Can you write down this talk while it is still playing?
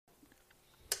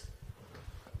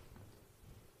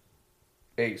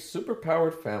A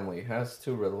superpowered family has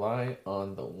to rely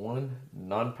on the one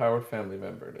non-powered family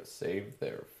member to save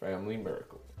their family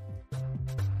miracle.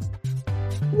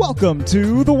 Welcome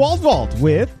to The Walt Vault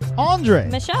with Andre,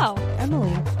 Michelle,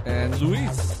 Emily, And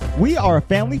Luis. We are a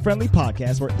family-friendly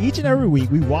podcast where each and every week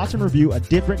we watch and review a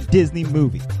different Disney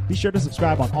movie. Be sure to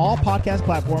subscribe on all podcast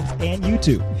platforms and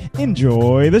YouTube.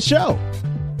 Enjoy the show.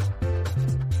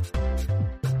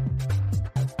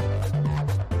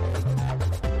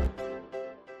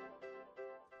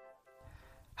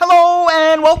 Hello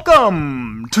and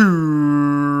welcome to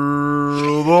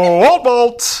The Walt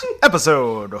Vault,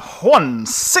 episode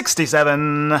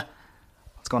 167.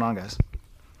 What's going on, guys?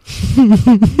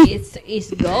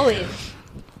 it's going.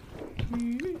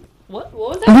 What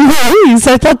was that? Nice.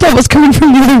 I thought that was coming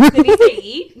from the other room. Did he say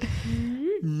eat?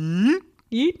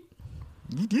 Eat.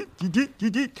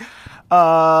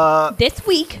 This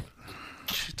week.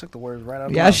 She took the words right out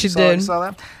of Yeah, my mouth. she You did. saw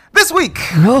that? This week,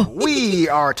 we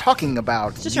are talking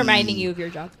about Just reminding you of your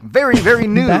job. very, very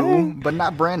new, Bang. but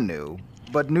not brand new,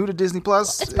 but new to Disney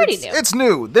Plus. It's pretty new. It's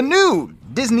new. The new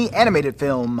Disney animated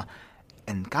film,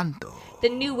 Encanto. The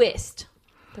newest.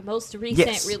 The most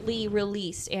recently Yes.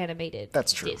 released animated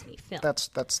That's true. Disney film. That's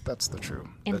the truth.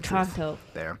 Encanto.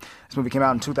 There. This movie came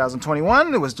out in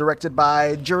 2021. It was directed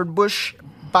by Jared Bush,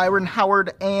 Byron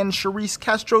Howard, and Charisse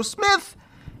Castro-Smith,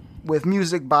 with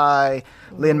music by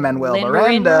Lin-Manuel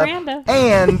Miranda.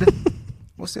 And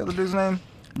what's the other dude's name?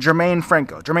 Jermaine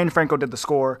Franco. Jermaine Franco did the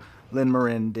score.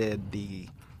 Lin-Marin did the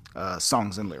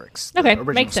songs and lyrics. Okay, the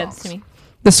original makes sense songs. to me.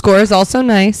 The score is also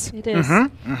nice, It is.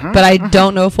 but I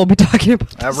don't know if we'll be talking about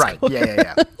the Right. score.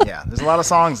 Yeah. There's a lot of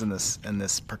songs in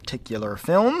this particular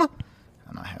film.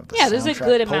 And I have the Yeah, there's a soundtrack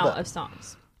good pulled amount up. of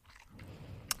songs.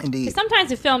 Indeed. 'Cause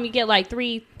sometimes in film you get like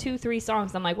three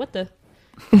songs. I'm like, what the?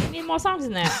 You need more songs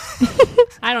than that.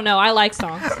 I don't know. I like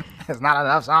songs. There's not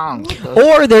enough songs.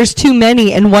 Or there's too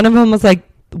many, and one of them was like,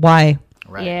 why?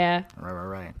 Right. Yeah.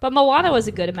 Right. But Moana was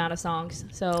a good amount of songs.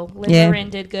 So Yeah. Lin-Marin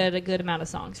did a good amount of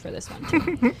songs for this one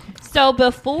too. So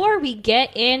before we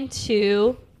get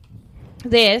into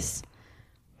this,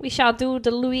 we shall do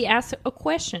the Louis Ask a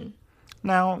Question.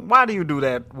 Now, why do you do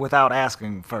that without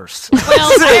asking first? Well,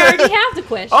 I already have the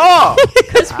question. Oh!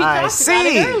 Because we I talked about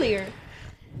see. it earlier.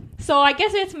 So I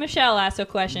guess it's Michelle asked a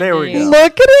question. There we to you. go.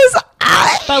 Look at his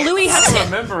eyes. But Louis I has don't to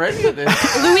remember any of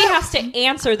this. Louis has to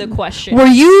answer the question. Were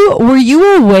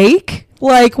you awake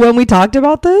like when we talked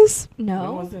about this? When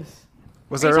No. was this?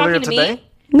 Was Are it you earlier talking to today? me?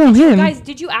 No, him. Guys,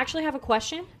 did you actually have a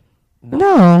question?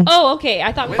 No. Oh, okay.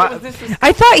 I thought When was this?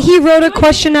 I thought he wrote a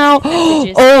question out.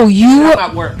 Messages. Oh, you. I'm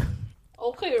at work.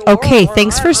 Okay,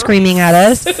 thanks for screaming at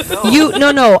us.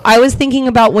 No. I was thinking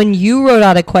about when you wrote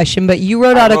out a question, but you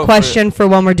wrote out a wrote question for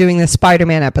when we're doing the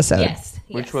Spider-Man episode. Yes.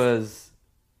 Which was...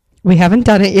 We haven't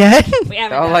done it yet. We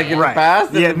haven't Oh, done like it in yet. the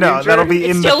past? In Yeah, the no, future? that'll be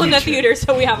It's in still the in the future. theater,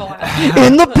 so we have a lot.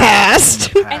 In the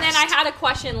past. And then I had a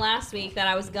question last week that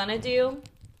I was gonna do.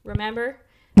 Remember?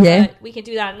 Yeah. But we can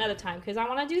do that another time because I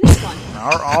want to do this one.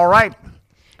 All right.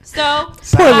 So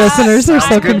Poor listeners are so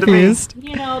sounds good to me. confused.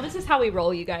 you know, this is how we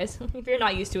roll, you guys. If you're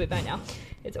not used to it by now,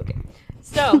 it's okay.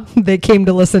 So They came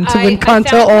to listen to I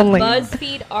Encanto found only. a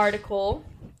BuzzFeed article.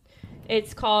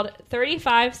 It's called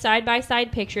 35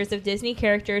 side-by-side pictures of Disney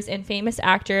characters and famous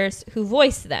actors who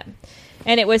voiced them.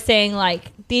 And it was saying,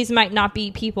 like, these might not be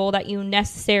people that you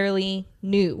necessarily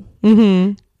knew.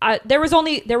 Mm-hmm. There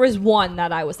was one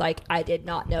that I was like, I did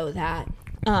not know that.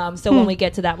 So when we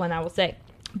get to that one, I will say.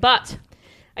 But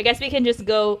I guess we can just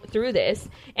go through this.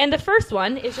 And the first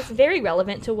one is just very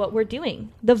relevant to what we're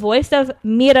doing. The voice of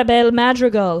Mirabel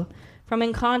Madrigal from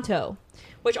Encanto,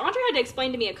 which Andre had to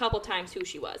explain to me a couple times who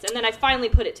she was. And then I finally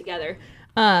put it together.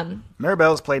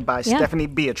 Maribel is played by Stephanie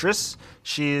Beatrice.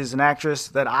 She is an actress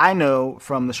that I know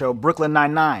from the show Brooklyn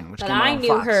Nine-Nine, which But came out I on knew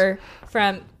Fox. her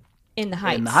from In the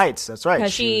Heights. In the Heights, that's right.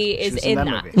 Because she is was in that.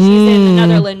 movie. She's in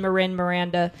another Lin-Marin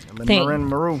Miranda thing. Lin-Marin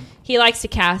Maru. He likes to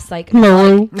cast, like,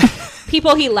 Maru.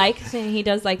 people he likes, and he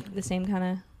does, like, the same kind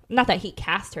of... Not that he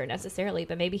cast her necessarily,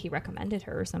 but maybe he recommended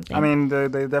her or something. I mean, they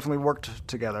definitely worked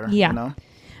together. Yeah. You know?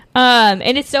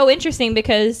 And it's so interesting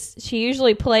because she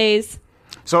usually plays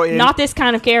So not this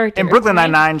kind of character. in Brooklyn right?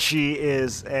 Nine-Nine, she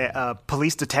is a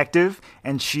police detective,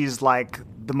 and she's like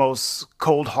the most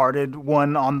cold-hearted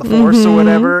one on the force or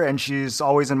whatever, and she's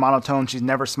always in monotone. She's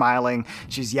never smiling.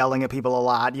 She's yelling at people a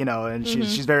lot, you know, and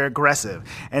she's very aggressive.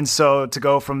 And so to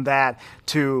go from that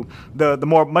to the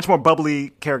much more bubbly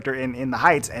character in the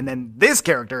Heights, and then this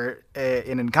character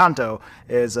in Encanto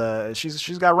is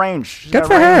she's got range. She's Good got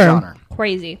for range her. on her.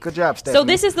 Crazy. Good job, Stephanie. So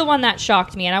this is the one that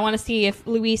shocked me, and I want to see if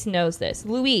Luis knows this.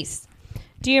 Luis,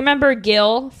 do you remember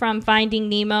Gil from Finding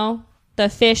Nemo? The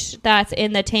fish that's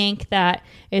in the tank that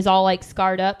is all like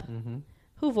scarred up. Mm-hmm.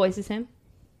 Who voices him?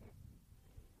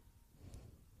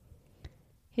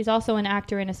 He's also an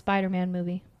actor in a Spider-Man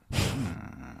movie.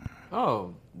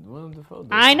 Oh, Willem Dafoe.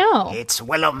 I know. It's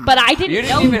Willem. But I didn't You know.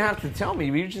 didn't even have to tell me.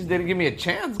 You just didn't give me a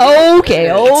chance. Okay.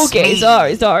 me.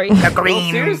 Sorry. the No,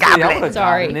 Green seriously, I would Goblin. have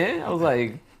Sorry. gotten it. I was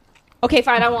like, Okay,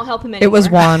 fine. I won't help him anymore. It was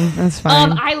Juan. That's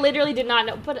fine. I literally did not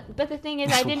know, but the thing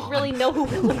is, I didn't really know who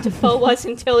Willem Dafoe was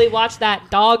until we watched that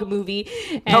dog movie.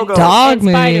 And, Togo. Dog and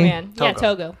movie? Spider-Man. Yeah, Togo.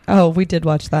 Togo. Oh, we did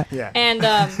watch that. Yeah. And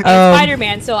Oh.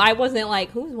 Spider-Man. So I wasn't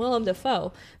like, who's Willem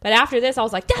Dafoe? But after this, I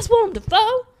was like, that's Willem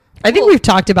Dafoe. I think we've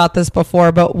talked about this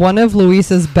before, but one of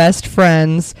Luis's best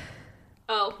friends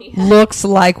Oh, yeah. looks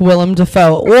like Willem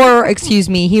Dafoe. Or, excuse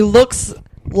me, he looks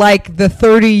like the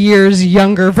 30 years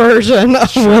younger version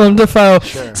of Willem Dafoe.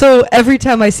 Sure. So every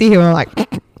time I see him, I'm like,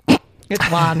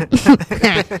 it's Juan.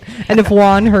 And if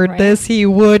Juan heard Right. this, he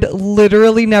would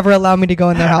literally never allow me to go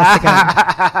in their house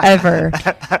again. Ever.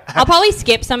 I'll probably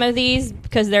skip some of these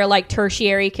because they're like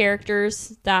tertiary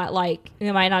characters that like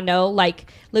you might not know.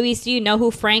 Like, Luis, do you know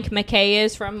who Frank McKay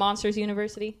is from Monsters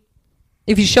University?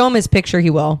 If you show him his picture, he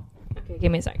will. Okay,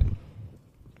 give me a second.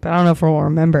 But I don't know if we'll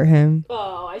remember him.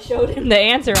 Oh, I showed him the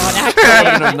answer on I actually.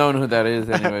 wouldn't have known who that is,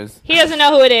 anyways. He doesn't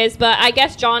know who it is, but I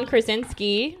guess John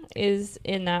Krasinski is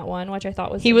in that one, which I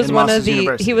thought was He was In one Monsters of the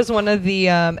University. he was one of the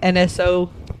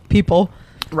NSO people.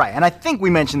 Right, and I think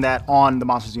we mentioned that on the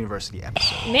Monsters University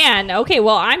episode. Man, okay,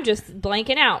 well, I'm just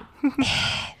blanking out.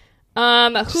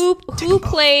 Who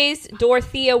plays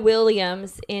Dorothea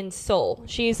Williams in Soul?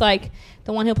 She's like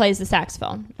the one who plays the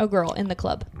saxophone, a girl in the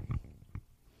club.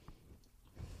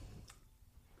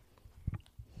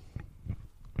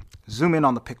 Zoom in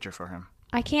on the picture for him.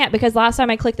 I can't because last time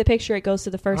I clicked the picture, it goes to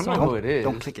the I first don't know one. who it is.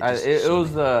 Don't click it, I, just it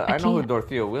was I I know who can't.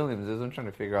 Dorothea Williams is. I'm trying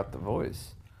to figure out the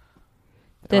voice.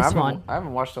 This I haven't- one. I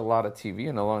haven't watched a lot of TV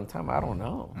in a long time. I don't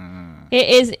know. It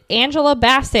is Angela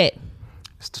Bassett.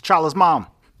 It's T'Challa's mom.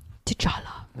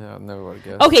 T'Challa. Yeah, I never would have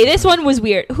guessed. Okay, this one was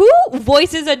weird. Who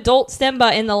voices adult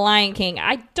Simba in The Lion King?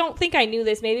 I don't think I knew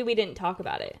this. Maybe we didn't talk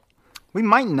about it. We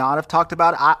might not have talked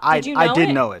about it. I Did you I know did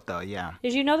it? know it, though, yeah.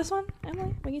 Did you know this one,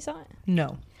 Emily, when you saw it?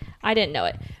 No. I didn't know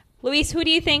it. Luis, who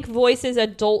do you think voices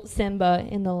adult Simba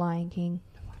in The Lion King?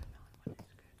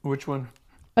 Which one?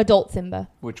 Adult Simba.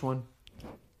 Which one?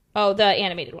 Oh, the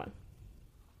animated one.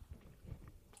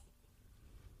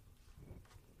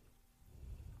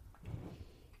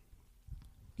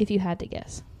 If you had to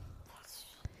guess.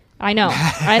 I know.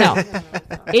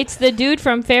 It's the dude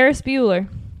from Ferris Bueller.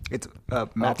 It's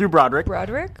Matthew Broderick.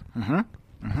 Broderick?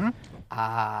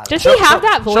 Does he have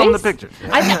that voice? Show him the picture.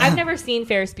 I've never seen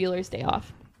Ferris Bueller's Day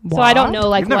Off. So I don't know,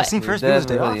 like, You've never what. seen Ferris He Bueller's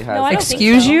Day definitely Off? has. No, I don't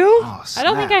Excuse think so. you? Oh, I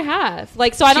don't think snap. I have.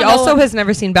 Like, so I don't She know. also has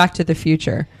never seen Back to the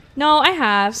Future. No, I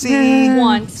have. See?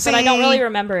 Once, but I don't See? really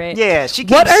remember it. Yeah, she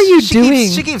keeps, What are you she keeps- doing?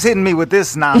 she keeps hitting me with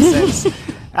this nonsense.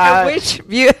 I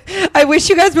wish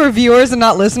you guys were viewers and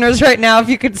not listeners right now. If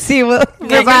you could see what. You're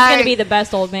Because just going to be the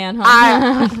best old man, huh?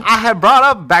 I have brought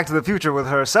up Back to the Future with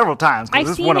her several times I've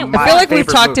because it's seen one it of once. my I feel like we've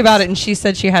favorite talked movies. about it, and she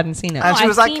said she hadn't seen it. And she I've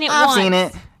was like, seen it I've seen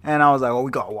once. it. And I was like, well,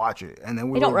 we gotta watch it. And then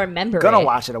we I don't were remember gonna it.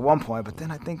 watch it at one point, but then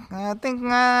I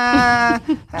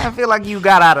feel like you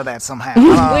got out of that somehow. I don't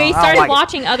We like started it.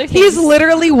 watching other things. He's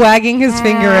literally wagging his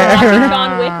finger We're at watching her.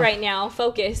 John Wick right now.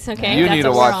 Focus, okay? You That's need to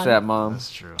what we're watch on. that, Mom.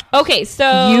 That's true. Okay,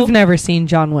 so You've never seen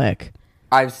John Wick.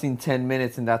 I've seen 10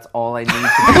 minutes, and that's all I need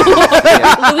to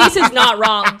do. Luis is not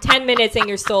wrong. 10 minutes and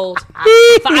you're sold.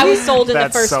 I was sold in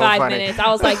That's the first so 5 funny. minutes.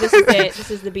 I was like, this is it. This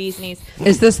is the bee's knees.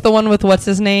 Is this the one with what's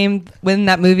his name in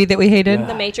that movie that we hated?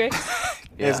 The Matrix.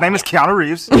 His name is Keanu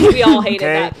Reeves. We all hated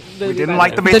Okay, that movie. we didn't by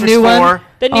like the way. Matrix new one? 4.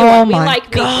 The new Oh one. We my like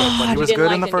Matrix. But he We was didn't good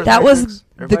like in the new first That one. was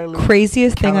Everybody the leave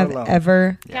craziest thing Keanu I've alone.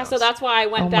 ever. Yeah, so that's why I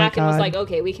went Oh my back and was God. like,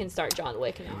 okay, we can start John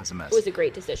Wick now. It was a mess. It was a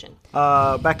great decision.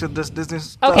 Back to this Disney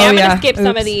stuff. Okay, Oh, I'm yeah. going to skip some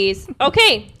of Oops. these.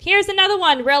 Okay, here's another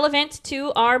one relevant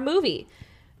to our movie.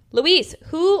 Luis,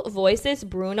 who voices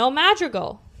Bruno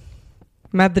Madrigal?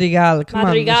 Madrigal. Come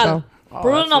Madrigal. on, Michelle. Oh,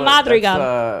 Bruno that's what- Madrigal.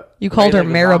 that's, You called her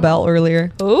Ray Maribel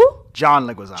earlier. Who? John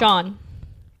Leguizamo. John.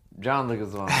 John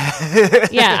Leguizamo.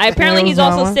 Yeah, apparently he's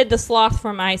also Leguizamo. Sid the Sloth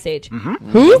from Ice Age. Mm-hmm.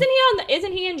 Who?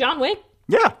 Isn't he in John Wick?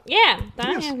 Yeah, Yeah,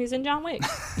 Yes. yeah, he's in John Wick.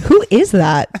 Who is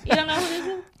that? You don't know who this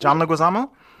is? John Leguizamo.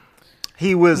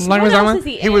 He was Like- What else Leguizamo? is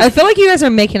he He in? was- I feel like you guys are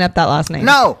making up that last name.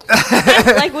 no.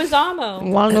 Like Wazamo.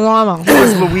 Leguizamo. He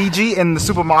was Luigi in the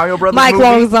Super Mario Brothers Mike movie.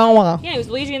 Leguizamo. Yeah, he was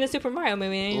Luigi in the Super Mario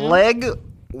movie. You know?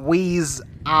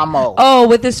 Leguizamo. Oh,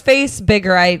 with his face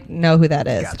bigger, I know who that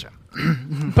is. Gotcha.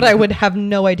 But I would have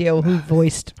no idea who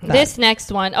voiced that. This next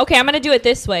one. Okay, I'm going to do it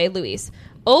this way, Luis.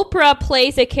 Oprah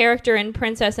plays a character in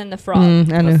Princess and the Frog. I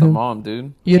know That's the who. mom,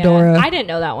 dude. Eudora. Yeah, I didn't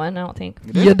know that one. I don't think.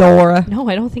 Eudora. No,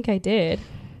 I don't think I did.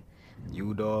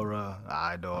 Eudora,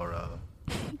 Idora.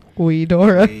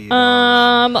 Eudora.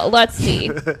 Let's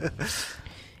see.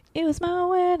 It was my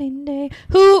wedding day.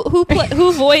 Who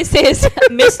voices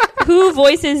who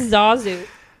voices Zazu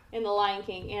in The Lion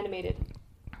King animated?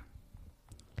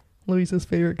 Luisa's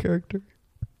favorite character.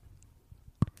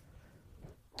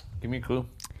 Give me a clue.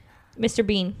 Mr.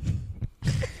 Bean.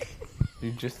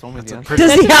 You just told me the answer.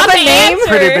 Does he have Not a the name? answer.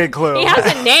 Pretty big clue. He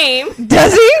has a name.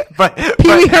 Does he? But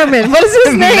Pee Wee Herman. What is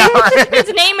his name?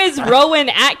 His name is Rowan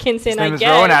Atkinson. His name I is guess.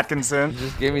 Rowan Atkinson. You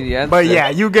just gave me the answer. But yeah,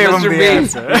 you gave him Mr. the Bean.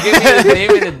 answer. You gave me his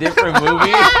name in a different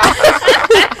movie.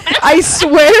 I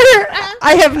swear,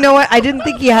 I have no. I didn't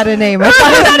think he had a name. I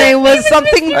thought his name was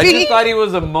something. I Bean. just thought he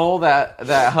was a mole that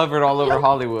hovered all over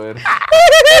Hollywood.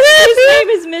 His name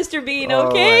is Mr. Bean.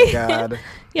 Okay. Oh my god.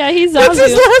 Yeah, he's What's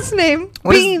his Zazu. last name?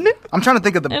 What is- Bean. I'm trying to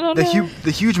think of I don't the know.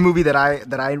 huge movie that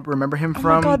I remember him Oh my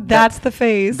from. God, that's the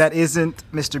face. that isn't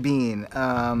Mr. Bean.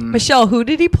 Michelle, who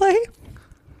did he play?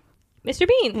 Mr.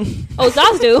 Bean. Oh,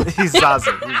 Zazu. He's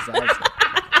Zazu. He's Zazu.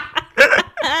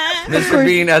 Mr.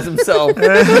 Bean as himself.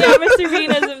 Yeah, Mr.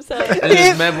 Bean as himself. In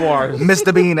his memoirs.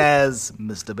 Mr. Bean as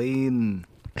Mr. Bean.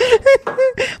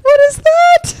 What is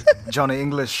that? Johnny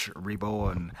English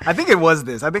Reborn. I think it was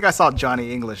this. I think I saw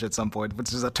Johnny English at some point,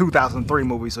 which is a 2003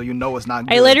 movie, so you know it's not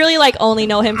good. I literally only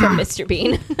know him from Mr.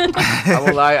 Bean. I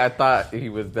won't lie, I thought he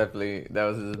was definitely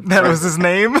that That was his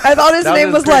name. I thought his that name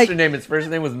was was his like Christian name. His first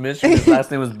name was Mr. His last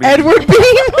name was Bean. Edward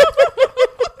Bean.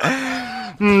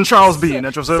 Charles Bean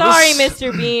at your service. Sorry,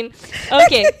 Mr. Bean.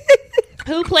 Okay.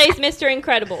 Who plays Mr.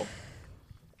 Incredible?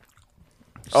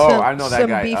 Oh, Some- I know that some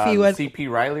guy. beefy one. C.P.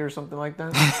 Riley or something like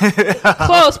that.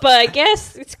 Close, but I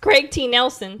guess it's Craig T.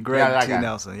 Nelson. Greg Yeah, that T. guy.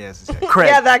 Nelson. Yes. Craig.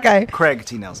 Yeah, that guy. Craig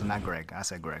T. Nelson, not Greg. I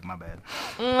said Greg. My bad.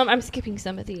 I'm skipping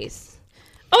some of these.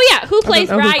 Oh, yeah. Who plays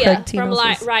know who Raya Craig T. from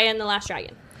Nelson is. Raya and the Last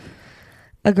Dragon?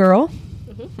 A girl.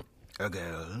 A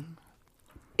girl.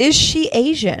 Is she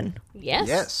Asian? Yes.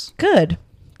 Yes. Good.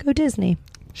 Go Disney.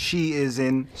 She is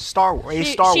in Star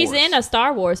Wars. She's in a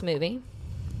Star Wars movie.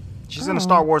 She's in a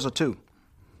Star Wars or two.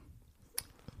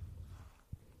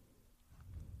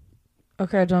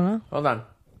 Okay, I don't know. Hold on.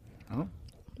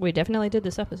 We definitely did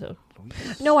this episode.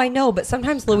 No, I know, but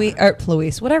sometimes Louis,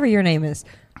 whatever your name is.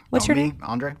 What's your me, name?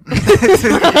 Andre?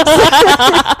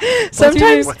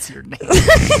 Sometimes, What's your name?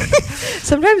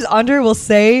 sometimes Andre will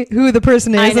say who the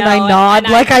person is, and I know, nod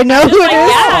and like I know who it is.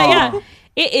 Yeah.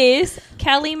 It is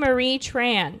Kelly Marie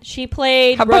Tran. She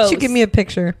played How Rose. about you give me a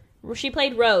picture? She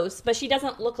played Rose, but she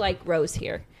doesn't look like Rose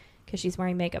here because she's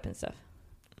wearing makeup and stuff.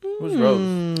 Who's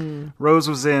Rose? Rose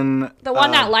was in The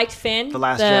one that liked Finn, The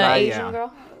Last the Jedi, Asian yeah.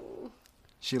 girl.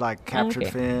 She captured Okay.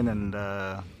 Finn, and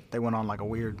they went on a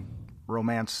weird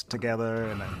romance together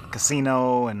in a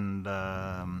casino, and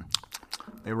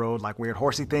they rode weird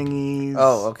horsey thingies.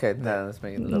 Oh, okay. That's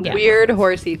making a little Yeah. Weird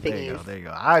horsey There you go. thingies. There you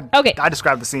go. Okay. I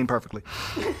described the scene perfectly.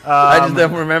 I just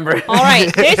don't remember. All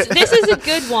right, this is a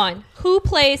good one. Who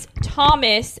plays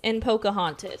Thomas in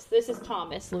Pocahontas? This is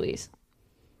Thomas, Louise.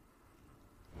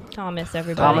 Thomas,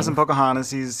 everybody. Thomas and Pocahontas.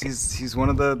 He's one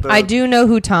of the. I do know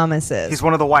who Thomas is. He's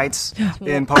one of the whites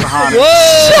in Pocahontas.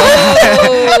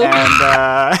 Whoa! And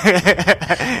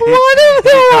One of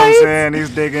the he comes whites. in, he's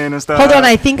digging and stuff. Hold on,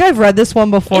 I think I've read this one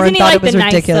before Isn't and he thought like it was the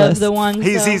ridiculous. nice of the ones?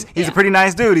 He's though? a pretty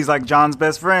nice dude. He's like John's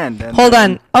best friend. And, Hold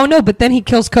on. Oh no, but then he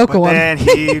kills Coco. But then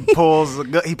he pulls a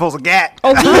gat.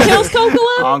 Oh, he kills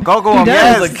Coco? On Coco, He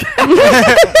yes. does.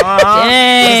 Uh-huh.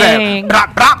 Dang.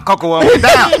 Brop, brop, Coco,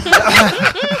 down.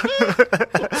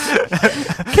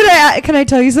 Can I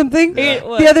tell you something?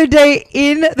 What? The other day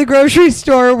in the grocery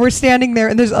store, we're standing there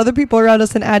and there's other people around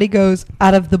us, and Addie goes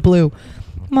out of the blue,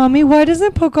 "Mommy, why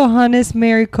doesn't Pocahontas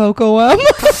marry Coco?"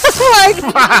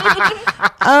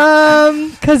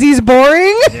 Because he's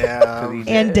boring Yeah,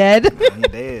 and dead. he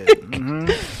did.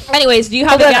 Mm-hmm. Anyways, do you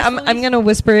have Hold a on, guess, I'm Louise? gonna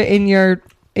whisper it in your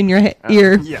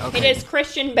ear. Yeah, okay. It is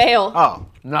Christian Bale. Oh,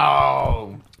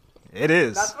 No. it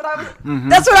is. That's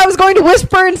what I was going to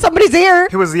whisper in somebody's ear.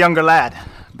 He was a younger lad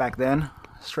back then,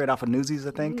 straight off of Newsies,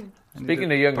 I think. And he Speaking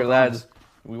did of younger Pocahontas. lads,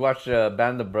 we watched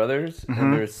Band of Brothers,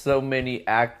 and there's so many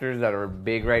actors that are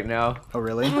big right now. Oh,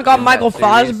 really? We got Michael that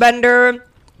series? Fassbender.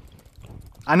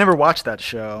 I never watched that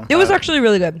show. It was actually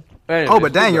really good. Anyways, Oh,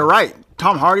 but dang, you're right.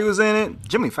 Tom Hardy was in it.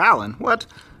 Jimmy Fallon. What?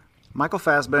 Michael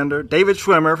Fassbender. David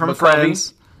Schwimmer from McCovey.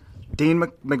 Friends. Dean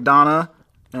McDonough.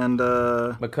 And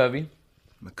McCovey.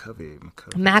 McCovey.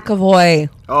 McAvoy.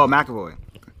 Oh, McAvoy.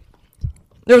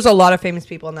 There was a lot of famous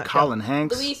people in that Colin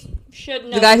Hanks. Luis should know.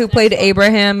 show. The guy who this played next one.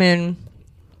 Abraham in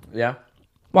Yeah.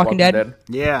 Walking Dead.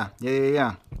 Yeah.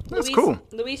 That's cool.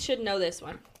 Luis should know this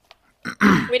one.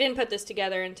 We didn't put this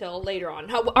together until later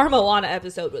on. Our Moana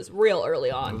episode was real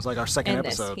early on. It was like our second in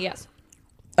this. episode. Yes.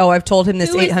 Oh, I've told him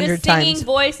this Who is 800 the singing times.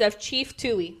 voice of Chief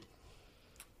Tui?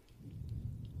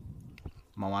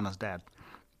 Moana's dad.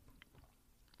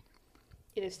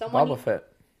 It is someone. Boba Fett.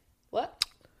 What?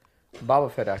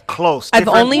 Boba Fett actor. Close. I've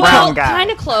Different only brown Well, guy.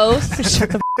 kind of close. He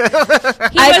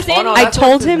was in. I that's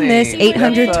told what's his him this name.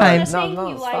 800 That's, times. No, You no,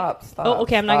 like- stop. Oh,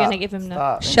 okay, I'm not stop, gonna give him no.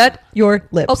 stop. Shut your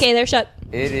lips. Okay, they're shut.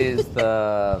 It is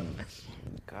the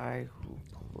guy who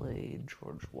played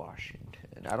George Washington.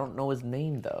 I don't know his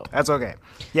name though. That's okay.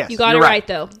 Yes, You got it you're right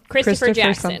though. Christopher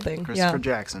Jackson. something. Christopher Yeah.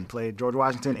 Jackson played George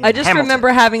Washington in I just Hamilton. remember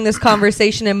having this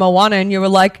conversation in Moana, and you were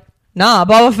like, "Nah,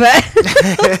 Boba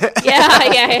Fett."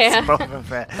 Yeah. Boba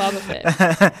Fett. Boba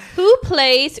Fett. Who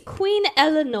plays Queen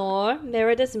Eleanor,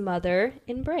 Merida's mother,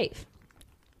 in Brave?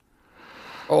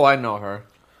 Oh, I know her.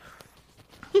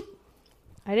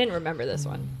 I didn't remember this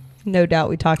one. No doubt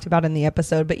we talked about in the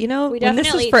episode, but We when this was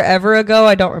definitely- forever ago,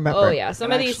 I don't remember. Oh yeah, some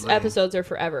And of these actually- episodes are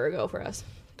forever ago for us.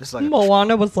 This is like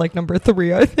Moana was like number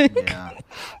 3, I think. yeah.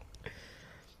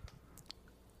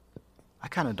 I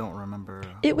kind of don't remember.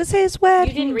 It was his You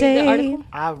wedding didn't read day. the article?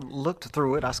 I looked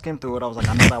through it. I skimmed through it. I was like,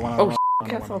 I know that one. I know Oh, that one, I know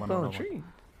Cat's that all one, fell I on know a that one. tree.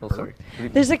 Oh, sorry.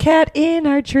 There's a cat in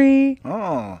our tree,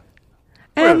 Oh.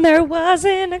 and there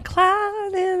wasn't a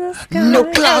cloud in the sky.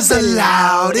 No clouds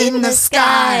allowed in the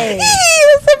sky.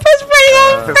 That's the best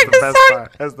part of the That's the freaking best song.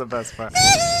 part. That's the best part.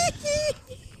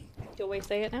 Do we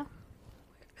say it now?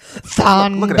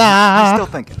 Look at him. He's still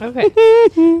thinking.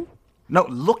 Okay. No,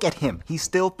 look at him. He's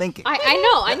still thinking. I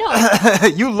know.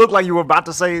 You look like you were about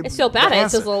to say. It's so bad. the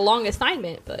It's answer. a long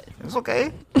assignment, but It's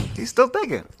okay. He's still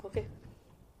thinking. okay.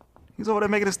 He's over there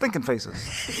making his thinking faces.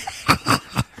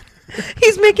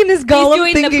 He's making his He's Gollum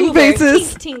doing the thinking Pooh Bear.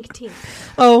 faces. Tink, tink, tink.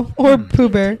 Oh, or Pooh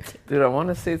Bear. Dude, I want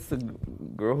to say it's the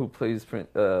girl who plays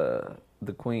the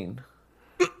queen,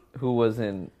 who was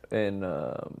in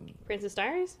Princess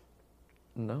Diaries?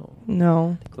 no,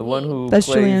 No. the one who That's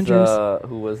Julie plays Andrews.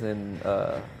 who was in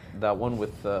that one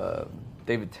with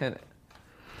David Tennant.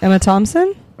 Emma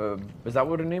Thompson? Is that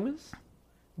what her name is?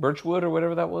 Birchwood or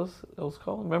whatever that was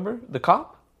called. Remember the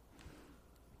cop?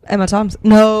 Emma Thompson.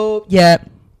 No. Yeah.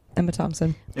 Emma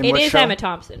Thompson. In It what is show? Emma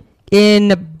Thompson.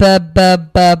 In Is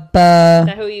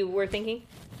that who you were thinking?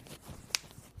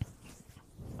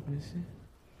 Let me see.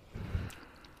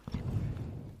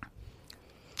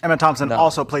 Emma Thompson No.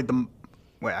 also played the.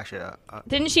 Wait, actually,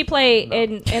 Didn't she play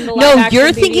in the live No, action you're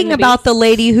Beauty thinking and the about the Beast?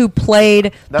 lady who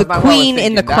played That's the not what I was queen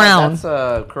in the thinking. crown.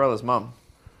 That's Cruella's mom.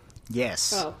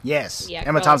 yes, Oh. yes. Yeah,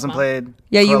 Emma Cruella's Thompson mom. played.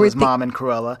 Yeah, you were Cruella's mom in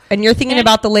Cruella. And you're thinking And-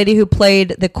 about the lady who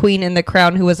played the queen in the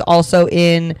crown, who was also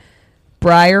in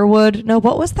Briarwood. No,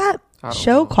 what was that I don't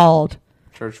show know. called?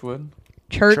 Churchwood.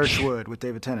 Churchwood with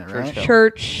David Tennant, right? Church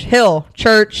Church Hill.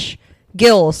 Church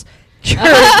Gills. Church.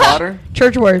 Water.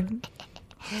 Churchward.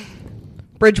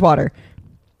 Bridgewater.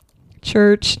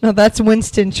 Church. No, that's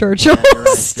Winston Churchill. You're right.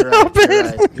 Stop you're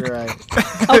it. right. You're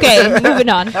right. Okay, moving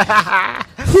on.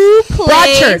 Who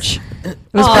plays? Broadchurch. It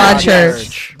was Oh,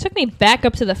 Broadchurch. Took me back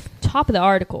up to the top of the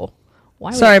article.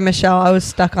 Why? Sorry, Michelle. I was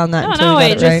stuck on that No, until no, you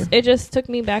it got it right. it just took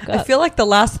me back up. I feel like the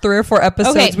last 3 or 4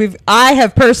 episodes Okay. I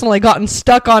have personally gotten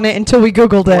stuck on it until we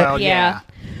Googled it. Well, yeah.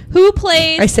 Who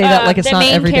plays? I say that like it's the not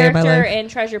main every day of my character life. in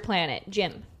Treasure Planet?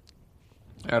 Jim.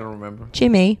 I don't remember.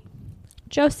 Jimmy.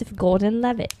 Joseph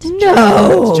Gordon-Levitt.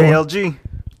 No. It's JLG.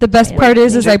 The best part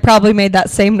is I probably made that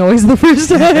same noise the first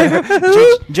time.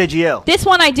 JGL. This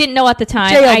one I didn't know at the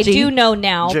time. JLG. I do know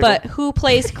now. Jiggle. But who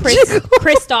plays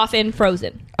Kristoff in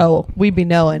Frozen? Oh, we be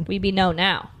knowing. We be know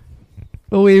now.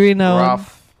 We be knowing.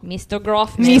 Ruff. Mr.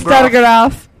 Groff. Mr.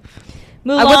 Graf.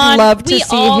 Mulan. I would love to we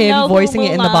see all him know who voicing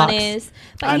it in the Mulan box. Is,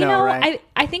 but I you know, know, right?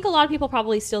 I think a lot of people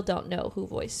probably still don't know who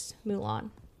voiced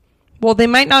Mulan. Well, they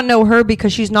might not know her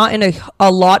because she's not in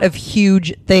a lot of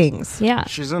huge things. Yeah.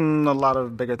 She's in a lot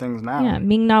of bigger things now. Yeah,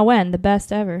 Ming Na Wen, the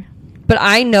best ever. But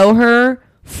I know her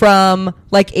from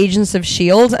like Agents of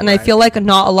S.H.I.E.L.D. and I Right. feel like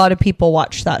not a lot of people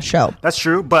watch that show. That's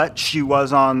true, but she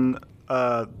was on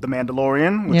The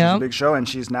Mandalorian, which Yeah. is a big show, and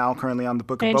she's now currently on the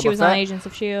Book of And Boba she was Fett. on Agents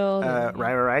of S.H.I.E.L.D.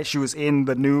 Right. She was in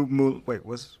the new Wait,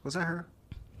 was that her?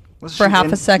 Was For she half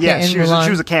in- a second Yeah, in she was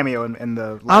Mulan. a cameo in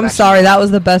the. live I'm action sorry, movie. that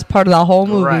was the best part of that whole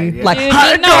movie. Right, yeah. Like, Dude,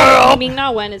 "Hi, girl!" Ming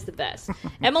Na Wen is the best.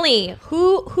 Emily,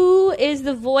 who is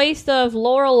the voice of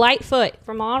Laurel Lightfoot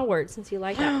from Onward, since you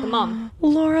like that? The mom.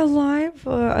 Laura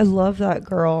Lightfoot. I love that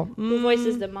girl. Who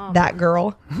voices the mom? That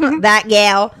girl. That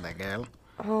gal. That girl.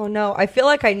 Oh, no. I feel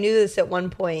like I knew this at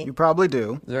one point. You probably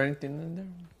do. Is there anything in there?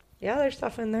 Yeah, there's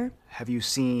stuff in there. Have you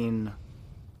seen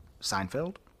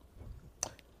Seinfeld?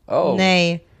 Oh.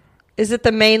 Nay. Is it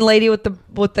the main lady with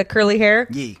the curly hair?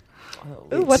 Yeah.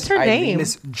 Ooh, what's her name?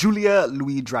 Miss Julia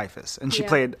Louis-Dreyfus, and she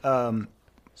played.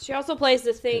 She also plays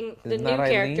the new not Eileen?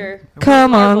 character.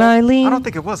 Come on, Marvel. Eileen. I don't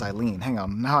think it was Eileen. Hang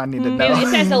on, now I need to know. It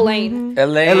says Elaine.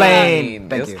 Elaine.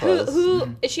 Thank It's you. close.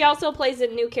 Who she also plays a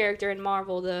new character in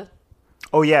Marvel.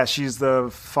 Oh yeah, she's the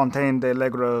Fontaine de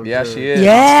Legre. Yeah, she is.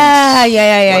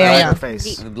 Yeah. Her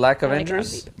face. The Black I like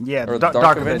Avengers? Yeah, Or the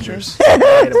Dark Avengers. Avengers?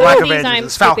 Yeah, the Black of these I'm Avengers.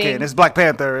 It's Falcon. skipping. It's Black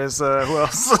Panther. It's who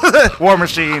else? War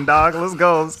Machine, dog. Let's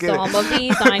go. Let's get Some it. of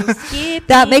these I'm skipping.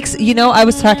 That makes, I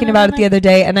was talking about it the other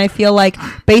day, and I feel like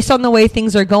based on the way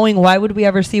things are going, why would we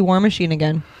ever see War Machine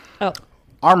again? Oh,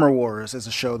 Armor Wars is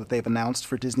a show that they've announced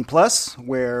for Disney Plus,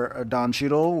 where Don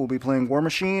Cheadle will be playing War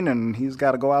Machine, and he's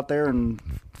got to go out there and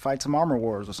fight some armor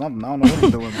wars or something. I don't know what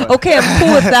he's doing. But Okay, I'm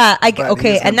cool with that. But he's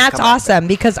Okay, gonna and that's come out awesome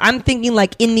because I'm thinking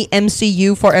like in the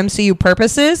MCU for MCU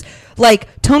purposes, like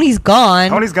Tony's gone.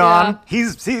 Tony's gone. Yeah.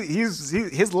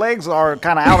 His legs are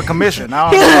kind of out of commission. I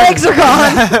don't His know. legs are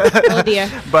gone. oh dear.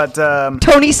 But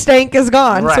Tony Stank is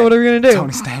gone. right. So what are we gonna do?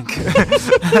 Tony Stank.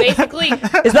 Basically,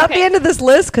 Is that the end of this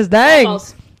list? Cause dang.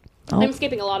 almost. Oh. I'm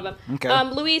skipping a lot of them. Okay.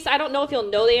 Luis, I don't know if you'll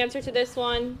know the answer to this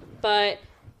one, but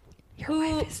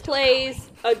who plays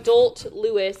adult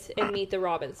Lewis in Meet the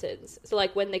Robinsons? So,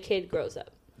 like, when the kid grows up.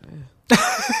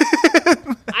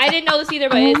 I didn't know this either,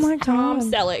 but Oh my it's Tom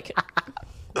God. Selleck.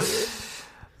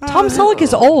 Tom Selleck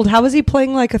is old. How is he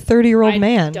playing like a 30-year-old I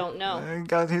man? don't know.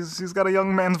 He's got a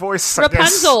young man's voice. I guess.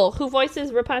 Rapunzel. Who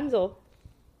voices Rapunzel?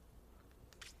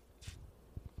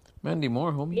 Mandy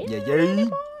Moore, homie. Yeah.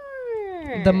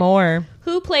 The more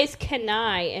Who plays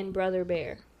Kenai in Brother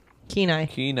Bear? Kenai.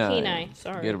 Kenai.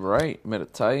 Sorry. Get it right. Made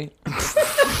it tight.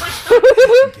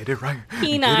 Get it right.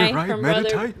 Kenai Get it right. from Brother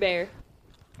Meditate. Bear.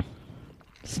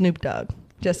 Snoop Dogg.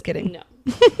 Just kidding. No.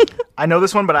 I know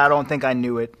this one, but I don't think I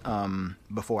knew it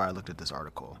before I looked at this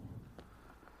article.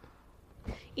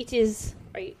 It is.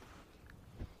 Right.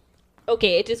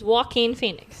 Okay, it is Joaquin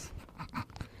Phoenix. Oh,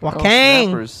 Joaquin.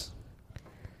 snappers.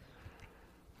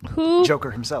 Who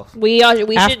Joker himself. we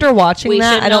After should, watching we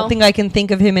that, should I know. don't think I can think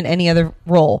of him in any other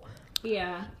role.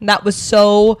 Yeah. That was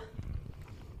so.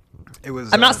 It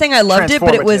was. I'm not saying I loved it,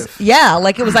 but it was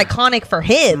transformative. it was iconic for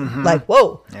him. Like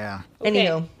whoa. Yeah. Okay.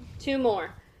 Anywho. 2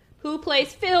 more. Who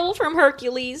plays Phil from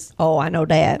Hercules? Oh, I know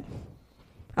that.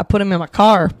 I put him in my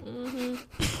car. Who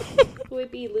would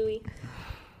it be, Louis?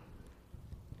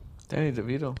 Danny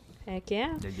DeVito. Heck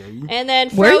yeah. Yeah. And then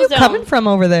Frozone. Where are you coming from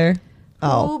over there?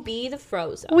 Oh, Who be the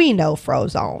Frozone? we know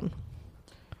Frozone.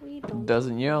 We don't.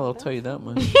 Doesn't yell, I'll tell you that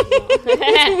much.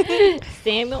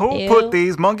 Samuel Who L. put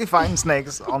these monkey fighting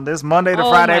snakes on this Monday to Oh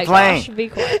Friday my plane? gosh, be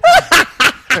quiet.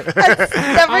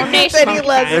 Never Our gets nation any monkey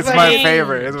less time. It's funny. my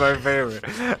favorite. It's my favorite.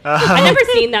 I've never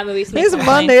seen that movie. Snakes It's on a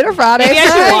Monday Plane. to Friday. Maybe I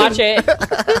should night. watch it.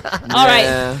 All right.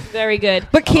 Yeah. Very good.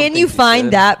 But can think you you find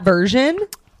should. that version?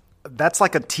 That's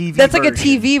like a TV. That's like a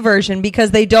version. TV version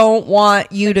because they don't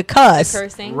want you to cuss.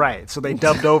 Cursing. Right. So they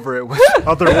dubbed over it with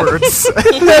other words.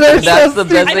 That's the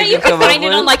best I bet they you could can come up find it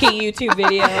with. on like a YouTube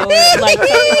video. Like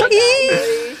something like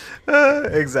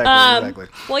that. Exactly.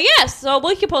 Well, yes. So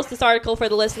we can post this article for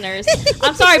the listeners.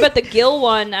 I'm sorry, but the Gil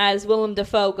one as Willem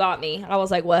Dafoe got me. I was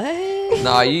like, what?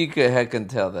 Nah, you could heck and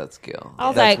tell that's Gil. I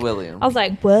was That's like, William. I was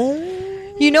like,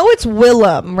 what? You know it's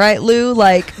Willem, right, Lou?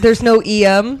 Like there's no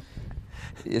em.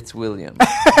 It's William.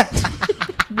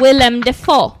 Willem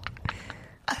Dafoe.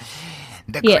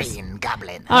 The Yes. Green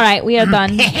Goblin. All right, we are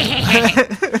done.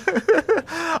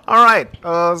 All right.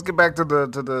 Let's get back to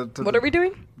the. What are we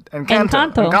doing?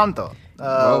 Encanto. Encanto.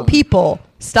 Whoa. People,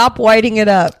 stop whiting it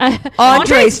up. Andre,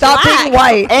 Andre's stop being black.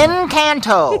 white.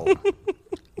 Encanto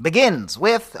begins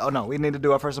with. Oh no, we need to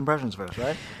do our first impressions first,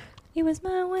 right? It was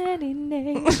my wedding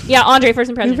day. Yeah, Andre, first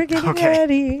impression. We're getting Okay.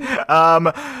 ready.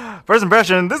 First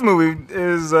impression. This movie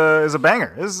is a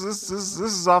banger. This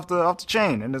is off the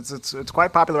chain, and it's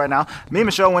quite popular right now. Me and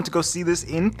Michelle went to go see this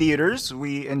in theaters.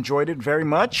 We enjoyed it very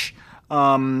much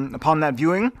upon that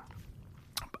viewing,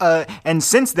 and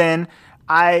since then,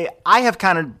 I have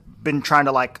kind of been trying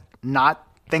to like not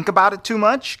think about it too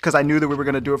much because I knew that we were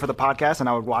going to do it for the podcast and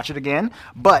I would watch it again.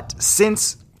 But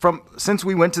since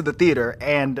we went to the theater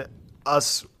and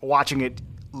us watching it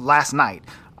last night,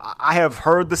 I have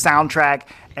heard the soundtrack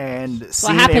and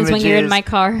seen happens when you're in images, my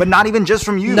car. but not even just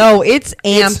from you. No, it's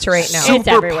amped right now. It's Super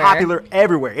everywhere. popular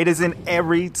everywhere. It is in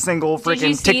every single Did you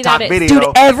freaking see TikTok that it's- video.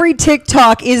 Dude, every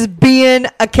TikTok is being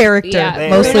a character. Yeah,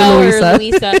 Mostly Bruno or Louisa.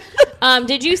 Louisa.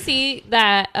 Did you see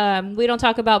that We Don't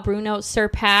Talk About Bruno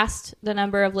surpassed the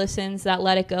number of listens that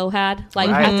Let It Go had, like,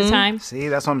 at the time? See,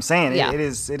 that's what I'm saying. Yeah. It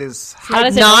is. Not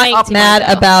as not annoying to mad me,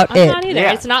 though. about I'm it. not either.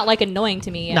 Yeah. It's not, like, annoying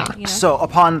to me. Yet, Nah. you know? So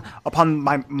upon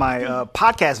my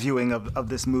podcast viewing of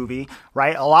this movie,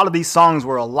 right, a lot of these songs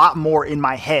were a lot more in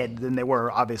my head than they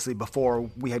were obviously before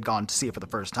we had gone to see it for the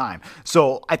first time.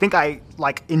 So I think I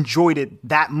like enjoyed it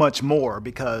that much more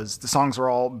because the songs are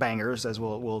all bangers, as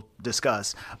we'll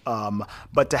discuss.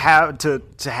 But to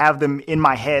have them in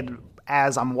my head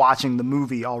as I'm watching the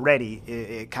movie already,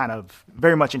 it kind of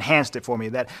very much enhanced it for me.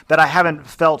 That I haven't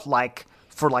felt like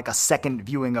for like a second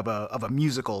viewing of a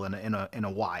musical in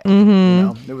a while. You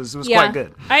know? It was quite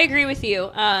good. I agree with you.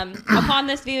 Upon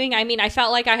this viewing, I mean, I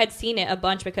felt like I had seen it a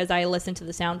bunch because I listened to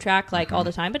the soundtrack like all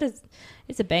the time, but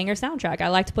it's a banger soundtrack. I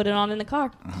like to put it on in the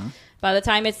car. By the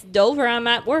time it's over, I'm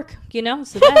at work. You know,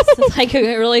 it's the best. It's like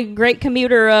a really great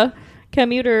commuter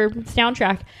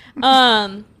soundtrack.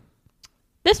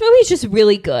 This movie is just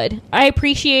really good. I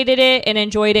appreciated it and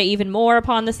enjoyed it even more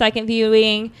upon the second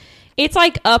viewing. It's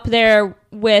like up there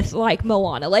with like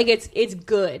Moana. Like it's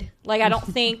good. Like I don't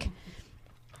think,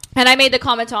 and I made the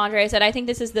comment to Andre. I said I think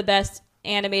this is the best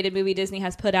animated movie Disney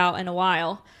has put out in a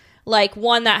while. Like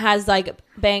one that has like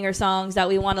banger songs that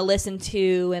we want to listen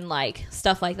to and like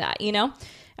stuff like that. You know,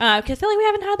 because I feel like we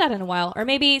haven't had that in a while. Or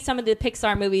maybe some of the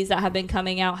Pixar movies that have been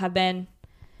coming out have been,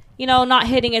 you know, not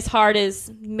hitting as hard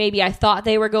as maybe I thought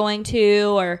they were going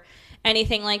to, or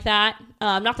anything like that.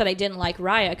 Not that I didn't like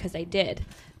Raya, because I did.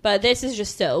 But this is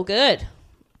just so good.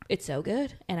 It's so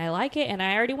good. And I like it. And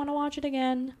I already want to watch it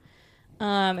again.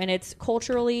 And it's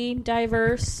culturally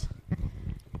diverse.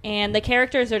 And the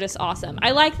characters are just awesome.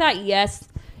 I like that, yes,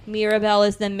 Mirabelle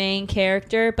is the main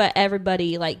character, but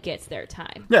everybody, like, gets their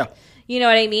time. Yeah. You know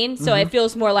what I mean? So it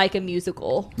feels more like a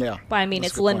musical. Yeah. But I mean,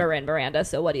 That's it's a good point. Lin-Marin Miranda,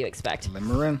 so what do you expect?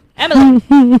 Lin-Marin.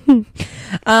 Emily.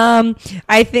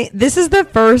 I think this is the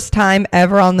first time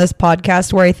ever on this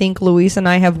podcast where I think Luis and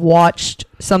I have watched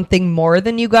something more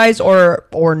than you guys, or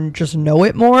just know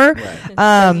it more.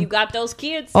 Because you got those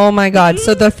kids. Oh my God.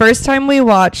 So the first time we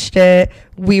watched it,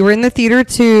 we were in the theater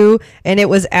too, and it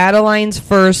was Adeline's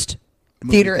first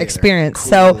theater experience.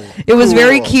 So it was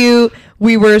very cute.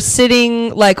 We were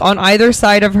sitting like on either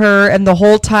side of her, and the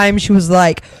whole time she was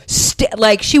like,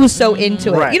 like she was so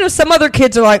into it. Right. You know, some other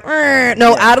kids are like,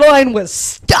 no, Adeline was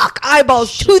stuck,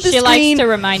 eyeballs to the She screen. likes to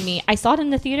remind me, I saw it in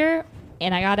the theater,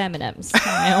 and I got M&Ms.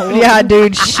 Yeah,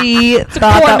 dude, she It's a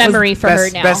thought core that memory was for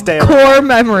her now. Best day of core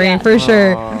memory Yeah. for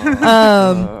sure.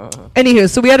 Anywho,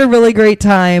 so we had a really great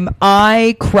time.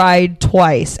 I cried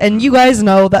twice, and you guys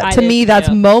know that I to did me that's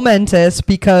too. momentous,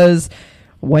 because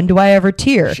when do I ever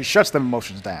tear? She shuts them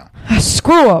emotions down.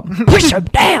 Screw them, push them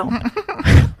down.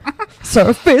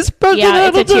 Surface, Yeah,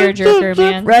 it's a tearjerker,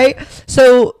 man. Right?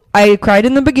 So I cried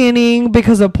in the beginning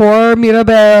because of poor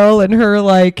Mirabelle and her,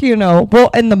 like, you know,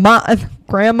 well, and the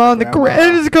grandma and the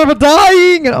grandma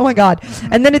dying, and oh my God.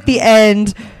 And then at the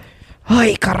end,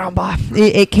 ay caramba,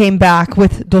 it came back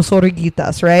with Dos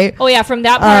Oruguitas, right? Oh, yeah, from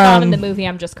that part on in the movie,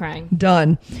 I'm just crying.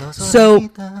 Done. So,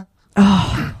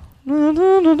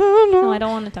 No, I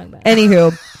don't want to talk about it.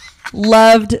 anywho,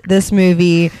 loved this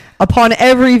movie. Upon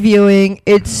every viewing,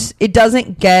 it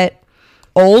doesn't get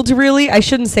old, really. I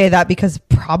shouldn't say that, because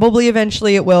probably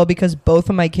eventually it will, because both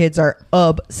of my kids are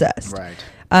obsessed. Right.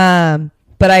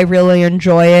 But I really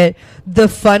enjoy it. The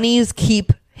funnies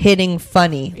keep hitting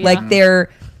funny. Yeah. Like they're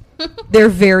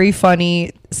very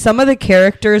funny. Some of the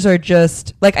characters are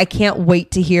just like, I can't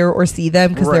wait to hear or see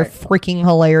them, because they're Right. freaking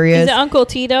hilarious. Is it Uncle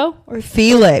Tito? Or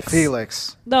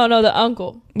Felix. No, the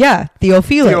uncle. Yeah, Theo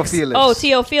Felix. Theo Felix. Oh,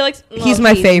 Tio Felix. He's Oh,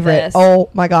 my the favorite. best. Oh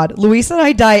my God. Luis and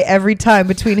I die every time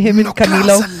between him and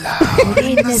Camilo.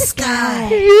 In the sky.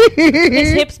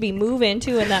 His hips be moving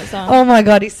too in that song. Oh my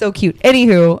God, he's so cute.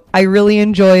 Anywho, I really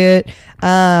enjoy it.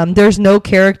 There's no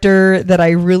character that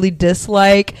I really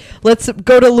dislike. Let's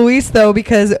go to Luis though,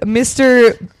 because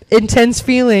Mr. Intense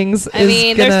Feelings I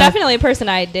mean, there's definitely a person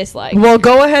I dislike. Well,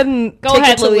 go ahead and Go take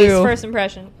ahead, it to Luis. Lou. First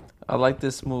impression. I like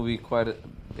this movie quite a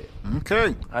bit.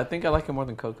 Okay. I think I like it more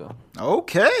than Coco.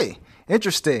 Okay.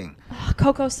 Interesting. Oh,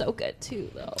 Coco's so good too,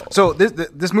 though. So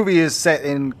this movie is set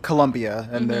in Colombia,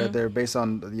 and they're based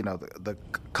on the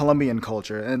Colombian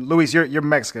culture. And Luis, you're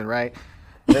Mexican, right?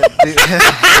 Damn,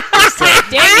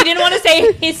 you didn't want to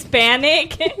say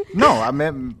Hispanic. No, I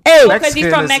meant Hey. Because he's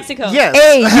from Mexico. Yes.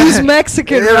 Hey, he's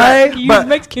Mexican, right?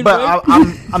 But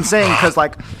I'm saying, because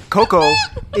like Coco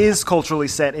is culturally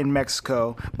set in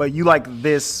Mexico, but you like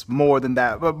this more than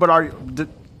that. But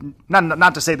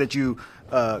not to say that you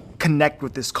connect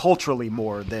with this culturally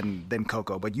more than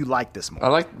Coco, but you like this more. I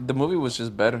like the movie was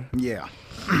just better. Yeah.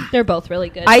 They're both really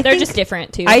good. I They're think- just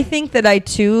different too. I think that I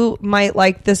too might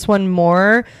like this one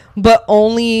more, but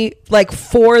only like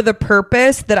for the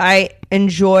purpose that I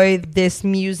enjoy this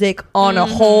music on a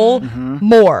whole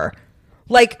more.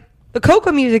 Like the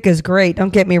Coco music is great,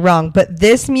 don't get me wrong, but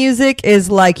this music is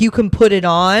like you can put it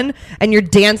on and you're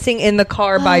dancing in the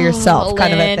car by yourself,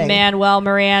 kind of a thing. Lin-Manuel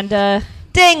Miranda.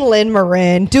 Dang, Lin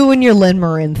Marin, doing your Lin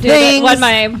Marin Dude, things. when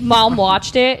my mom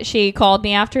watched it, she called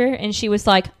me after and she was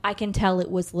like, I can tell it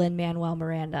was Lin-Manuel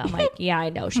Miranda. I'm like, yeah, I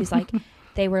know. She's like,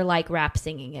 they were like rap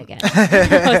singing again.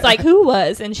 I was like, who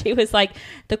was? And she was like,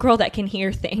 the girl that can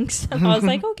hear things. And I was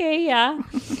like, okay, yeah.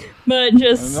 But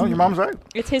just, No, your mom's right.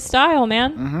 it's his style,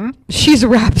 man. She's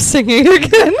rap singing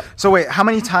again. So wait, how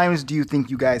many times do you think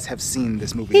you guys have seen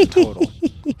this movie in total?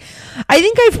 I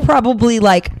think I've probably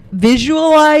like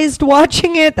visualized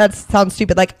watching it. That sounds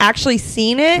stupid. Like actually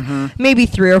seen it, maybe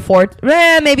 3 or 4,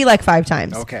 maybe like 5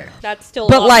 times. Okay. That's still a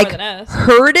But lot like more than us.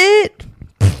 heard it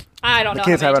I don't know.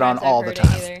 kids how many have it on times all I've the heard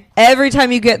it time. either. every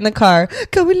time you get in the car.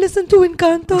 Can we listen to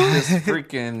Encanto? This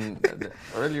freaking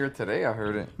earlier today, I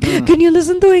heard it. Can you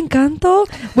listen to Encanto?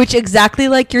 Which exactly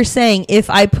like you're saying, if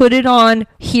I put it on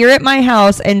here at my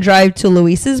house and drive to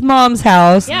Luis's mom's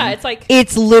house, Yeah, it's like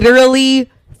it's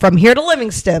literally from here to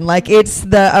Livingston. Like it's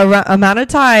the amount of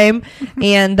time,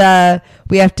 and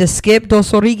we have to skip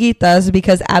Dos Oruguitas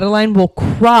because Adeline will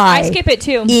cry. I skip it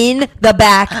too. in the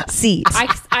back seat.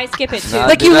 I skip it too. Nah,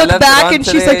 Like, dude, you I look left it back on and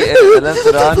she's today, like, I left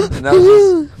it on, and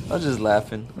I was just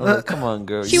laughing. I was like, "Come on,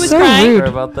 girl." She you was so crying. care rude.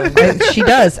 about that. She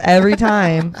does every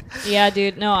time. Yeah,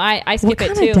 dude. No, I What skip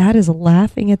kind it too. of dad is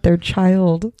laughing at their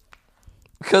child?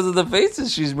 Because of the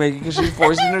faces she's making, because she's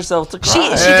forcing herself to She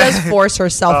cry. does force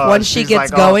herself. Once she she's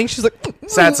gets like, oh. going, she's like,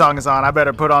 Sad song is on. I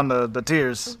better put on the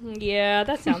tears. Yeah,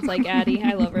 that sounds like Addie.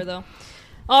 I love her though.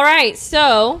 All right,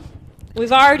 so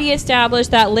we've already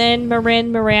established that Lin-Manuel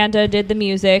Miranda did the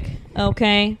music.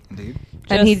 Okay, Indeed.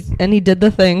 and he did the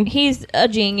thing. he's a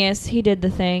genius. He did the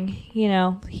thing. You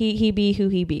know, he be who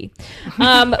he be.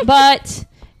 But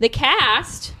the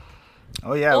cast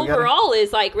Oh yeah, we overall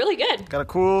is like really good. got a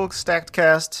cool stacked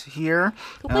cast here.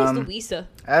 Who plays Louisa?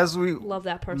 As we Love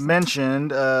that person.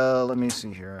 mentioned, let me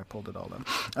see here. I pulled it all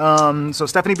down. So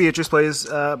Stephanie Beatrice plays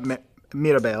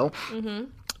Mirabel.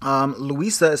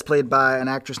 Luisa is played by an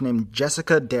actress named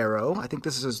Jessica Darrow. I think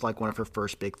this is like one of her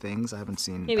first big things. I haven't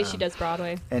seen Maybe she does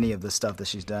Broadway. any of the stuff that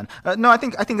she's done. No, I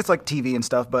think it's like TV and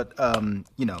stuff, but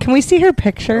you know, Can we see her a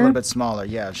picture? little bit smaller.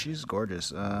 Yeah, she's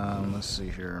gorgeous. Let's see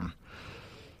here.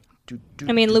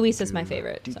 I mean, Luisa's my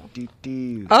favorite. So.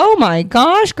 Oh my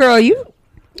gosh, girl, you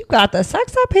got the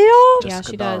sex appeal. Yeah,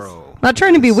 she does. Not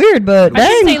trying to be weird, but I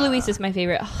should say dang. Luisa's my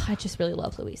favorite. Oh, I just really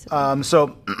love Luisa.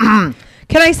 So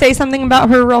Can I say something about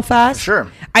her real fast?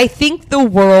 Sure. I think the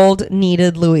world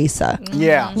needed Luisa.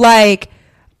 yeah, Like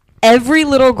every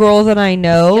little girl that I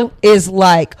know is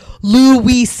like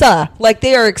Luisa. Like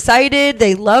they are excited.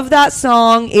 They love that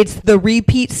song. It's the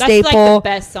repeat That's staple. like the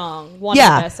best song. One of the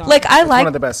Yeah, best songs. like I like one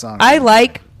of the best songs. I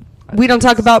like. We don't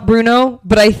talk about Bruno,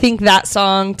 but I think that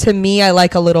song to me I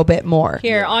like a little bit more.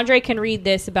 Here, Andre can read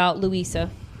this about Luisa.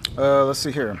 let's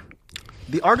see here.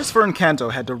 The artist for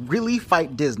Encanto had to really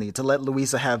fight Disney to let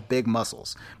Luisa have big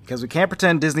muscles, because we can't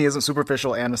pretend Disney isn't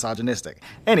superficial and misogynistic.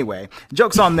 Anyway,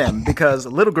 joke's on them, because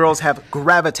little girls have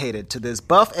gravitated to this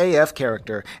buff AF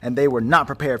character, and they were not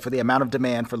prepared for the amount of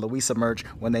demand for Luisa merch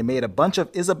when they made a bunch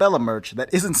of Isabella merch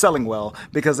that isn't selling well,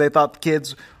 because they thought the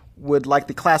kids would like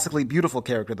the classically beautiful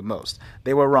character the most.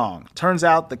 They were wrong. Turns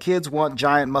out the kids want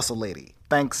giant muscle lady.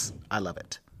 Thanks, I love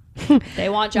it. They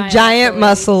want Giant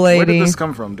muscle Where lady. did this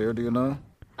come from, dear? Do you know?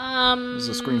 This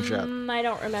is a screenshot. I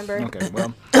don't remember. Okay,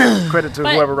 well, credit to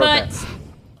But, whoever wrote but that.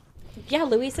 yeah,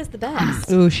 Luisa's the best.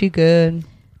 Ooh, she good.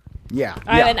 Yeah,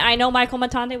 And I know Michael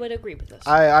Matande would agree with us.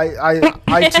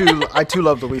 I too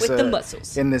love Luisa With the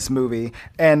muscles. in this movie,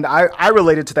 and I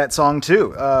related to that song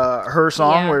too. Her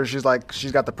song Yeah. where she's like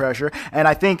she's got the pressure, and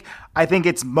I think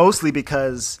it's mostly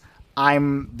because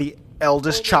I'm the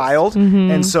eldest child,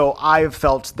 and so I've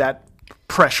felt that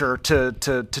pressure to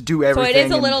do so everything. it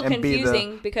is a little and be the-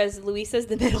 confusing because Luisa's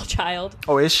the middle child.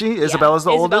 Oh, is she? Isabella's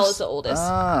the Isabella's oldest. the oldest.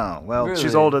 Oh, well, Really?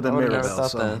 she's older than I would've never Mirabel,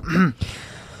 thought so that.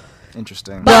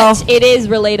 interesting. But Well- it is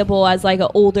relatable as like an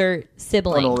older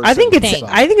sibling. An older I think Thing.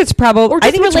 I think it's probably. Or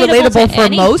I just think it's relatable relatable to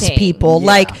for most anything. people. Yeah.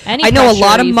 Like Any I know a pressure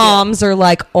lot of you feel. moms are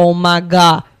like, "Oh my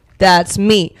god, that's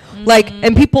me." Like,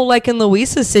 and people like in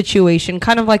Luisa's situation,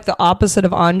 kind of like the opposite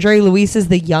of Andre. Luis is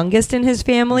the youngest in his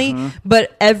family,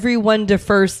 but everyone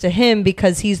defers to him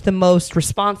because he's the most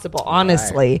responsible.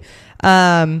 Honestly,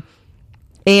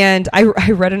 And I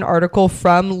read an article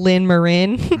from Lin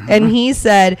Marin, and he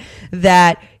said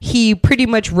that he pretty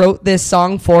much wrote this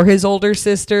song for his older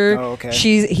sister. Oh, okay.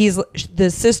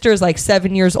 The sister is like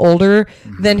 7 years older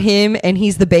than him, and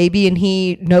he's the baby, and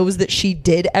he knows that she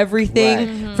did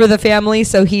everything for the family.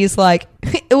 So he's like,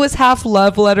 it was half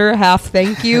love letter, half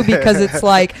thank you, because it's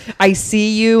like, I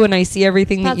see you and I see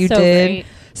everything that you so did. great.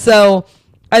 So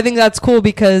I think that's cool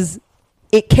because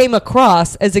it came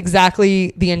across as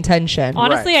exactly the intention.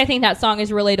 Honestly, Right. I think that song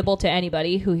is relatable to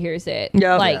anybody who hears it.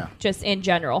 Yep. Like, Yeah. just in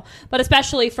general. But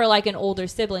especially for, like, an older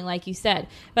sibling, like you said.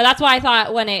 But that's why I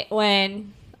thought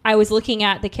when I was looking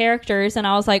at the characters and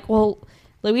I was like, well,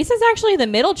 Luisa's actually the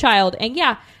middle child. And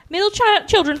yeah,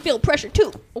 children feel pressure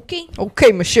too, okay?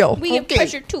 Okay, Michelle. We get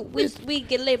pressure too. We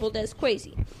get labeled as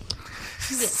crazy.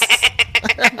 Yes.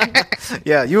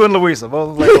 Yeah, you and Luisa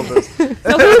both labeled this. So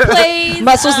who plays...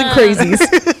 Muscles and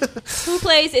crazies. Who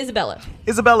plays Isabella?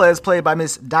 Isabella is played by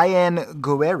Miss Diane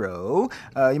Guerrero.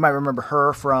 You might remember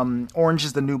her from Orange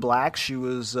is the New Black. She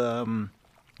was one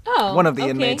of the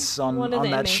inmates on that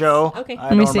inmates. show. Okay. I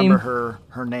Let me don't see. remember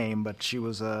her name, but she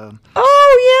was Oh,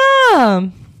 yeah.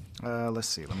 let's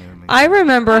see. Let me I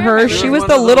remember her. remember. She She was one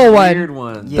the of those little weird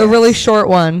one. ones. Yeah. The really short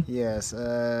one. Yes.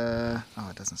 Oh,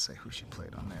 it doesn't say who she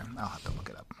played on there. I'll have to look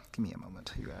it up. Give me a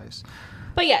moment, you guys.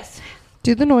 But yes.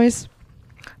 Do the noise.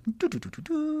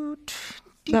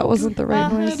 That wasn't the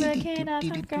right noise.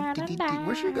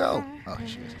 Where'd she go? Oh,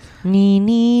 she is. Nee,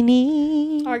 nee,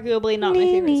 nee. Arguably not my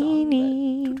favorite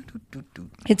song.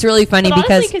 It's really funny But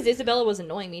honestly, because because Isabella was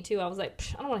annoying me too. I was like,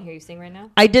 Psh, I don't want to hear you sing right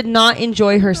now. I did not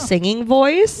enjoy her singing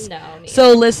voice. No. neither.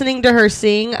 So listening to her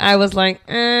sing, I was like,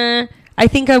 I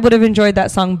think I would have enjoyed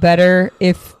that song better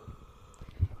if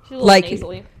She's a little like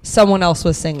nasally. someone else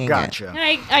was singing it. Gotcha.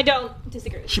 I don't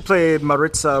disagree. She played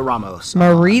Maritza Ramos.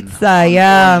 Maritza,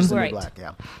 yeah. Orange is the New Right. Black,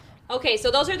 yeah. Okay,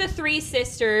 so those are the three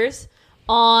sisters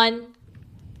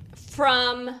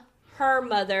from her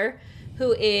mother,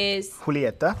 who is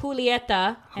Julieta.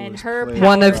 Julieta, and is her played- power.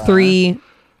 One of three.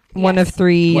 One of Yes.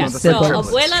 three One of the siblings. So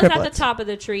triplets. Abuela's at the top of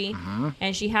the tree,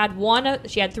 and she had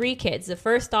three kids. The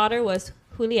first daughter was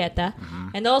Julieta,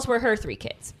 and those were her three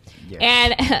kids. Yes.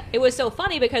 And it was so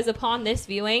funny because upon this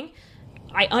viewing,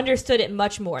 I understood it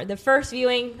much more. The first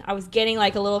viewing, I was getting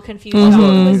like a little confused about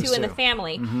who was who in the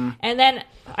family. And then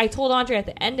I told Andre at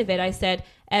the end of it, I said,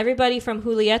 everybody from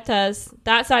Julieta's,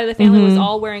 that side of the family was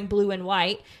all wearing blue and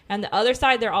white. And the other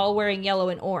side, they're all wearing yellow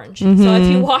and orange. So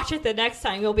if you watch it the next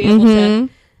time, you'll be able to...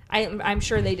 I'm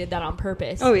sure they did that on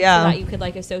purpose. Oh, yeah. So that you could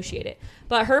like associate it.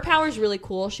 But her power is really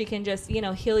cool. She can just,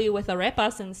 heal you with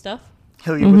arepas and stuff.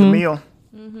 Heal you with a meal.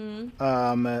 And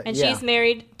Yeah. she's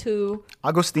married to...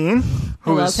 Agustin,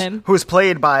 I love him. who is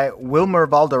played by Wilmer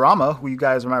Valderrama, who you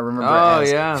guys might remember Oh,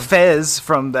 as yeah. Fez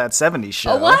from that 70s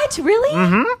show. Oh, what? Really?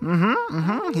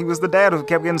 He was the dad who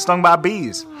kept getting stung by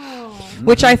bees.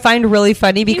 Which I find really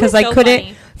funny because was I so couldn't.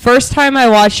 funny. First time I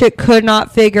watched it, could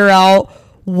not figure out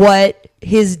what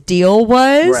his deal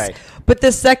was. Right. But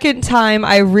the second time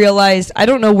I realized, I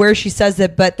don't know where she says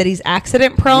it, but that he's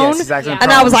accident prone. Yes, he's accident And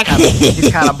prone. I was like,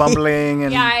 he's kind of bumbling.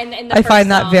 And, Yeah, and the I first find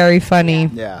that song. very funny.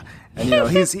 Yeah. And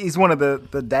he's one of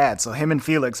the dads. So him and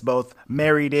Felix both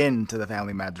married into the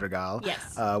family Madrigal.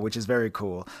 Yes. Which is very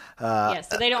cool. Yes,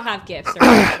 so they don't have gifts or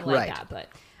anything like Right. that. But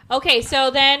okay,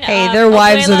 so then Hey, their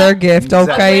wives are their gift,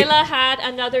 okay? Abuela had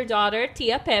another daughter,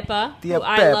 Tia Pepa. Tia who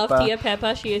I love Pepa. Tia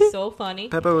Pepa. She is so funny.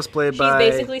 Peppa was played She's by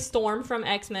basically Storm from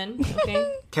X-Men.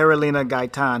 Okay. Carolina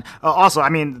Gaitan. Also, I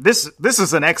mean, this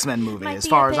is an X-Men movie My as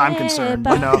far as I'm Tia concerned.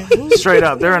 Pepa. Straight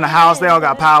up, they're in a house. They all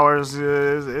got powers.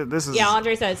 This is Yeah,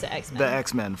 Andre says the X-Men. the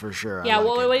X-Men for sure. I Yeah,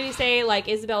 like what it. did you say? Like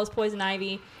Isabella's Poison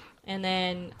Ivy, and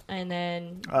then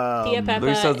Tia Pepa.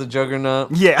 Luisa's the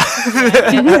Juggernaut. Yeah,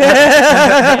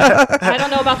 I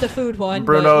don't know about the food one.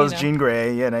 Bruno's but, Jean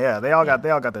Grey. Yeah. They all got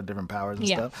their different powers and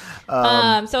Yeah.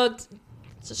 stuff.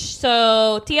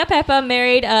 So Tia Pepa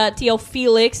married Tio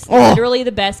Felix, literally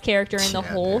the best character in the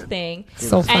whole thing.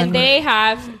 So funny. And they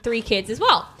have 3 kids as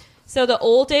well. So the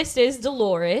oldest is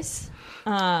Dolores,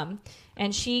 and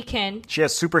she can She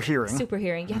has super hearing, super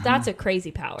hearing. Yeah, that's a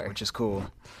crazy power. which is cool.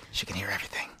 She can hear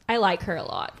everything I like her a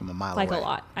lot. from a mile Like away. a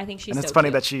lot. I think she's. And it's so funny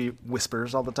cute. that she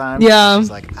whispers all the time. Yeah. She's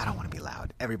like, I don't want to be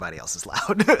loud. Everybody else is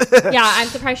loud. Yeah, I'm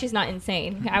surprised she's not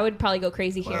insane. I would probably go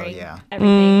crazy hearing yeah.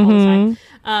 everything all the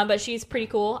time. But she's pretty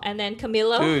cool. And then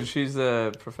Camilo. Dude, she's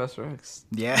Professor X.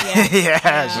 Yeah.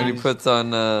 Yeah. When he puts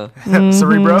on,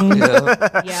 Cerebro.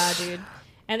 yeah. Yeah, dude.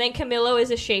 And then Camilo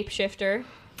is a shapeshifter.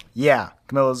 Yeah.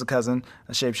 Camilo's a cousin,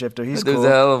 a shapeshifter. He's Dude's cool.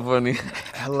 hella funny.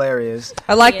 Hilarious.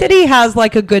 I like that he has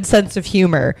like a good sense of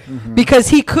humor because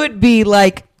he could be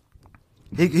like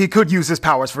He could use his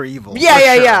powers for evil. Yeah, for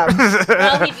yeah, sure.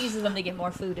 yeah. Well, he uses them to get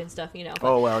more food and stuff, But,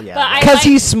 Oh, well, yeah. But I Because like-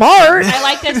 he's smart. I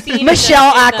like the scene.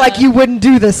 Michelle, in act like you wouldn't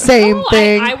do the same Oh,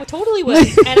 thing. I totally would.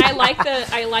 And I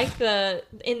like the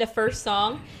in the first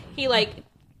song, he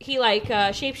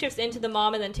shapeshifts into the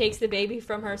mom and then takes the baby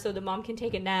from her so the mom can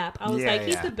take a nap. I was Yeah, like,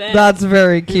 he's yeah. the best. That's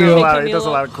very He does, cute. he does a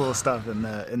Camila. lot of cool stuff in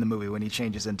the movie when he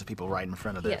changes into people right in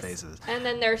front of their Yes. faces. And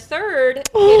then their third,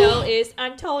 is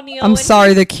Antonio. I'm and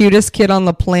sorry, the cutest kid on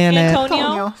the planet.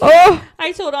 Antonio. Oh,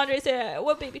 I told Andre,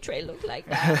 what baby Trey looked like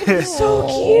that. He's so so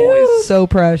cute. So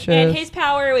precious. And his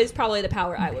power is probably the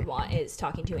power I would want, is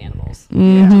talking to animals.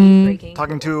 Mhm. Freaking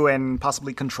Talking cool. to and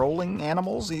possibly controlling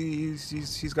animals,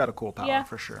 he's got a cool power Yeah.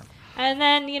 for sure. And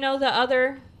then, the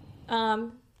other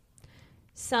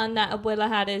son that Abuela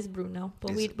had is Bruno.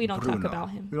 But we don't talk Bruno. about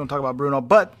him. We don't talk about Bruno,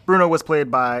 but Bruno was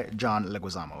played by John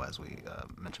Leguizamo, as we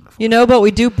mentioned before. But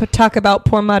we do talk about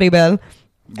poor Maribel.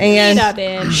 And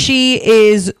Maribel. she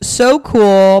is so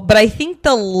cool. But I think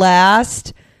the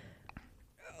last,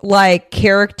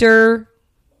 character,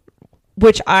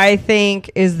 which I think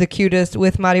is the cutest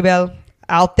with Maribel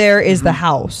out there, is the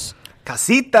house.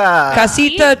 Casita.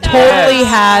 Casita Casita. totally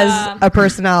has a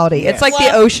personality. It's like the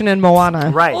Well- ocean in Moana.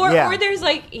 Right, yeah. Or there's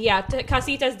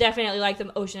Casita's definitely like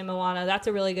the ocean in Moana. That's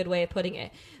a really good way of putting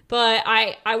it. But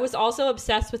I was also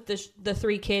obsessed with the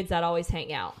three kids that always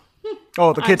hang out.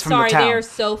 Oh, the kids I'm from sorry, the town. they are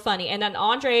so funny. And then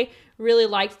Andre really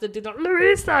likes the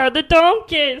Luisa, the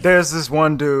donkeys. There's this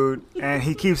one dude, and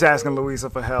he keeps asking Luisa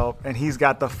for help, and he's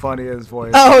got the funniest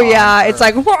voice. Oh, yeah. It's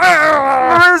like,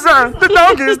 Luisa, the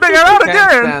donkeys, they got out I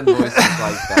can't again. stand voices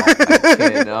like that. I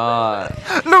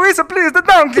cannot. Luisa, please, the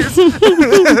donkeys.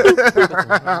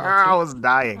 I was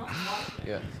dying.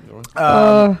 Yeah. Good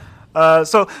one.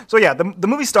 So yeah, the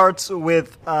movie starts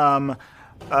with the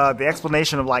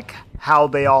explanation of how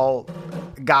they all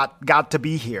got to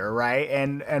be here, right?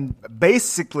 And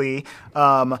basically,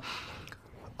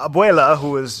 Abuela,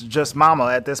 who is just Mama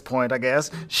at this point, I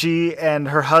guess, she and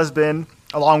her husband,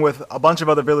 along with a bunch of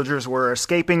other villagers, were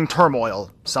escaping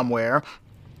turmoil somewhere.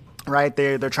 Right,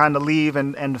 they're trying to leave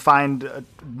and find a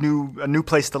new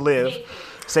place to live,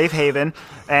 safe haven.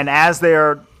 And as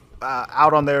they're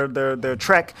out on their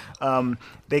trek,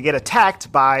 they get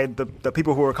attacked by the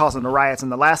people who were causing the riots in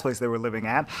the last place they were living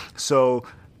at. So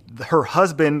her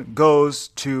husband goes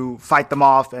to fight them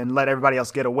off and let everybody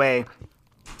else get away.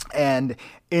 And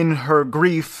in her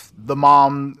grief, the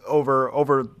mom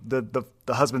over the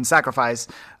husband's sacrifice,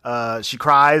 she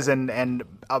cries and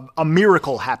a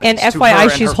miracle happens. and to her FYI,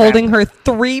 and she's her holding family. her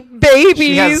 3 babies.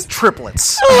 She has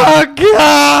triplets. Oh,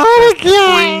 God.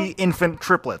 3 infant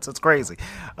triplets. It's crazy.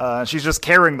 She's just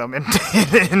carrying them in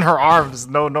her arms.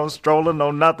 No stroller,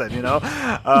 no nothing,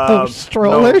 No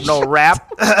stroller. No wrap.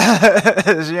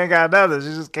 She ain't got nothing.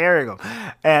 She's just carrying them.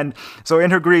 And so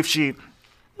in her grief, she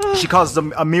causes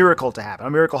a miracle to happen. A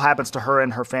miracle happens to her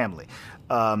and her family.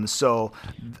 So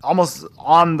almost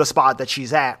on the spot that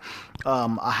she's at,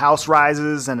 a house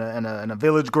rises and a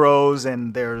village grows,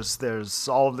 and there's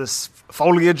all of this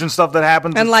foliage and stuff that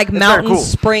happens. And It's very mountains cool.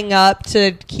 spring up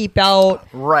to keep out.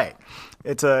 Right.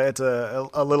 It's a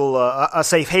little a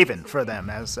safe haven for them,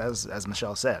 as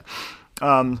Michelle said.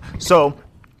 So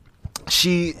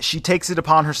she takes it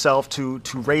upon herself to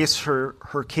raise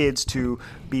her kids to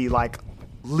be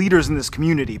leaders in this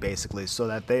community, basically, so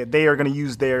that they are going to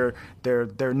use their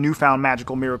newfound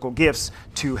magical miracle gifts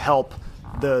to help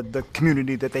the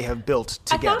community that they have built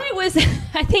together. I thought it was,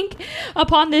 I think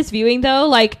upon this viewing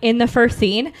though, in the first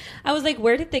scene, I was like,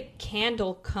 where did the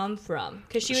candle come from?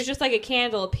 Because she was just a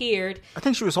candle appeared. I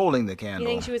think she was holding the You candle.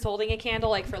 think she was holding a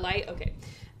candle for light? Okay.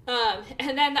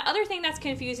 And then the other thing that's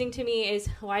confusing to me is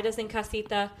why doesn't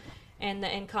Casita and the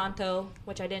Encanto,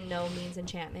 which I didn't know means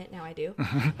enchantment, now I do.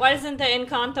 Why doesn't the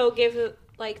Encanto give,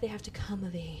 they have to come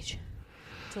of age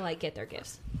to, get their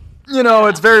gifts?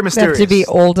 It's very They have mysterious. to be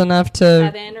old enough to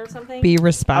 7 or something? be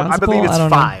responsible. I believe it's don't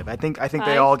know. 5. I think they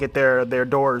 5? all get their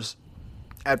doors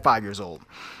at 5 years old.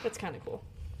 That's kind of cool.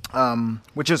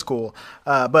 Which is cool.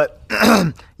 But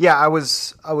yeah, I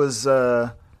was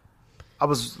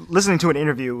listening to an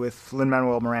interview with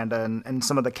Lin-Manuel Miranda and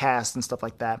some of the cast and stuff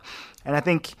like that, and I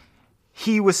think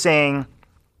he was saying,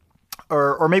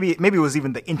 or maybe it was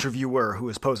even the interviewer who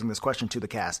was posing this question to the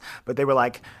cast, but they were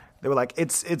like,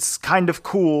 it's kind of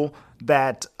cool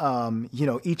that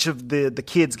each of the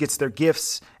kids gets their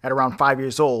gifts at around 5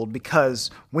 years old, because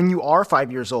when you are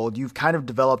 5 years old, you've kind of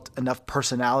developed enough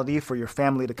personality for your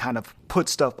family to kind of put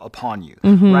stuff upon you,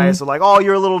 right? So like, oh,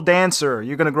 you're a little dancer,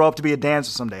 you're going to grow up to be a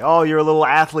dancer someday. Oh, you're a little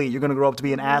athlete, you're going to grow up to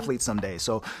be an athlete someday.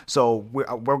 So we're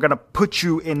going to put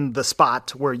you in the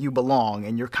spot where you belong,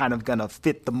 and you're kind of going to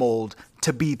fit the mold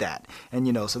to be that. And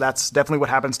so that's definitely what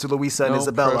happens to Louisa and No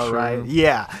Isabella, pressure. right?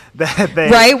 Yeah.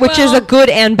 Right, which is a good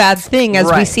and bad thing, as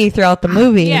we Right. see throughout the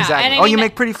movie. Yeah. Exactly. and I Oh, mean you that-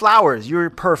 make pretty flowers, you're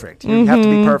perfect. You have to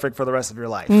be perfect for the rest of your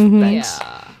life. Thanks.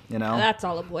 Yeah. You know? That's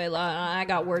all Abuela. I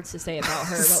got words to say about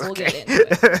her, but we'll get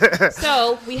into it.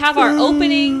 So we have our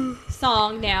opening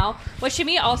song now, which to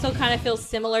me also kind of feels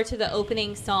similar to the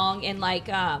opening song in like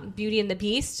Beauty and the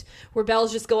Beast, where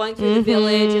Belle's just going through the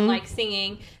village and like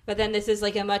singing. But then this is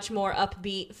like a much more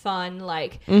upbeat, fun,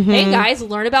 like, hey guys,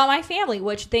 learn about my family,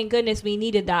 which thank goodness we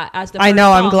needed that as the first I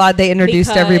know. I'm song, glad they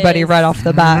introduced everybody right off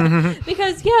the bat.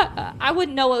 because I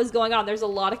wouldn't know what was going on. There's a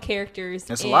lot of characters.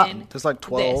 There's a in lot. There's like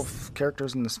 12 this.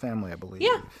 characters in this family, I believe.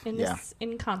 Yeah, in this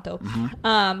Encanto.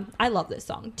 I love this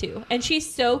song too, and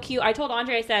she's so cute. I told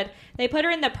Andre, I said they put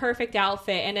her in the perfect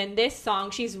outfit, and in this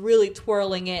song, she's really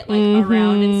twirling it like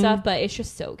around and stuff. But it's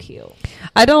just so cute.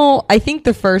 I think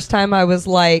the first time I was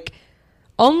like,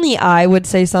 only I would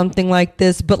say something like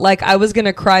this, but like I was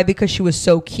gonna cry because she was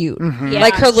so cute. Yeah,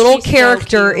 Like her little she's so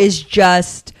character cute. is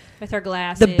just with her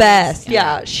glasses. the best.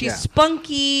 Yeah, she's Yeah.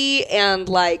 spunky and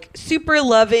like super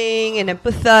loving and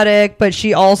empathetic, but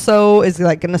she also is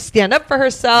like gonna stand up for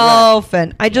herself.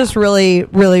 And I just really,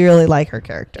 really, really like her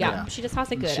character. Yeah, she just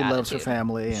has a good She attitude. loves her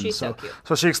family, and She's so so cute.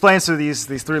 so she explains to these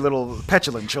three little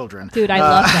petulant children. Dude, I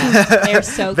love them. They're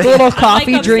so cute. Little I'm,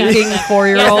 coffee obsessed drinking with them.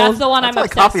 4-year-old. Yes, that's the one I I'm feel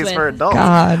like obsessed coffee is with. for adults.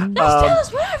 God. Just tell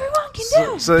us what everyone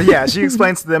can do. So yeah, she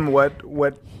explains to them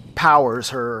what powers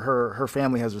her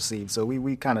family has received. So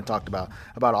we kind of talked about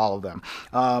all of them.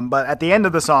 But at the end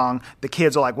of the song, the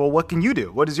kids are like, "Well, what can you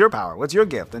do? What is your power? What's your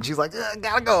gift?" And she's like,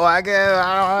 "Gotta go. I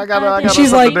gotta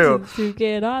She's something like- to do." To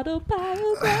get out of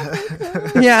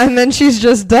power. Yeah, and then she's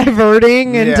just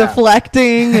diverting and Yeah.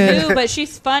 deflecting. And Dude, but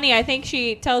she's funny. I think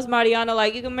she tells Mariano,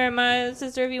 like, you can marry my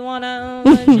sister if you want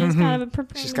to. She's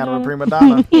kind of a prima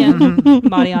donna. Yeah.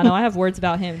 Mariano. I have words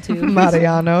about him, too.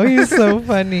 Mariano, he's so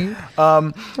funny.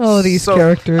 Oh, these so-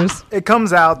 characters. It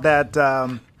comes out that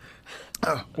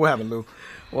what happened, Lou?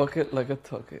 Walk it like a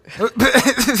talk it.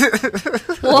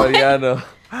 What? Mariano.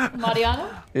 Mariano?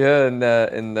 Yeah, in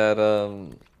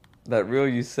that reel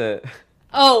you said.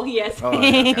 Oh, yes. Oh,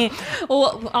 yeah.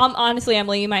 Well, honestly,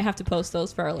 Emily, you might have to post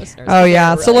those for our listeners. Oh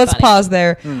yeah. They're So really let's funny. pause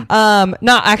there.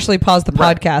 Not actually pause the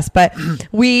podcast, but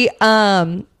we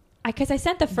Because I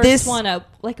sent the first This- one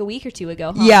like a week or two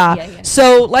ago. Huh? yeah.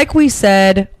 So like we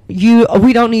said,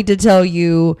 we don't need to tell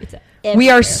you. It's We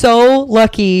are everywhere. so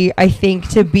lucky, I think,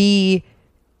 to be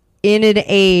in an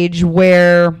age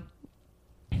where,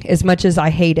 as much as I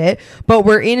hate it, but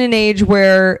we're in an age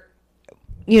where,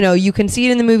 you can see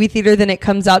it in the movie theater, then it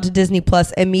comes out to Disney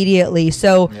Plus immediately.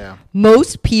 So Yeah.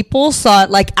 most people saw it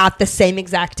like at the same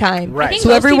exact time. Right. I think So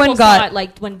most everyone people got saw it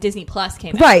like when Disney Plus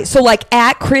came out. right. So like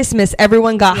at Christmas,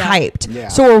 everyone got Yeah. hyped. Yeah.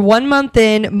 So we're 1 month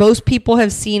in. Most people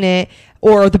have seen it,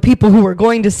 or the people who are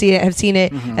going to see it have seen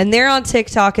it, and they're on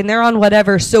TikTok and they're on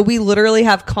whatever. So we literally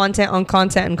have content on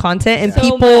content and content, and So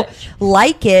people much.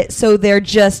 like it. So they're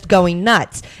just going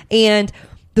nuts. And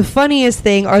the funniest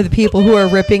thing are the people who are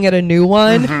ripping at a new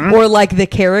one, or like the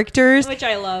characters. Which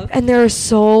I love. And there are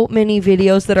so many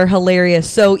videos that are hilarious.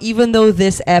 So even though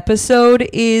this episode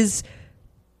is,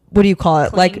 what do you call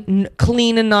it? Clean. Like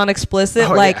clean and non-explicit.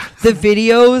 Oh, like yeah. the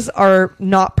videos are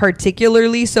not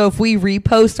particularly. So if we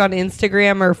repost on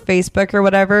Instagram or Facebook or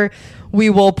whatever, we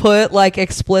will put like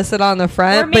explicit on the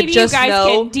front. Or maybe but just you guys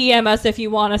know, can DM us if you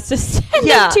want us to send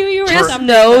yeah, them to you or just something.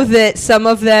 know that some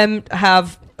of them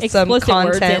have some Explicit words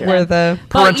content in where them. the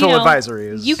But, Parental advisory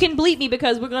is. You can bleep me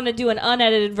because we're going to do an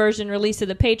unedited version release to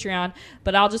the Patreon.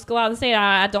 But I'll just go out and say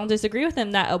I don't disagree with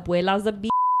him that Abuela's a bitch.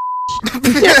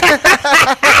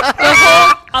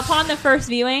 Upon the first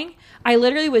viewing, I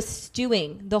literally was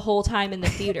stewing the whole time in the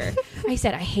theater. I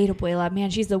said, I hate Abuela. Man,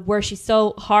 she's the worst. She's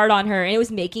so hard on her. And it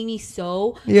was making me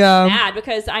so Yeah. mad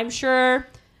because I'm sure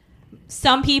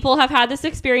some people have had this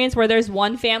experience where there's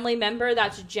one family member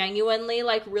that's genuinely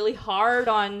like really hard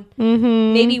on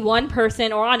maybe one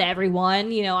person or on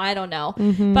everyone, I don't know.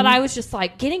 But I was just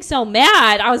like getting so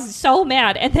mad. I was so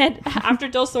mad. And then after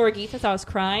Dos Oruguitas, I was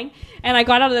crying and I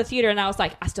got out of the theater and I was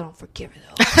like, I still don't forgive her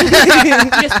though. You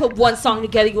just put one song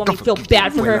together. You want me to feel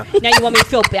bad for her. Now you want me to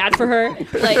feel bad for her.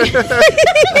 Like,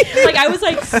 like I was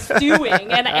like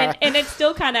stewing and it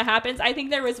still kind of happens. I think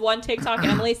there was one TikTok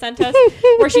Emily sent us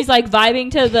where she's like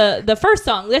vibing to the first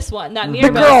song, this one, that The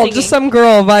Mirabelle girl, singing. just some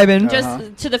girl vibing.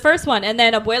 Just to the first one, and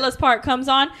then Abuela's part comes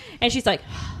on, and she's like,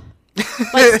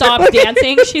 like stop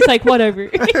dancing. She's like, whatever.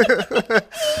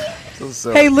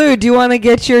 So Hey Lou, do you want to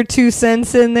get your 2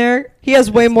 cents in there? He has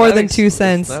way more than 2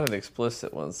 cents. It's not an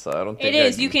explicit one, so I don't think It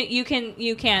is. You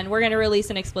can. We're gonna release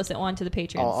an explicit one to the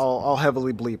patrons. I'll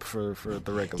heavily bleep for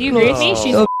the regular. Do you agree with me?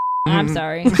 She's. Oh. I'm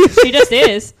sorry. She just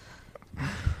is.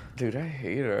 Dude, I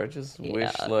hate her. I just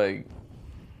wish, Yeah. like...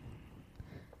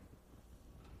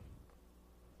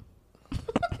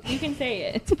 You can say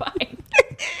it. It's fine.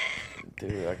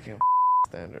 Dude, I can't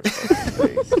stand her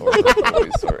fucking face or her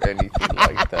voice or anything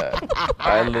like that.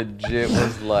 I legit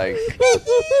was like,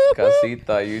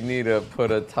 Casita, you need to put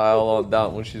a towel on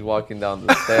down when she's walking down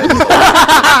the stairs.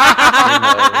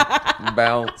 So,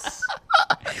 bounce.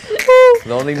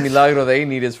 The only milagro they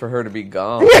need is for her to be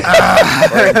gone. Or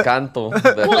Encanto.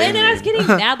 Well, and then I was getting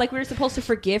mad. Like, we were supposed to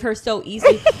forgive her so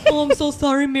easily. Oh, I'm so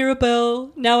sorry,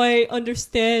 Mirabelle. Now I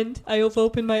understand. I have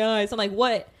opened my eyes. I'm like,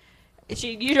 what?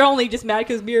 You're only just mad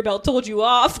because Mirabelle told you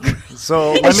off.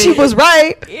 So And she was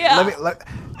right. Yeah.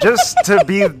 Just to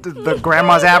be the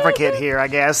grandma's advocate here, I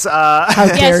guess. How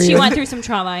dare Yes, she you. went through some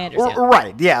trauma. I understand.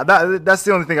 Right, yeah, that's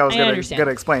the only thing I was I gonna understand.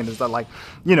 explain is that, like,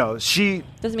 you know, she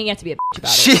Doesn't mean you have to be a bitch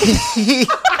about it.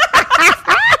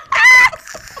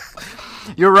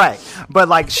 she you're right, but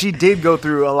like she did go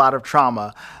through a lot of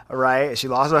trauma, right? She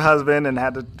lost her husband and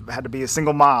had to be a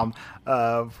single mom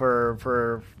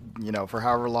for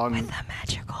however long. The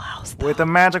magical house. With a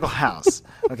magical house.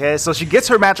 Okay, so she gets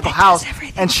her magical house,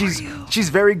 and she's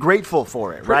very grateful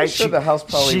for it, right? Sure, the house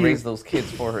probably she- raised those kids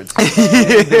for her too.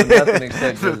 They didn't do nothing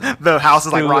except just the house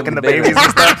is like Doing rocking the the babies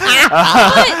and stuff.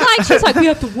 But, like, she's like, we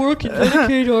have to work and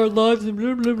dedicate our lives and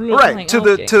blah, blah, blah. I'm Right, like, to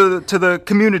okay. the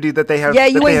community that they have. Yeah,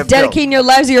 that you they ain't have built. dedicating your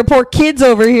lives to your poor kids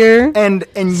over here. and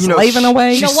you know, Slaving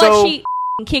away. You know she's what? so- She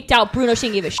kicked out Bruno. She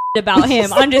didn't give a shit about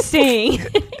him. I'm just saying.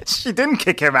 she didn't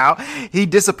kick him out. He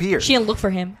disappeared. She didn't look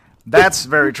for him. That's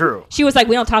very true. She was like,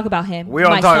 we don't talk about him. We don't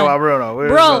my talk son. about Bruno. We're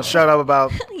Bro. gonna shut up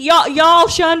about. Y'all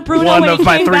shunned Bruno One when of he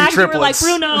my came 3 back. You were like, triplets.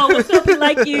 Bruno, what's up? We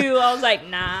like you. I was like,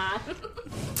 nah.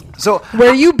 So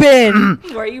Where you been?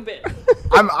 Where you been?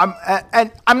 I'm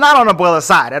not on Abuela's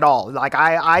side at all. Like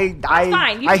fine. You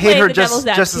I can hate play her the just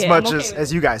devil's as advocate. much I'm okay with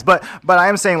as you guys. But I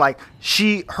am saying, like,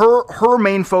 her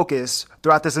main focus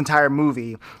throughout this entire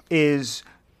movie is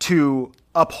to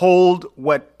uphold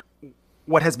what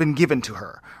has been given to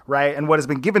her, right? And what has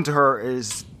been given to her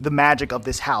is the magic of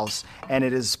this house, and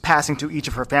it is passing to each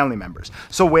of her family members.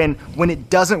 So when it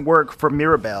doesn't work for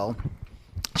Mirabelle,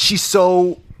 she's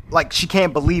so, like, she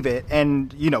can't believe it,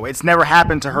 and you know, it's never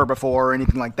happened to her before or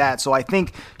anything like that. So I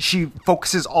think she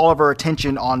focuses all of her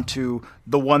attention onto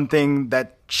the one thing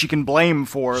that she can blame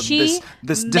for this made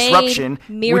disruption,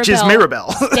 which is Mirabelle.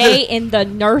 Stay in the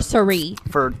nursery.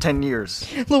 For 10 years.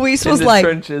 Luis in was the like,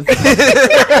 trenches.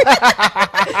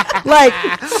 like,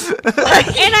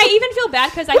 And I even feel bad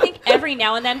because I think every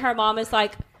now and then her mom is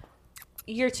like,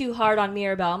 you're too hard on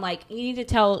Mirabelle. I'm like, you need to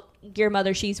tell your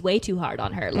mother she's way too hard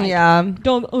on her. Like, yeah.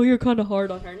 don't. Oh, you're kind of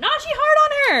hard on her. No, she's hard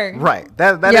on her. Right.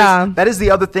 That Yeah. is that is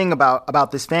the other thing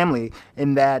about this family,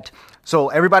 in that, so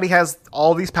everybody has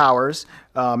all these powers,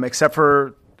 except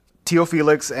for Tio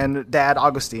Felix and Dad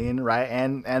Augustine, right?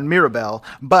 And Mirabelle.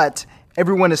 But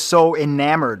everyone is so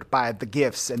enamored by the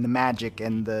gifts and the magic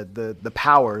and the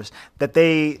powers that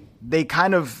they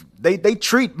kind of they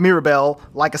treat Mirabelle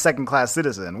like a second-class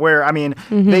citizen, where, I mean,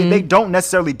 they don't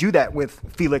necessarily do that with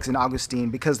Felix and Augustine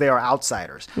because they are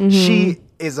outsiders. She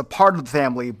is a part of the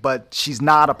family, but she's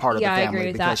not a part of the Yeah, I agree family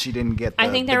with because that. she didn't get the I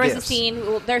think there was gifts. a scene.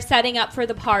 They're setting up for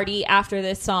the party after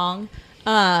this song.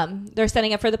 They're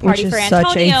setting up for the party Which for is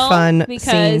such a Antonio fun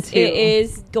because scene, too. it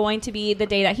is going to be the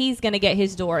day that he's going to get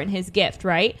his door and his gift,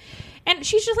 right? And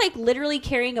she's just like literally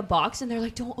carrying a box, and they're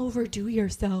like, "Don't overdo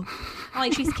yourself." I'm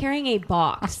like, she's carrying a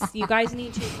box. You guys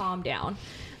need to calm down.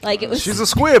 Like, it was. She's a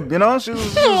squib, you know. She's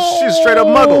a straight up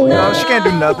muggle, you know. She can't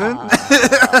do nothing.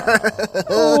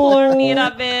 Poor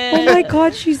Mirabelle. Oh my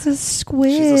God, she's a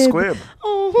squib. She's a squib.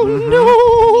 Oh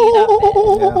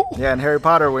no. Yeah, in Harry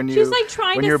Potter, when She's, like,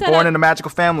 trying when to you're set born up- in a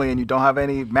magical family and you don't have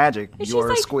any magic, And you're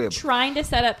a she's like squib. trying to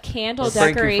set up candle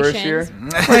Frankie first year.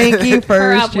 decorations Frankie for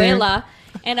first. year. Abuela,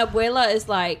 and Abuela is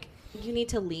like, "You need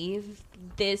to leave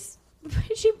this."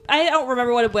 I don't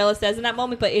remember what Abuela says in that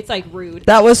moment, but it's like rude.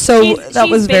 That was so. She's that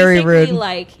was very basically rude.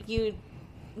 like, you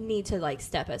need to like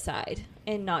step aside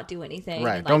and not do anything.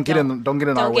 Right. And, like, don't get in our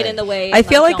don't way. get in the way. I and,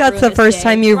 feel like don't that's ruin the this first day.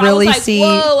 time you Where I was really like, see-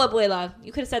 Whoa, Abuela!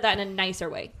 You could have said that in a nicer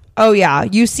way. Oh yeah,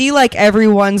 you see like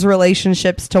everyone's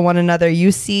relationships to one another.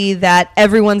 You see that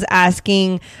everyone's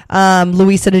asking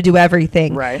Luisa to do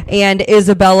everything, Right. And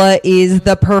Isabella is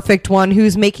the perfect one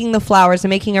who's making the flowers and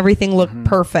making everything look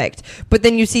perfect. But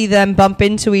then you see them bump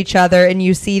into each other, and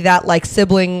you see that like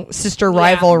sibling sister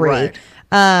rivalry. Right.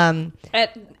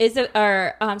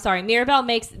 I'm sorry, Mirabelle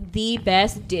makes the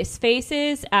best diss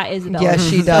faces at Isabella. Yes,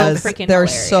 she So does. freaking They're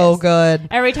hilarious. so good.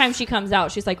 Every time she comes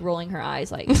out, she's like rolling her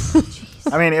eyes, like, jeez.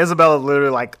 I mean, Isabella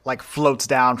literally like floats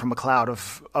down from a cloud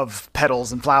of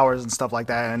petals and flowers and stuff like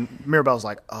that, and Mirabelle's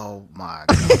like, "Oh my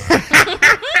god,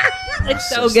 It's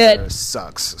so sister good.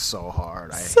 sucks so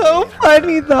hard." So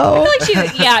funny though. I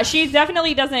feel like she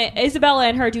definitely doesn't. Isabella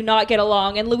and her do not get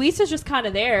along, and Luisa's just kind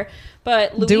of there,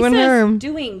 but Luisa's Doing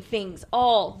doing her. things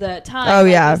all the time. Oh,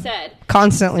 like yeah. you said.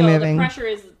 Constantly So moving. the pressure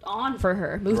is on for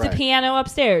her. Move Right. the piano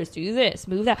upstairs. Do this.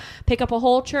 Move that. Pick up a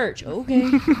whole church. Okay.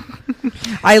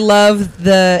 I love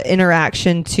the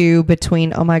interaction too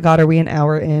between. Oh my god, are we an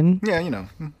hour in? Yeah, you know.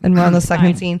 And we're on the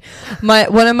second Fine. scene.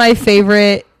 One of my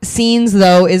favorite scenes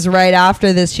though is right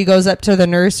after this. She goes up to the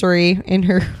nursery in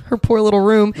her poor little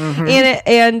room,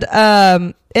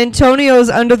 and Antonio's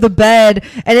under the bed,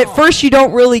 and at first you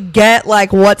don't really get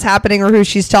like what's happening or who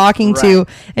she's talking to, Right.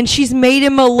 and she's made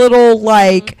him a little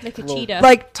like Like a cheetah.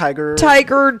 like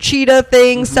Tiger cheetah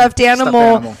thing, stuffed animal,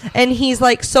 animal. and he's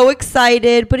like so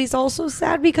excited, but he's also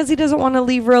sad because he doesn't want to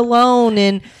leave her alone.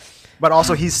 And But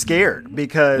also he's scared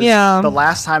because Yeah. the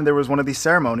last time there was one of these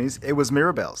ceremonies, it was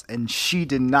Mirabelle's, and she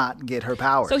did not get her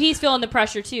power. So he's feeling the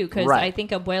pressure too, because Right. I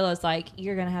think Abuela's like,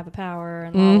 "You're gonna have a power,"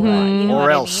 and blah, blah, blah, you know or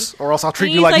what else, or else I'll I treat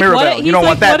mean? you like He's Mirabelle. what, You don't he's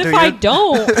want like, that, what do if you? I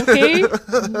don't?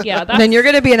 Okay. Yeah, that's. then you're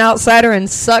gonna be an outsider and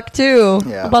suck too.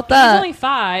 Yeah. How about He's that? only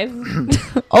 5.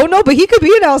 Oh no, but he could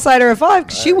be an outsider at 5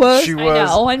 'cause she was. she I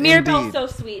know. was And Mirabelle's indeed. so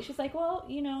sweet. She's like, well,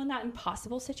 in that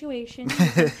impossible situation,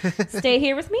 you can stay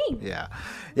here with me. Yeah.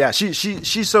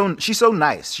 She's so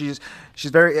nice. She's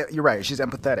very. You're right. She's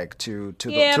empathetic to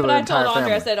Yeah, the but I entire told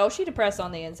Andre, I family. said, oh, she depressed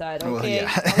on the inside. Well, Okay.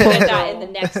 yeah. I'll get that in the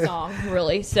next song,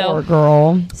 really. Poor So,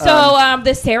 girl.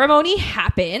 the ceremony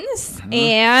happens,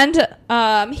 and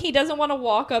he doesn't want to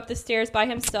walk up the stairs by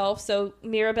himself, so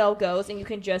Mirabelle goes, and you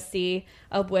can just see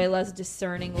Abuela's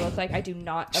discerning look, like, I do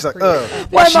not She's like, approve ugh. of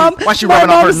this. Why she rubbing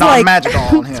off her non-magic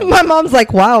on him? My mom's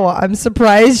like, wow, I'm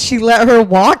surprised she let her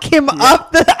walk him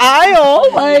up the aisle.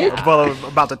 Like, Well,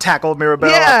 about to tackle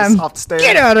Mirabelle yeah, off the stairs.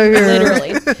 get out of here.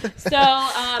 Literally. So,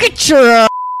 Get your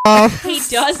off. he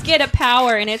does get a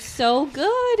power, and it's so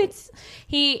good. It's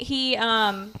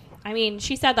I mean,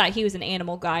 she said that he was an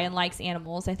animal guy and likes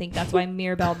animals. I think that's why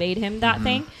Mirabelle made him that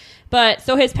thing. But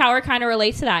so his power kind of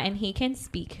relates to that, and he can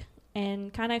speak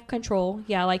and kind of control,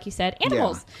 like you said,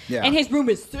 animals. Yeah. And his room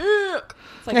is sick.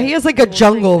 It's like Yeah, he has like a little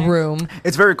jungle thing there. room.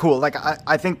 It's very cool. Like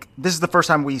I think this is the first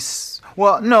time we.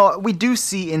 Well, no, we do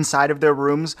see inside of their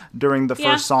rooms during the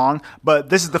Yeah. first song, but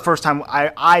this is the first time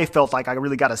I felt like I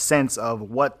really got a sense of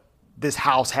what this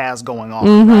house has going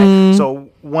on. Right? So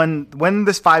when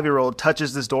this 5-year-old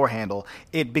touches this door handle,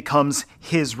 it becomes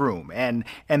his room, and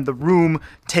the room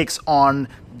takes on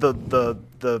the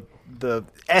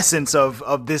essence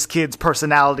of this kid's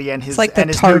personality and his. It's like the and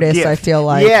his new TARDIS, gift. I feel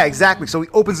like. Yeah, exactly. So he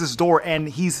opens this door, and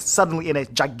he's suddenly in a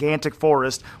gigantic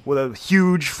forest with a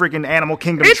huge freaking animal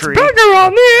kingdom It's tree. bigger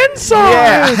on the inside.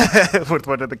 Yeah, with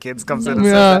one of the kids comes in and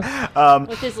says that.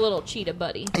 With his little cheetah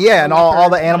buddy. Yeah, and Or all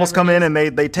leopard, the animals whatever come it in is.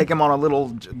 and they take him on a little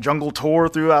jungle tour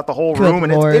throughout the whole Good room,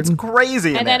 and Lord. it's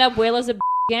crazy. And then Abuela's a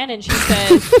again, and she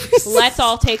says, let's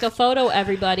all take a photo,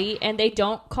 everybody. And they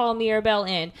don't call Mirabelle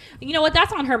in. You know what?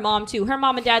 That's on her mom, too. Her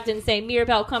mom and dad didn't say,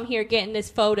 Mirabelle, come here, get in this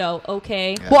photo,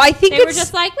 okay? Well, I think They were it's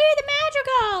just like, we're the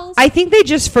Madrigals. I think they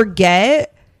just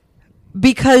forget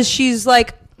because she's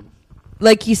like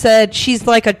you said, she's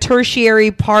like a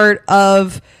tertiary part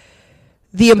of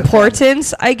the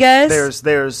importance, I guess.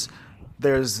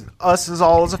 there's us as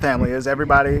all as a family, as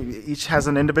everybody each has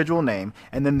an individual name,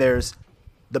 and then there's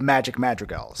the magic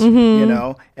madrigals, you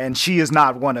know, and she is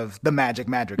not one of the magic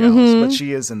madrigals, but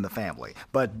she is in the family.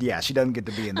 But yeah, she doesn't get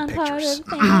to be in the I'm pictures.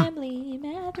 part of family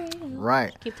Madrigals.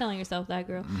 Right. Keep telling yourself that,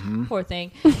 girl. Poor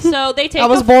thing. So they take I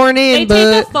was born in,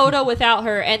 they take but- a photo without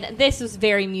her, and this is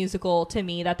very musical to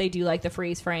me that they do like the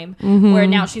freeze frame, where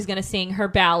now she's gonna sing her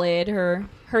ballad, her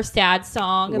sad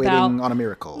song Waiting about on a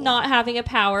miracle. not having a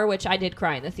power, which I did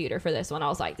cry in the theater for this one. I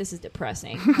was like, this is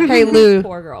depressing. Hey, Lou,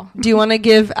 Poor girl. do you want to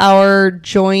give our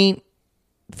joint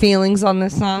feelings on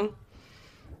this song?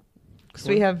 Because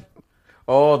we have...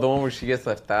 Oh, the one where she gets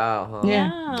left out, huh?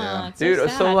 Yeah. It's Dude, so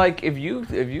sad. like if you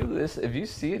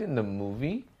see it in the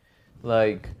movie,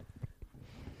 like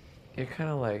you're kind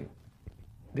of like,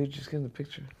 Dude, just get in the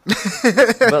picture.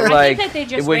 But like, that they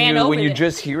just when ran you over when you it.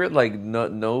 just hear it, like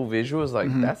no visuals, like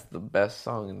that's the best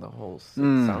song in the whole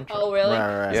soundtrack. Oh, really?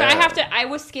 Right. So Yeah. I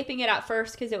was skipping it at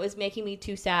first because it was making me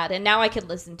too sad, and now I can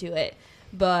listen to it.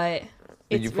 But Did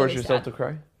it's you force really yourself sad. to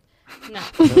cry? No,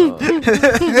 No.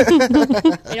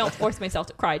 I don't force myself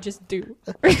to cry. Just do.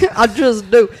 I just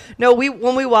do. No,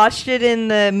 when we watched it in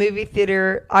the movie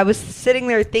theater, I was sitting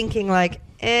there thinking like,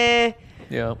 Yeah.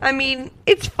 I mean,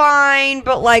 it's fine,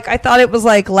 but like I thought it was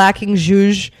like lacking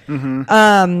zhuzh.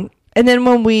 And then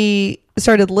when we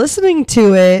started listening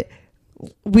to it,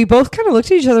 we both kind of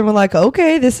looked at each other and were like,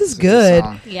 okay, this is good.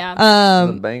 song. Yeah,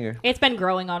 It's a banger. it's been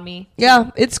growing on me. Yeah,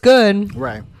 it's good.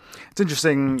 Right. It's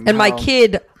interesting. And my how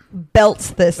kid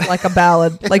belts this like a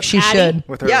ballad, like she Addie? should.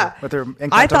 with her Yeah. with her Encanto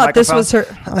I thought this microphone. was her.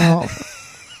 Oh.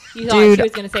 You thought Dude. she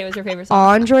was gonna say it was her favorite song.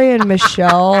 Andre and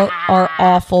Michelle are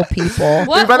awful people.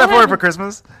 What? We bought that for her happened? for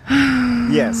Christmas.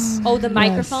 Yes. Oh, the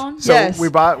microphone. So Yes. we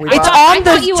bought. It's I on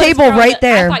thought the you would've table thrown right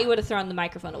there. I thought you would have thrown the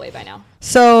microphone away by now.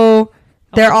 So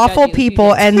they're gonna judge awful you if you people,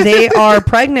 do. and they are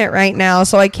pregnant right now.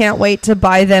 So I can't wait to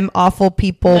buy them awful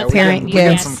people That's parent good. we get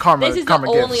gifts. some karma- This is karma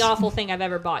the only gifts. awful thing I've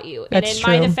ever bought you. And That's in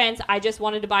my true. defense, I just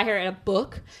wanted to buy her a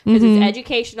book because it's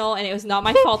educational, and it was not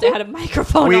my fault. It had a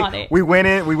microphone we on it. we went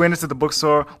into the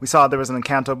bookstore. We saw there was an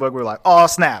Encanto book. We were like, oh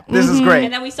snap, this is great.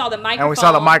 And then we saw the microphone. And we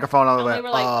saw the microphone. I was and like, we were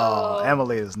like, oh.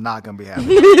 Emily is not gonna be happy.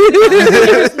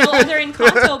 There was no other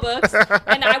Encanto books,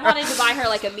 and I wanted to buy her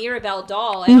like a Mirabelle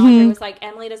doll, and Andre was like,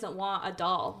 Emily doesn't want a doll.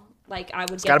 Like I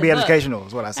would It's get got to the be book. educational,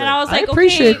 is what I said. And I was I like,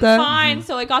 appreciate okay, that. fine.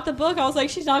 So I got the book. I was like,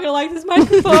 she's not gonna like this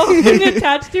microphone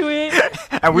attached to it.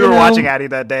 And we You were know? watching Addie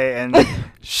that day, and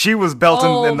she was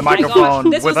belting in the my microphone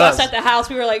gosh. This with was us us. at the house.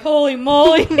 We were like, holy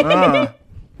moly.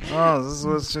 This is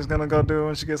what she's gonna go do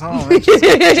when she gets home.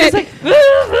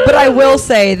 But I will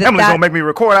say that, Emily's gonna make me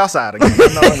record outside again.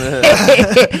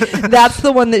 that's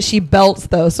the one that she belts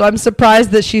though. So I'm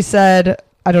surprised that she said,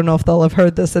 I don't know if they'll have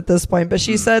heard this at this point, but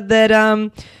she said that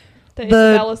The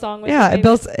Isabella song was yeah,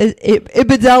 her favorite.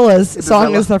 Ibizella's song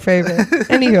Ibizella. is her favorite.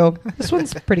 Anywho, this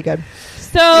one's pretty good.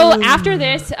 So after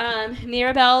this,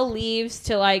 Mirabelle leaves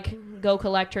to like go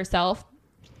collect herself.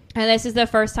 And this is the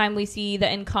first time we see the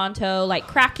Encanto like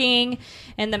cracking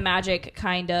and the magic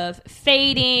kind of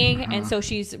fading. And so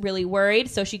she's really worried.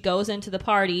 So she goes into the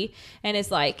party and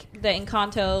is like, the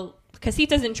Encanto,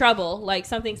 Casita's in trouble. Like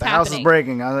something's The house happening. is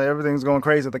breaking. Everything's going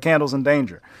crazy. The candle's in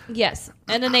danger. Yes.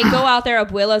 And then they go out there.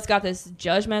 Abuela's got this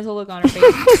judgmental look on her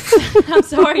face. I'm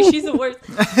sorry. She's the worst.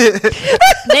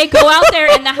 They go out there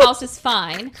and the house is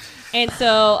fine. And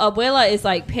so Abuela is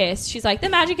like pissed. She's like, the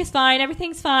magic is fine.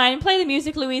 Everything's fine. Play the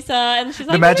music, Luisa. And she's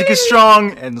like, The magic is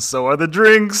strong, and so are the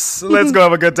drinks. Let's go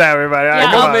have a good time, everybody. All right,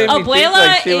 Yeah, come That on. made me think Abuela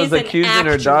like she was is an accusing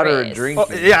her daughter of actress. drinking.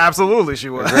 Oh, yeah, absolutely, she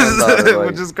was. granddaughter, like-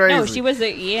 Which is crazy. No, she was a,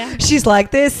 yeah. She's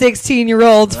like, this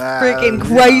 16-year-old's freaking You know,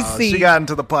 crazy. she got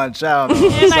into the punch. I don't know.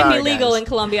 It might Sorry, be legal guys. in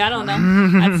Colombia. I don't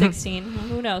know. At 16.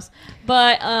 Who knows?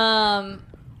 But, yeah.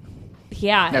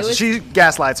 Yeah, It so was, she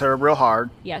gaslights her real hard.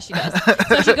 yeah, she does.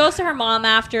 So she goes to her mom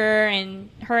after, and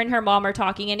her mom are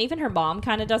talking, and even her mom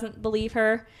kind of doesn't believe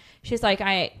her. She's like,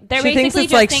 they She basically thinks it's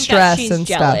just like think stress that she's and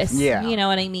stuff. jealous. Yeah. You know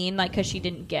what I mean? Like, because she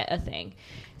didn't get a thing.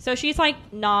 So she's like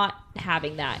not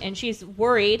having that, and she's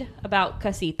worried about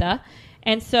Casita.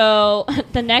 And so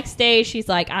the next day, she's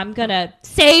like, I'm going to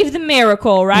save the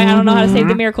miracle, right? I don't know how to save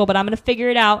the miracle, but I'm going to figure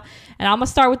it out. And I'm going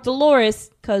to start with Dolores,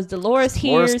 because Dolores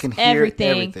hears can hear everything.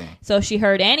 everything. So if she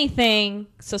heard anything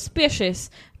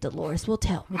suspicious, Dolores will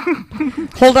tell me.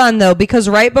 Hold on though, because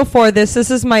right before this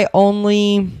is my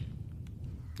only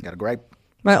Got a gripe.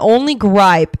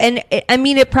 gripe, and I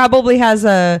mean it probably has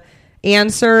a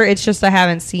answer. It's just I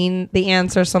haven't seen the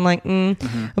answer, so I'm like,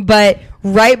 But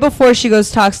right before she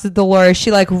goes talks to Dolores,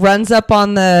 she like runs up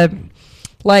on the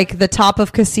top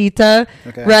of Casita,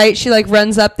 Okay. right? She like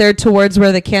runs up there towards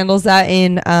where the candle's at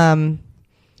in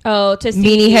Oh, to see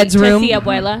Meanie Head's room. To see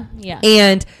Abuela. Yeah.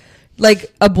 and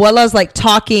like Abuela's like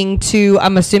talking to,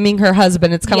 I'm assuming, her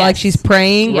husband. It's kind of like Yes. she's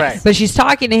praying, Right. but she's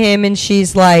talking to him and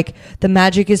she's like, the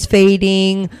magic is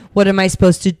fading. What am I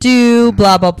supposed to do?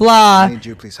 Blah, blah, I blah. need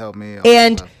you, please help me. all that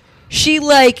And stuff. she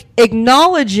like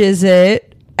acknowledges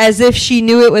it as if she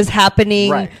knew it was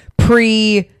happening Right.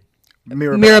 pre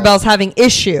Mirabelle. Mirabelle's having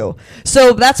issue.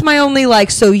 So that's my only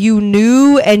like, so you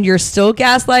knew and you're still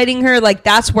gaslighting her. Like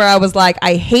that's where I was like,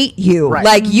 I hate you. Right.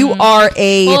 Like you are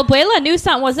a Well, Abuela knew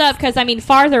something was up because, I mean,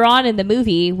 farther on in the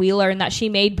movie, we learn that she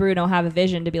made Bruno have a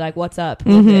vision to be like, what's up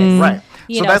with this? Right.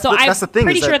 You So know, that's so the- I'm that's the thing,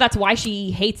 pretty is sure that- that's why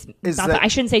she hates, is not that- that I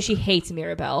shouldn't say she hates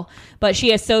Mirabelle, but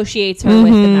she associates her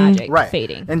with the magic right.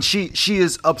 fading. And she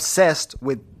is obsessed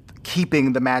with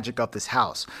keeping the magic of this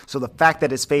house. So the fact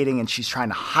that it's fading and she's trying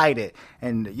to hide it,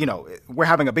 and we're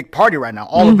having a big party right now.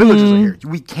 All the villagers are here.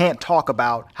 We can't talk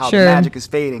about how the magic is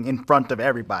fading in front of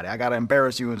everybody. I gotta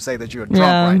embarrass you and say that you're drunk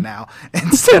right now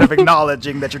instead of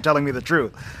acknowledging that you're telling me the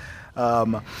truth.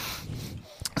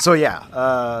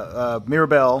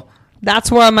 Mirabelle.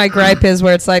 That's where my gripe is,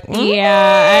 where it's like,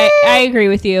 yeah, I agree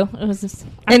with you. It was just,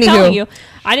 I'm telling you,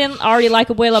 I didn't already like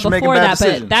Abuela before that,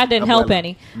 but that didn't help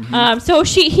any. So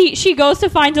she goes to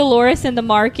find Dolores in the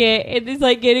market, and is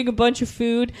like getting a bunch of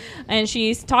food, and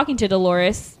she's talking to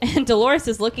Dolores, and Dolores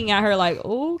is looking at her like,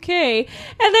 okay.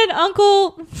 And then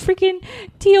Uncle freaking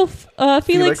Tio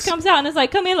Felix comes out and is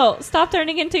like, Camilo, stop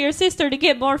turning into your sister to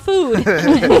get more food.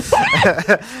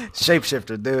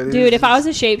 Shapeshifter, dude. Dude, if I was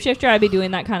a shapeshifter, I'd be doing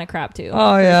that kind of crap too.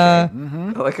 Oh yeah.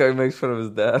 I like how he makes fun of his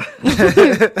dad.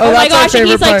 Oh my gosh, and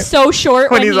he's like so short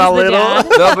when he's all little. Dad.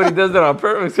 No, but he does it on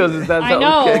purpose because his dad's I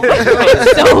know. okay.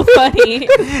 It's so funny.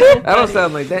 I don't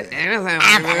sound like that.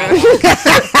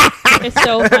 It's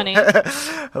so funny.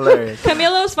 Hilarious.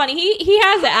 Camilo's funny. He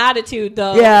has an attitude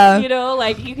though. Yeah.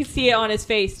 Like you can see it on his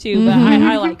face too. But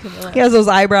I like Camilo. He has those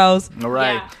eyebrows. All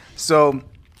right. Yeah. So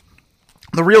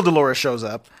the real Dolores shows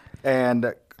up,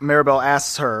 and Mirabelle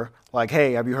asks her, like,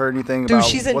 "Hey, have you heard anything about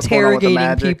she's what's going on with the interrogating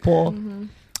magic?" people.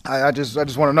 I just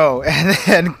want to know.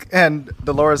 And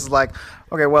Dolores is like,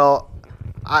 "Okay, well,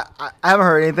 I haven't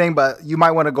heard anything, but you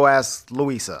might want to go ask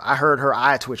Luisa. I heard her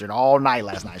eye twitching all night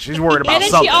last night. She's worried about And then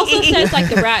something." she also says like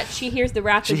the rat. She hears the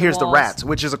rats. She hears the rats,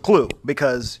 which is a clue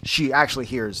because she actually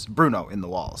hears Bruno in the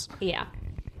walls. Yeah.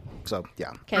 So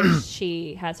yeah, Because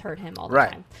she has heard him all the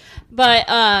Right. time. But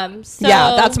so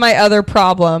Yeah, that's my other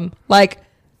problem. Like,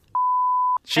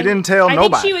 she didn't tell I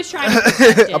nobody think she was trying to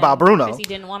protect him about Bruno because he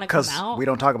didn't want to come out. we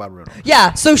don't talk about Bruno.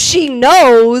 yeah, so she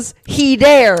knows he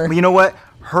there. But you know what?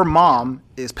 Her mom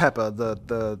is Peppa,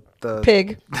 the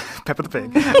Pig. Peppa the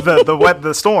pig,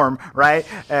 the storm, right?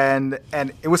 And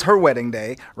it was her wedding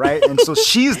day, right? And so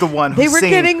she's the one who's They were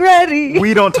singing, getting ready.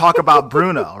 "We don't talk about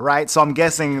Bruno," right? So I'm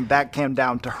guessing that came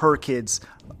down to her kids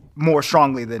more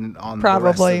strongly than on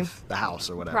Probably. the rest of the house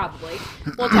or whatever. Probably.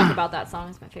 We'll talk about that song.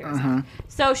 It's my favorite song.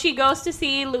 So she goes to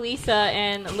see Luisa,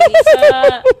 and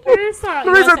Luisa...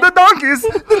 Luisa, the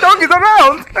donkeys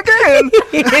around again.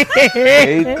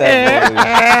 hate that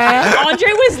movie.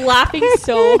 Andre was laughing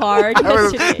so hard I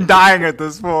was yesterday. dying at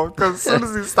this point because as soon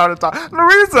as he started talking,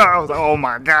 Luisa, I was like, "Oh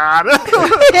my god!"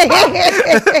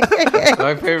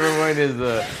 My favorite one is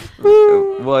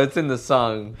well, it's in the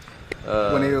song.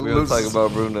 When he we don't loses- talk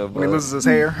about Bruno, but When he loses his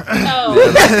hair. Oh.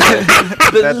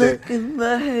 That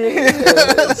day.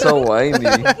 it's so whiny.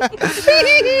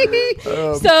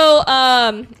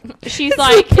 So she's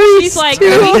like, priest, too.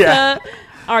 Luisa, Yeah.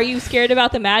 are you scared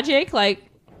about the magic? Like,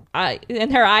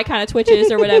 and her eye kind of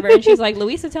twitches or whatever, and she's like,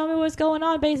 Luisa, tell me what's going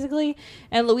on, basically.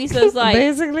 And Luisa's like,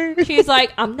 Basically. she's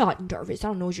like, I'm not nervous. I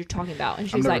don't know what you're talking about. And I'm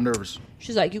she's never like, nervous.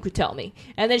 she's like, you could tell me.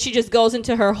 And then she just goes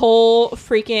into her whole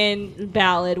freaking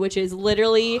ballad, which is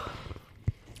literally.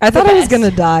 I thought I was best.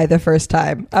 gonna die the first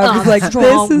time. I was I'm like, a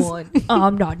strong this is. one.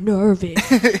 I'm not nervous.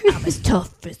 I'm as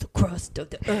tough as the crust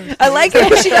of the earth. I like it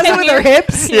because she does it with her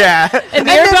hips. Yeah. And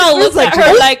Mirabelle looks at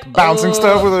her like Bouncing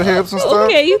stuff with her hips and stuff.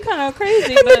 Okay, you kind of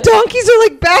crazy. And the but donkeys are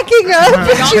like backing up.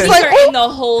 And donkeys she's like, are in the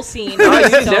whole scene.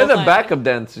 It's so They're the funny. backup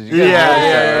dancers. You Yeah, gotta-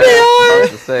 yeah. They are.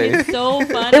 To say. It's so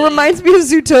funny. It reminds me of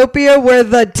Zootopia where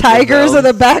the tigers are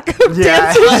the backup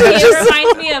Yeah. dancers. It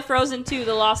reminds me of Frozen 2,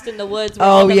 The Lost in the Woods. Where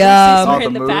Oh, all the yeah. mooses are All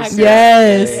in the the moose. background.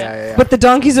 Yes. Yeah. But the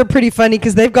donkeys are pretty funny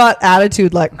because they've got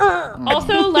attitude like,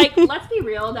 Also, like, let's be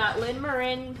real, that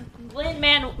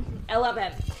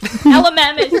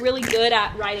LMM is really good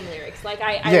at writing lyrics. Like,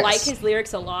 I Yes. like his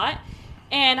lyrics a lot.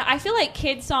 And I feel like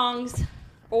kid songs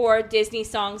or Disney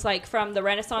songs, like, from the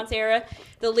Renaissance era,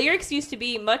 the lyrics used to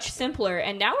be much simpler.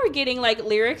 And now we're getting, like,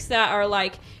 lyrics that are,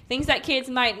 like, things that kids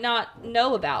might not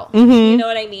know about. You know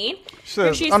what I mean?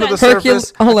 Where she Under the says-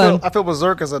 surface, Hold on. I feel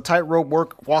Berserk as a tightrope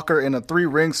walker in a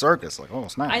 3-ring circus. Like, oh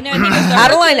snap! I know. I think it's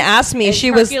Adeline asked me, Is she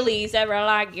was, Hercules ever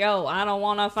like, yo, I don't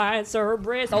want to fight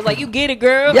Cerberus. I was like, you get it,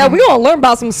 girl. yeah, we gonna learn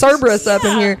about some Cerberus up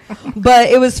in Yeah. here. But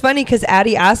it was funny because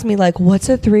Addie asked me like, "What's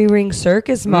a 3-ring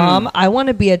circus, Mom? I want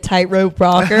to be a tightrope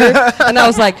rocker." And I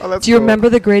was like, Oh, that's "Do you cool. remember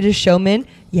The Greatest Showman?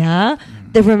 Yeah.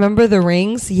 They remember the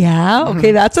rings? Yeah.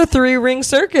 Okay, that's a 3-ring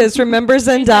circus. Remember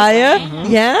Zendaya?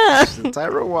 Yeah. She's a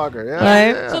tightrope walker. Yeah.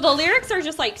 Right. yeah. So the lyrics are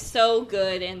just like so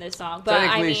good in this song. But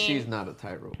Technically, I mean, she's not a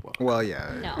tightrope walker. Well,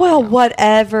 yeah. no. Well,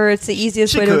 whatever. It's the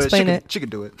easiest way to explain she it. Could, she could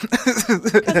do it. 'Cause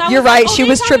I You're was right, like, she they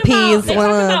was talking trapeze They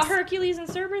talking once. about Hercules and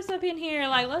Cerberus up in here.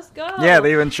 Like, let's go. Yeah,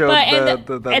 they even showed and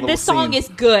the and little this song scene. is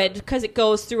good because it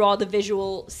goes through all the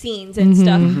visual scenes and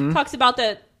stuff. Talks about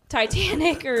the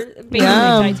Titanic or basically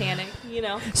Titanic, you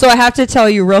know. So I have to tell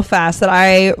you real fast that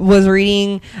I was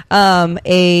reading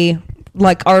a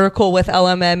article with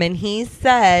LMM, and he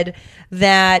said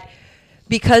that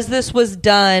because this was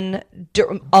done,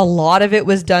 a lot of it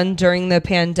was done during the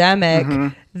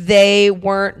pandemic. They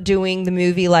weren't doing the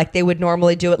movie like they would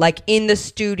normally do it, like in the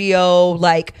studio,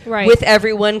 like with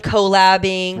everyone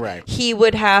collabing. Right. He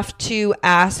would have to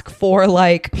ask for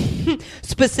like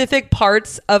specific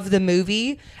parts of the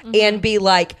movie and be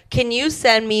like, can you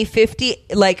send me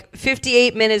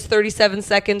 58 minutes, 37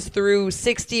 seconds through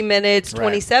 60 minutes,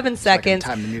 27 seconds?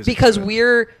 Because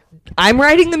I'm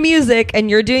writing the music and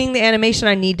you're doing the animation.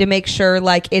 I need to make sure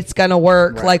like it's gonna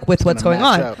work like with what's going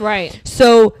on. up. Right.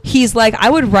 So he's like, I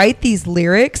would write these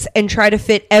lyrics and try to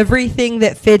fit everything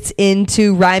that fits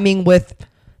into rhyming with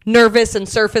nervous and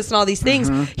surface and all these things.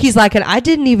 He's like, and I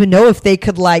didn't even know if they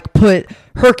could like put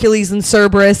Hercules and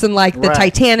Cerberus and like the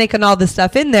Titanic and all this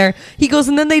stuff in there. He goes,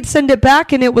 and then they'd send it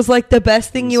back and it was like the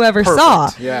best thing you ever saw.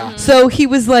 Yeah. So he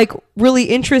was like really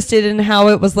interested in how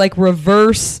it was like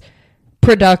reverse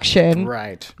production.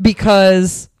 Right.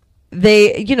 Because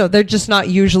they're just not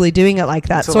usually doing it like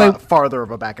that. It's a lot farther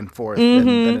of a back and forth than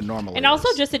it normally and is. also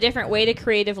just a different way to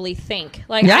creatively think.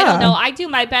 Like, I don't know. I do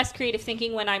my best creative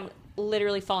thinking when I'm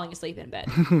literally falling asleep in bed.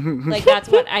 Like, that's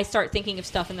when I start thinking of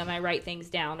stuff and then I write things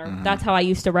down. Or that's how I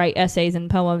used to write essays and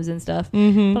poems and stuff. But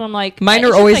I'm like... Mine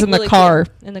are always in the car.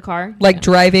 Cool. In the car. Like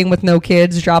driving with no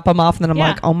kids, drop them off, and then I'm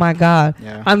like, oh my God.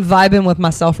 Yeah. I'm vibing with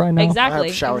myself right now. Exactly. I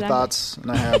have shower thoughts,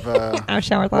 and I have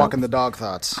shower thoughts. walking the dog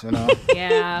thoughts, you know?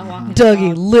 Yeah. Walking Dougie,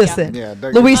 the dog. listen. Yeah,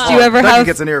 Dougie. Luis, do you ever Dougie have...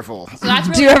 gets an earful. So that's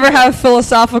really do you ever have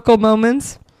philosophical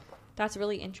moments? That's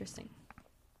really interesting.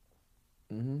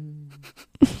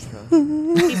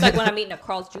 He's like when I'm eating a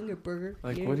Carl's Jr. burger.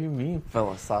 Like, what do you mean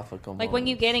philosophical? Like when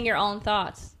you getting your own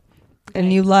thoughts.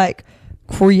 And you like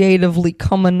creatively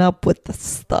coming up with the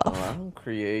stuff. Oh, I don't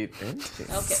create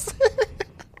anything. Okay.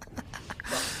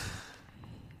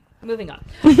 Moving on.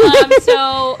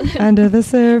 So under the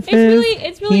surface,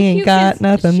 it's really he ain't cute. got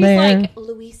nothing she's there. like,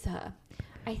 Louisa,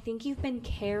 I think you've been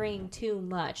caring too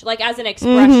much, like as an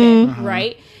expression,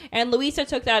 right? And Louisa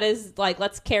took that as like,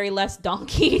 let's carry less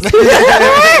donkeys.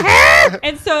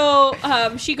 And so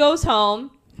she goes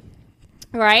home,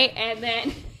 right? And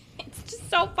then it's just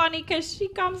so funny because she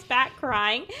comes back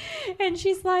crying, and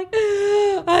she's like,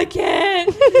 I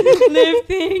can't lift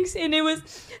things, and it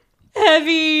was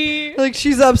heavy. Like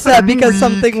she's upset because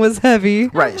something was heavy.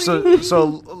 Right.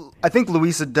 So I think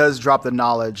Louisa does drop the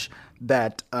knowledge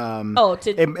that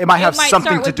it might have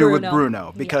something to do with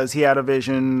Bruno because he had a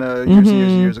vision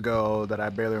years ago that I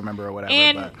barely remember or whatever.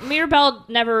 And Mirabelle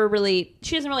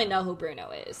she doesn't really know who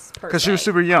Bruno is because she was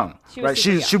super young, right?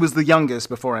 She was the youngest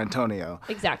before Antonio.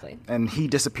 Exactly. And he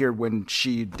disappeared when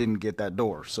she didn't get that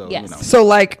door. So yes. So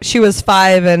like she was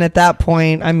 5, and at that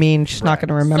point, I mean, she's not going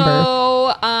to remember.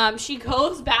 So she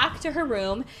goes back to her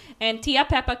room, and Tia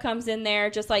Peppa comes in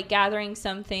there, just like gathering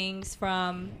some things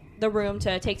from the room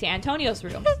to take to Antonio's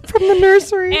room from the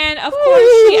nursery. And of course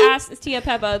she asks Tia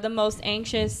Peppa, the most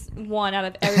anxious one out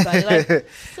of everybody, like,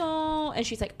 so, and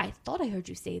she's like, I thought I heard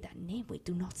you say that name we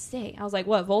do not say. I was like,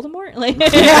 what, Voldemort? Like,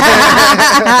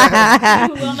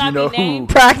 who will not be named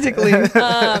practically.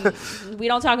 We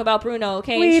don't talk about Bruno,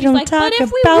 okay? We she's don't like, talk but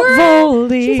if we about were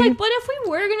Voldy. She's like, but if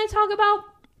we were gonna talk about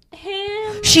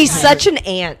him. She's such an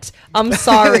aunt. I'm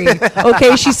sorry.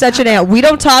 Okay, she's such an aunt. We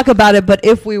don't talk about it, but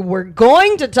if we were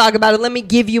going to talk about it, let me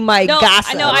give you my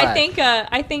gossip. No, Right.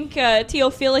 I think Tio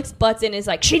Felix butts in is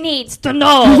like, she needs to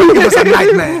know. It was a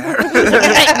nightmare.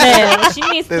 She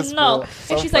needs to know.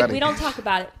 So and she's funny. like, we don't talk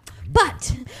about it.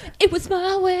 But it was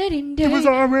my wedding day. It was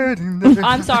our wedding day.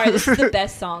 I'm sorry, this is the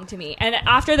best song to me. And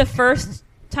after the first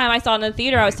time I saw it in the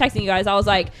theater, I was texting you guys. I was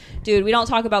like, dude, we don't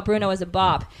talk about Bruno as a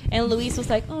bop. And Luis was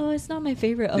like, oh, it's not my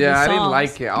favorite of the songs. Yeah, I didn't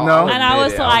like it. No. And I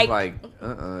was like,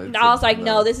 I was like,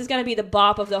 no, this is going to be the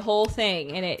bop of the whole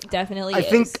thing. And it definitely is. I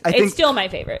think it's still my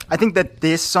favorite. I think that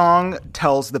this song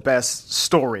tells the best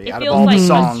story It out of feels all like the a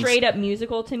songs. straight up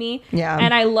musical to me. Yeah.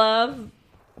 And I love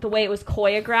the way it was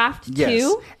choreographed,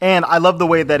 too. And I love the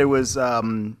way that it was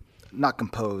not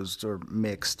composed or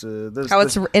mixed. How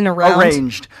it's in a round?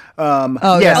 Arranged. at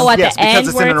the end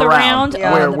because where in it's a around?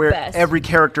 where, Oh, the where best. every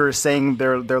character is saying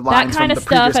their That lines kind from of the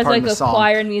stuff previous as part like of the a song.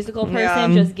 choir and musical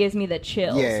person just gives me the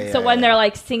chills. Yeah, so when yeah. they're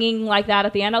like singing like that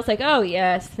at the end, I was like, oh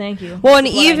yes, thank you. Well, and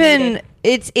This is what I even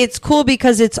needed. it's cool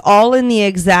because it's all in the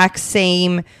exact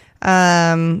same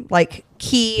like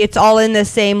key. It's all in the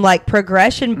same like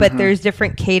progression, but there's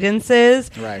different cadences,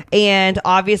 Right. and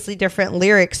obviously different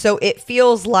lyrics. So it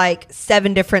feels like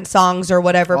 7 different songs or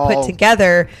whatever All put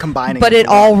together, combining but it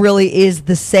into all one. really is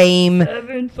the same.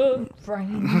 7-foot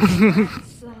frame.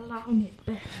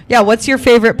 Yeah. What's your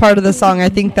favorite part of the song? I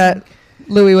think that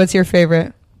Louis, what's your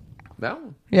favorite? That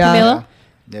one. Yeah. Camila?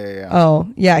 Yeah.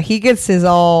 Oh yeah, he gets his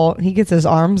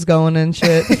arms going and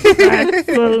shit.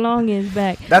 So long is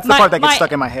back. That's the part that gets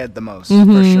stuck in my head the most. For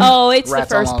sure. Oh, it's Rats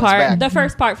the first all on his part. back. The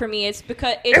first part for me is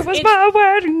because It was my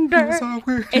wedding day.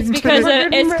 it's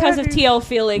because of TL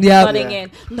Felix Yep. butting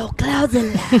in. No clouds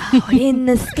allowed in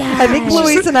the sky. I think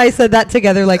Louise and I said that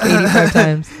together like 85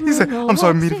 times. He said, I'm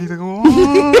sorry, me to be like,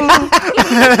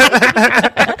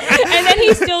 And then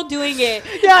he's still doing it.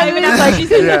 Yeah, Even it's after like- she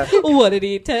said, Yeah. "What did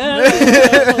he tell?"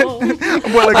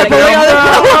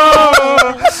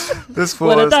 This fool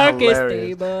What a is darkest day,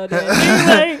 hilarious. but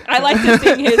anyway. I like to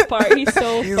sing his part. He's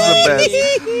so He's the funny.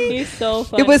 best. He's so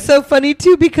funny. It was so funny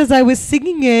too because I was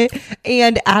singing it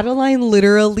and Adeline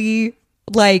literally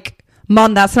like,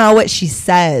 Mom, that's not what she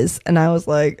says. And I was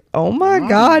like, oh my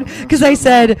God. Because I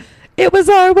said, it was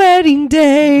our wedding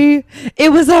day.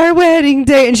 It was our wedding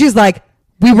day. And she's like,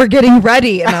 we were getting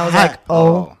ready. And I was like,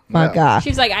 oh my yeah. gosh. She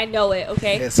was like, I know it.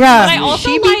 Okay. It's Yeah, But I also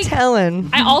she be like- telling.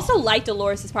 I also like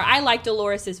Dolores' part. I like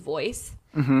Dolores' voice.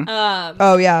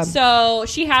 Oh yeah. So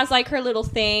she has like her little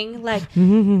thing, like I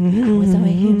was over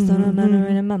here, so no matter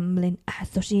in a mumbling, I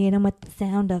associate them with the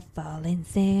sound of falling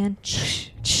sand.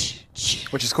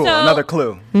 Which is cool. So- Another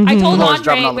clue. I told Dolores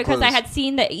dropping all Andre the because I clues. had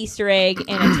seen the Easter egg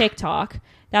in a TikTok.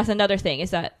 That's another thing,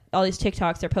 is that all these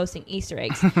TikToks are posting Easter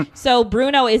eggs. So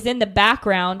Bruno is in the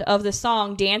background of the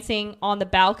song dancing on the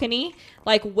balcony,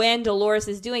 like when Dolores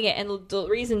is doing it. And the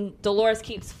reason Dolores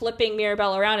keeps flipping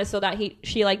Mirabelle around is so that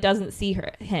she like doesn't see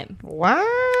him. What?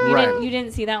 You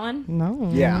didn't see that one? No.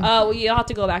 Yeah. Oh, well, you'll have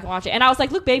to go back and watch it. And I was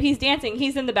like, look, babe, he's dancing.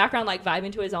 He's in the background, like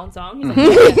vibing to his own song. He's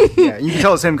like, yeah. Yeah, you can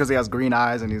tell it's him because he has green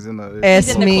eyes and he's in the It's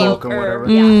He's in the me. cloak or or whatever.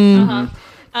 yeah.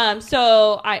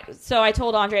 So I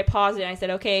told Andre pause it. And I said,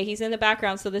 okay, he's in the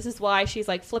background, so this is why she's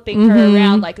like flipping her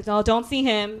around, like, no, don't see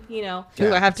him, you know.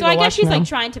 Ooh, I have to So go I guess watch she's now. like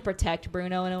trying to protect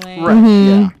Bruno in a way.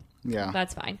 Right. Yeah.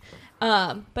 That's fine.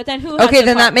 But then who? Has Okay, the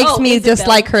then that part- makes oh, me Isabel.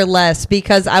 dislike her less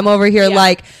because I'm over here Yeah.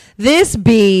 like, this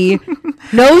bee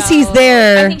knows he's I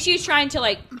there. think she's trying to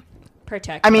like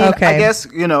protect. I mean, him. Okay. I guess,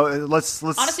 let's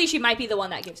honestly, she might be the one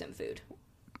that gives him food.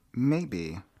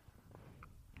 maybe.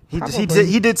 He Probably.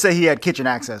 he did say he had kitchen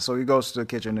access, so he goes to the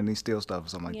kitchen and he steals stuff or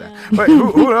something like Yeah. that. But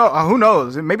who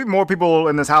knows? Maybe more people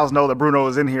in this house know that Bruno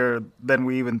is in here than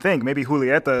we even think. Maybe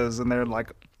Julieta is in there,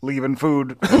 like, leaving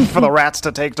food for the rats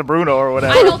to take to Bruno or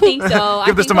whatever. I don't think so.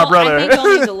 Give this to my brother. I think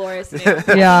only Dolores knew.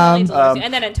 Yeah. Only Dolores knew.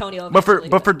 And then Antonio. But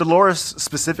eventually. for Dolores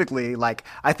specifically, like,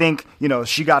 I think,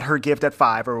 she got her gift at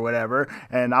 5 or whatever,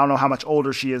 and I don't know how much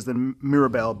older she is than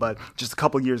Mirabelle, but just a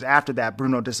couple years after that,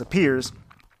 Bruno disappears,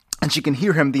 and she can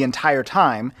hear him the entire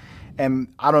time. And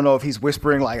I don't know if he's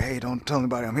whispering like, "Hey, don't tell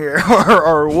anybody I'm here,"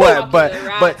 or what. Talk to the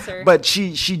rats or- But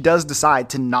she does decide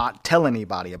to not tell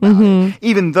anybody about it,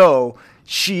 even though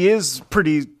she is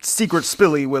pretty secret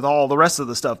spilly with all the rest of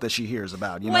the stuff that she hears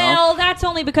about. Well, that's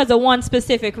only because of one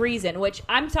specific reason, which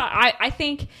I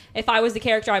think if I was the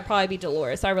character, I'd probably be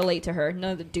Dolores. I relate to her.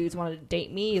 None of the dudes wanted to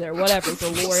date me either. Whatever,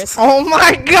 Dolores. Oh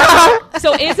my God.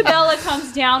 So Isabella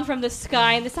comes down from the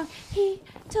sky in the song. He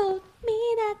told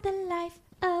me that the life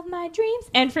of my dreams.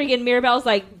 And freaking Mirabelle's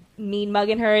like mean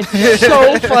mugging her. It's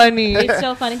So funny. It's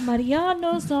so funny.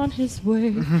 Mariano's on his way.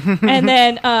 And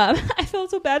then I felt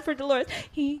so bad for Dolores.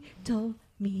 He told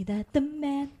me that the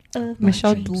man of my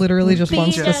Michelle dreams literally just would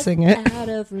wants be to sing it. out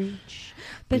of reach.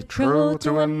 Betrothed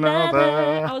to another.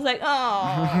 I was like,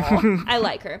 oh, I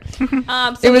like her.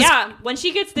 It was- yeah, when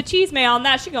she gets the cheese may on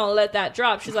that, she's gonna let that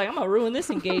drop. She's like, I'm gonna ruin this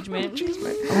engagement.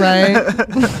 Right.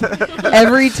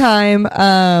 Every time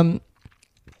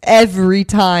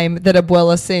that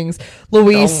Abuela sings,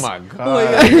 Luis, Oh my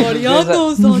god.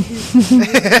 Mariano's on his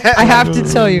I have to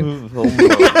tell you,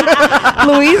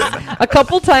 Luis, a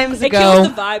couple times It kills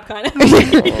the ago, vibe, kind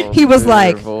of. he was Dude,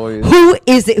 like, her voice. who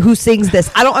is it who sings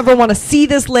this? I don't ever want to see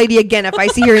this lady again. If I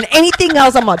see her in anything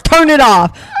else, I'm going to turn it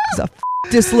off. So,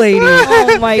 this lady.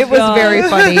 Oh my It was God. very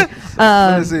funny.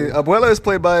 Let's see. Abuela is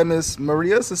played by Miss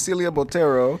Maria Cecilia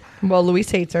Botero. Well, Luis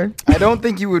hates her. I don't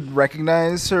think you would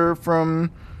recognize her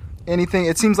from anything.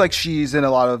 It seems like she's in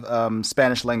a lot of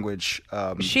Spanish language.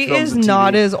 She films is and TV.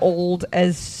 not as old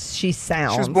as she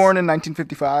sounds. She was born in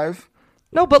 1955.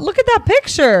 No, but look at that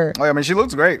picture. Oh, yeah, I mean, she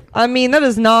looks great. I mean, that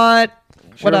is not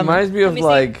She what I'm. reminds me of me see.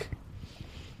 like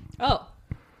Oh,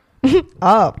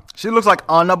 Oh, She looks like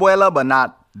an abuela, but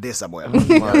not this abuela.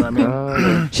 You know what I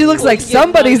mean? She looks like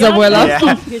somebody's abuela.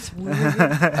 Yeah. It's weird.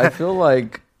 I feel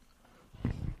like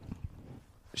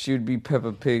she would be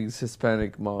Peppa Pig's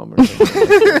Hispanic mom or something.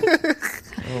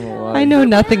 I don't know why. I know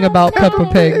nothing about Peppa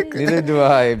Pig. Neither do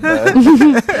I, but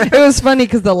It was funny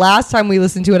because the last time we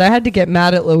listened to it, I had to get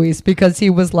mad at Luis because he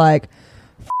was like,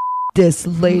 this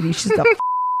lady, she's the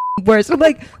worst. I'm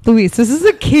like, Luis, this is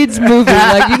a kid's movie.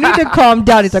 Like, you need to calm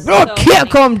down. He's like, no, I So can't funny.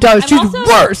 calm down. She's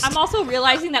worst. I'm also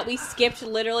realizing that we skipped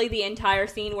literally the entire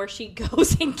scene where she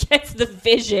goes and gets the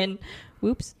vision.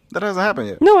 Whoops. That hasn't happened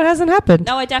yet. No, it hasn't happened.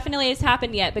 No, it definitely has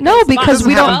happened yet. No, because It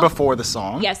we doesn't don't. happen before the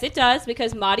song. Yes, it does,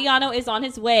 because Mariano is on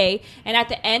his way, and at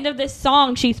the end of this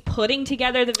song, she's putting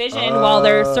together the vision while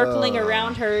they're circling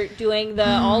around her, doing the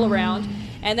all around.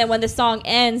 And then when the song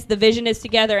ends, the vision is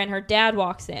together, and her dad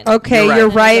walks in. Okay, You're you're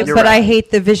right. right, You're but I right.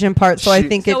 hate the vision part, so I She-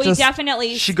 think So it we just.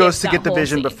 definitely She goes to skipped get that the whole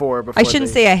vision scene. before I shouldn't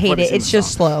they- say I before hate they it. sing It's the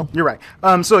just song. slow. You're right.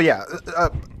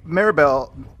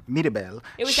 Mirabel.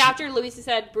 It was after Luisa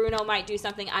said Bruno might do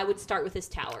something. I would start with his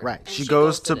tower. Right. And She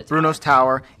goes to the Bruno's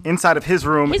tower. Inside of his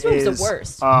room His room's the is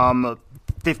worst.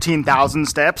 15,000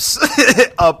 steps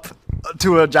up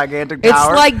to a gigantic It's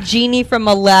tower. like Genie from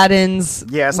Aladdin's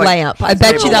Yeah, it's like lamp. I Table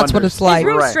bet you that's what Wonders. it's like. His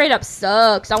room Right. straight up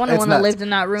sucks. I wouldn't It's want to nuts. live in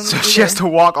that room. So either. she has to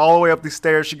walk all the way up these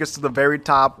stairs. She gets to the very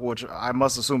top, which I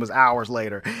must assume is hours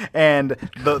later. And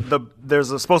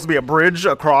there's supposed to be a bridge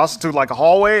across to like a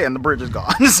hallway, and the bridge is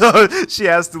gone. So she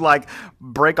has to like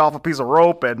break off a piece of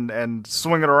rope and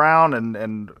swing it around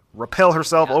and rappel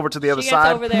herself over to the other She gets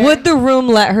side. over there. Would the room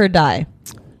let her die?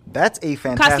 That's a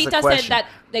fantastic Casita question. said that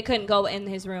they couldn't go in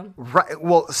his room. Right.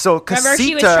 Well, so Remember,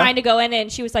 she was trying to go in,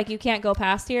 and she was like, "You can't go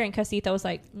past here." And Casita was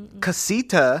like,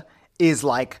 Casita is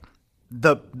like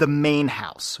the main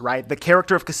house, right? The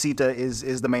character of Casita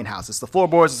is the main house. It's the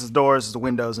floorboards, it's the doors, it's the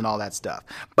windows, and all that stuff.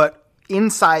 But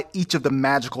inside each of the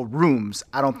magical rooms,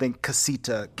 I don't think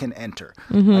Casita can enter.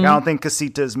 Like, I don't think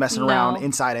Casita is messing around No.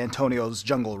 inside Antonio's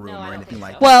jungle room No, I or don't anything think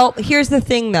like so. that. Well, here's the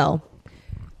thing, though.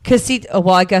 Casita,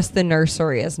 well, I guess the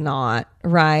nursery is not,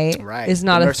 right? Right. Is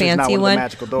not The a nursery's not fancy one of the one.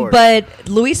 magical doors. But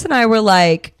Luis and I were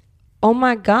like, oh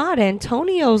my God,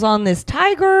 Antonio's on this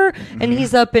tiger and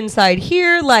he's up inside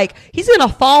here. Like, he's going to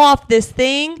fall off this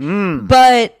thing.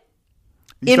 But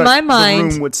You in thought my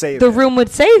mind, the room would save the him. room would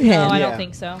save him. "No, I Yeah. don't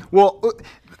think so. Well,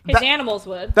 His that- animals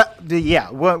would."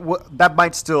 that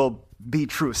might still be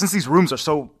true since these rooms are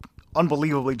so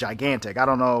unbelievably gigantic. I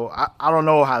don't know. I don't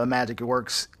know how the magic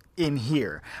works in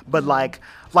here, but like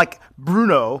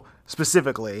Bruno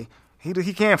specifically, he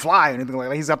can't fly or anything like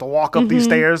that. He's got to walk up these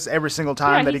stairs every single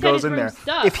time Yeah, that he he said goes his in there. room's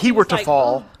stuck. If he He were was to like,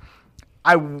 fall, "Oh."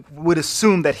 I would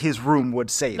assume that his room would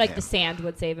save Like him. the sand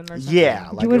would save him or something. Yeah,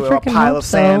 like would a freaking pile hope of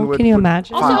sand so. would Can you would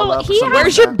imagine? pile Also, up or he something has-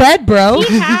 Where's like your that. bed, bro?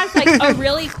 He has like a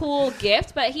really cool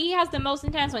gift, but he has the most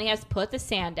intense one. He has to put the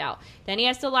sand out. Then he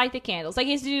has to light the candles. Like,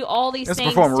 he has to do all these He has to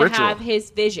things perform a to ritual. have his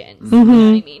visions. You know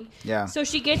what I mean? Yeah. So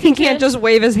she gets He into can't this- just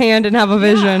wave his hand and have a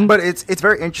vision. But it's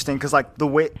very interesting because like the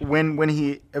way when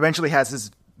he eventually has his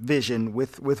vision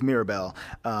with Mirabel,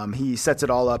 he sets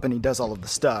it all up and he does all of the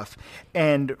stuff,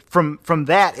 and from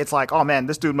that it's like, oh man,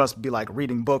 this dude must be like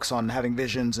reading books on having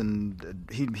visions, and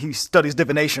he studies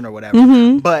divination or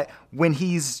whatever. But when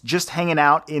he's just hanging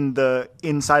out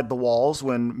inside the walls,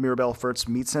 when Mirabel first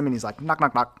meets him and he's like knock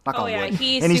knock knock knock Oh, on yeah, wood,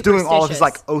 he's and he's doing all of his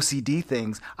like superstitious. OCD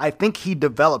things, I think he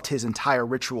developed his entire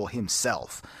ritual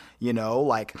himself. You know,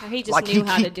 like He just like knew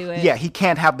how to do it. Yeah, he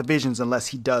can't have the visions unless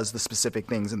he does the specific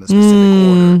things in the specific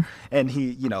order, and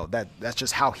he, you know, that's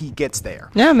just how he gets there.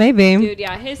 Yeah, maybe. Dude,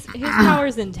 yeah, his power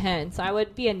is intense. I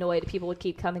would be annoyed if people would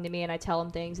keep coming to me and I tell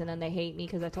them things and then they hate me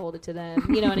because I told it to them.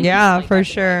 You know what I mean? Yeah, Like, for that's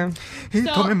sure. He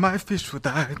So- told me my fish would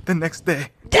die the next day,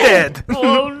 dead.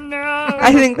 Oh no!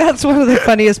 I think that's one of the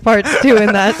funniest parts too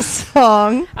in that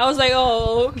song. I was like,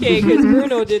 oh, okay, because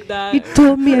Bruno did that. He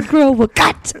told me I'd grow a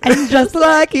gut, and just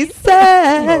like he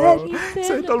said, He said-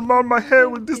 Say, "Tomorrow my hair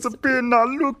will disappear. Now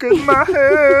look at my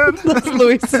head." that's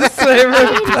Luis's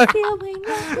favorite.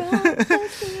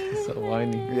 so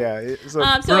whiny. Yeah. So, So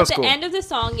at Bruno's the cool. end of the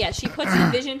song, yes, she puts the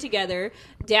vision together.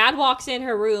 Dad walks in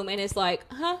her room and is like,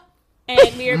 huh?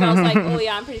 And Mirabel's like, oh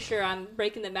yeah, I'm pretty sure I'm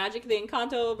breaking the magic of the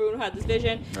Encanto. Bruno had this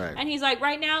vision. Right. And he's like,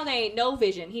 right now they ain't no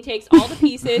vision. He takes all the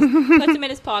pieces, puts them in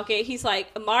his pocket. He's like,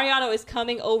 Mariano is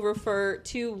coming over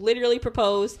to literally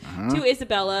propose to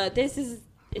Isabella. It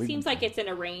seems like it's an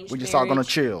arranged we just all gonna marriage,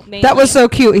 chill. mainly. That was so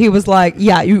cute. He was like,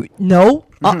 "Yeah, you no,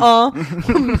 He's like,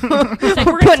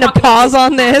 we're gonna putting a talk about pause this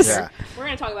on this." Yeah. We're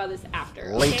gonna talk about this after.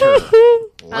 okay? Later.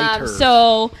 Later.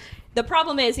 So the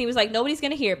problem is, he was like, nobody's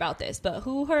going to hear about this. But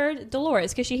who heard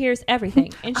Dolores? Because she hears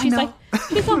everything. And she's like,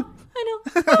 I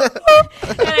know.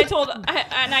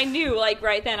 And I knew, like,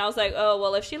 right then, I was like, oh,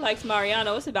 well, if she likes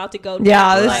Mariano, it's about to go down.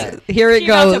 Yeah, here it she's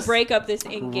goes. about to break up this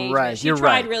engagement. Right, she you're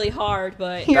tried right. really hard,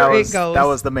 but... Here it goes. That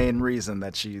was the main reason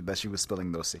that she was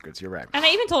spilling those secrets. You're right. And I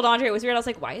even told Andre it was weird. I was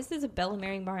like, why is Isabella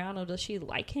marrying Mariano? Does she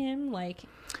like him? Like...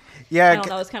 Yeah, I don't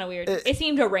know. It's kind of weird. It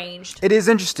seemed arranged. It is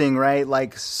interesting, right?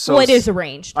 Like, so. Well, it is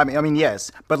arranged. I mean,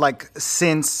 yes, but like,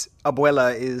 since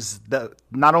Abuela is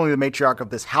not only the matriarch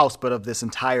of this house, but of this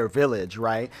entire village,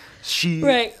 right?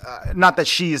 Right. Not that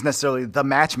she is necessarily the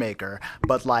matchmaker,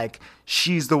 but like,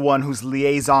 she's the one who's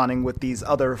liaisoning with these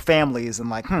other families, and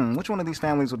like, which one of these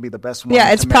families would be the best one?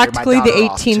 Yeah, it's to marry my practically the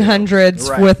daughter off to? 1800s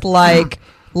Right. with like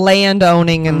land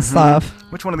owning and stuff.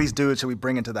 Which one of these dudes should we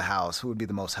bring into the house? Who would be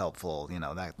the most helpful? You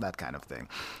know, that kind of thing.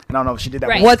 And I don't know if she did that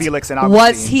Right. with Felix and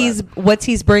Augustine. What's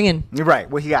he's bringing? You're right.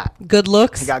 What he got? Good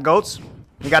looks. He got goats.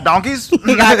 He got donkeys.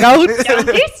 He got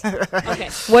goats. Okay.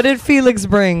 What did Felix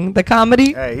bring? The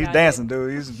comedy? Hey, he's dancing,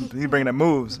 dude. He's bringing them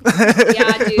moves.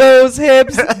 Yeah, dude. Those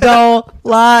hips don't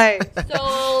lie.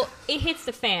 So it hits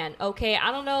the fan, okay?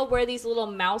 I don't know where these little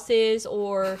mouses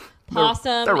or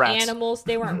possum they're rats. animals,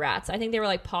 they weren't rats. I think they were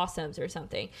like possums or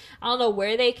something. I don't know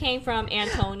where they came from,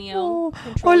 Antonio.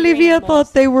 Control your Olivia animals.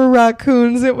 thought they were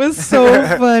raccoons. It was so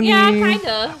funny. Yeah, kind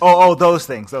of. Oh, those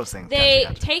things. They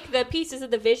Gotcha. take the pieces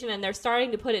of the vision and they're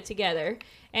starting to put it together.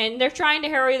 And they're trying to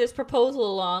hurry this proposal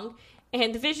along.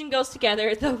 And the vision goes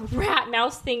together. The rat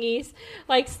mouse thingies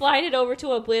like slide it over to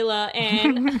Abuela.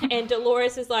 And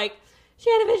Dolores is like, she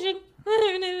had a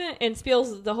vision. And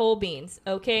spills the whole beans.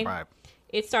 Okay? Right.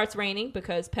 It starts raining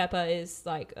because Peppa is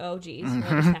like, oh, geez,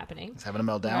 what is happening? He's having a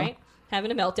meltdown. Right?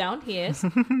 Having a meltdown. He is.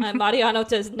 Mariano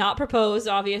does not propose,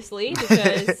 obviously,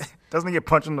 because... Doesn't he get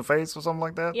punched in the face or something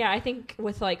like that? Yeah, I think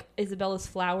with like Isabella's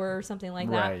flower or something like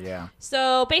that. Right, yeah.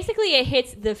 So basically it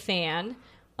hits the fan.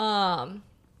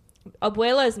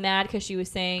 Abuela is mad because she was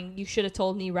saying, you should have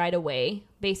told me right away,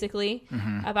 basically,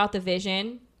 about the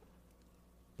vision.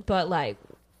 But like,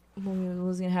 what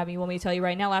was going to happen? You want me to tell you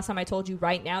right now? Last time I told you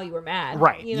right now, you were mad.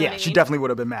 Right. You know Yeah, what I she mean? definitely would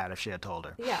have been mad if she had told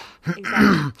her. Yeah,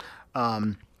 exactly.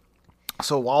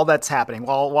 So while that's happening,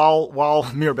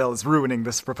 while Mirabelle is ruining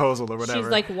this proposal or whatever. She's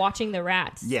like watching the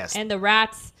rats. Yes. And the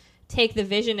rats take the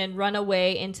vision and run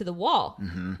away into the wall.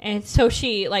 And so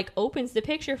she like opens the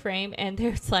picture frame and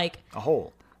there's like a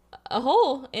hole. a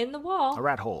hole in the wall. A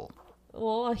rat hole.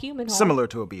 Well, a human hole. Similar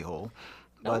to a bee hole.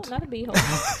 No, But not a beehole.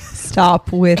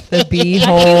 Stop with the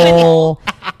beehole.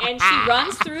 And she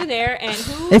runs through there, and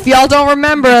who? If y'all don't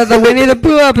remember the Winnie the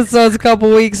Pooh episodes a couple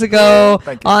weeks ago,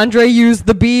 Thank you. Andre used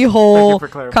the Thank you beehole for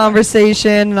clarifying.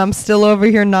 conversation, and I'm still over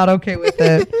here not okay with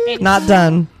it. And Not who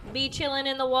done. Be chilling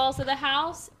in the walls of the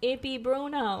house. It be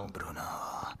Bruno.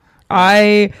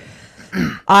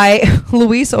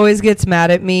 Luis always gets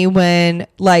mad at me when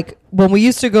we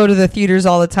used to go to the theaters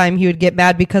all the time, he would get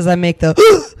mad because I make the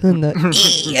and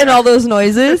the and all those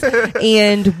noises.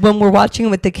 And when we're watching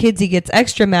with the kids, he gets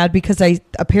extra mad because I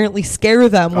apparently scare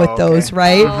them with okay. those,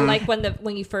 right? Oh, like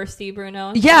when you first see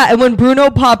Bruno. Yeah, and when Bruno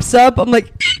pops up, I'm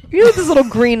like, you know, with his little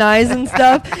green eyes and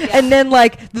stuff. And then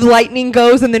like the lightning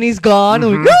goes and then he's gone.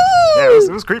 I'm like, yeah,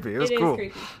 it was creepy. It was It is cool.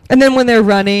 creepy. and then when they're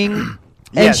running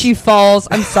and Yes. she falls,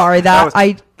 I'm sorry That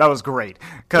was great.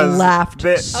 Cause laughed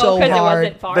they, so Oh, because it hard.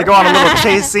 wasn't far. they go on a little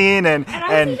chase scene And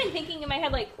I was even thinking in my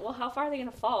head, like, well, how far are they going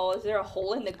to fall? Is there a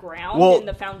hole in the ground in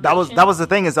the foundation? that was the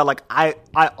thing is that like I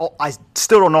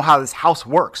still don't know how this house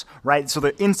works, right? So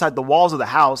they're inside the walls of the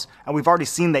house, and we've already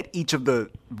seen that each of the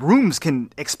rooms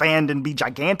can expand and be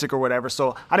gigantic or whatever.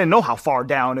 So I didn't know how far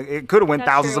down it could have went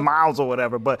That's thousands true. of miles or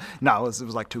whatever. But no, it was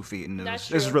like 2 feet, and it That's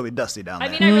was true. really dusty down I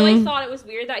there. mean, I really thought it was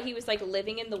weird that he was like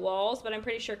living in the walls, but I'm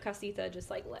pretty sure Casita just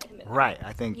like let him in. there. right?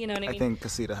 I think You know what I mean? I think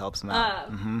Casita helps him out.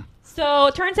 So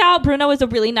it turns out Bruno is a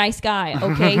really nice guy.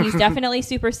 Okay, he's definitely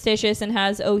superstitious and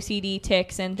has OCD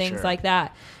tics and things Sure. like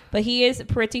that. But he is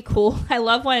pretty cool. I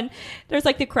love when there's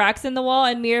like the cracks in the wall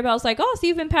and Mirabelle's like, "Oh, so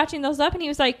you've been patching those up?" And he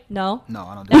was like, "No, No,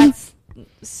 I don't do that. that's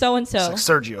so and It's so, like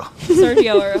Sergio.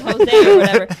 Sergio or Jose or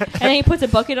whatever." And then he puts a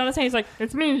bucket on his hand. He's like,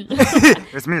 "It's me."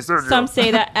 It's me, Sergio. Some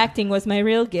say that acting was my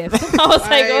real gift. I was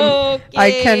like, "Okay."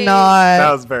 I that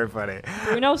cannot. was very funny.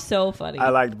 Bruno's so funny. I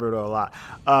liked Bruno a lot.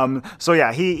 So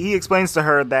yeah, he explains to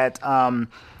her that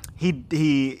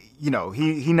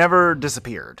he never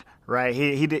disappeared, right?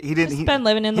 He didn't. Just been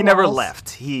living in the He never walls. left.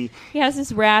 He has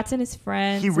his rats and his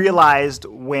friends. he realized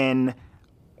when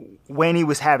he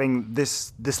was having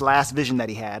this last vision that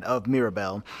he had of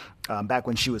Mirabelle, back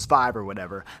when she was 5 or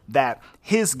whatever, that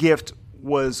his gift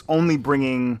was only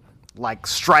bringing like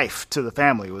strife to the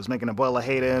family. It was making Abuela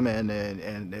hate him,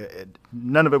 and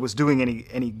none of it was doing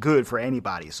any good for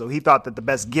anybody. So he thought that the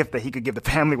best gift that he could give the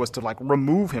family was to like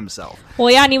remove himself.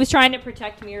 Well, yeah, and he was trying to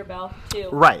protect Mirabelle too.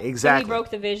 Right, exactly. So he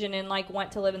broke the vision and like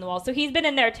went to live in the walls. So he's been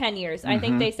in there 10 years. I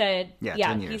think they said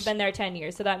 10 years. He's been there 10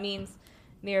 years. So that means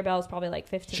Mirabelle's probably like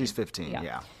 15. She's 15.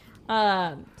 Yeah.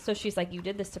 So she's like, you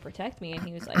did this to protect me, and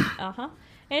he was like, uh-huh.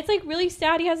 And it's like really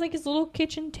sad. He has like his little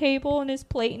kitchen table and his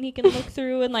plate, and he can look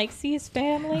through and like see his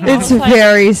family. It's like,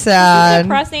 very sad. It's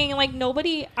depressing, and like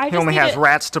nobody. He only has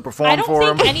rats to perform for him. I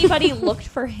don't think anybody looked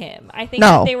for him. I think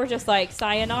that they were just like,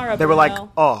 sayonara. They were like,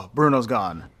 oh, Bruno's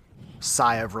gone.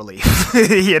 Sigh of relief,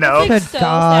 you know. Like, so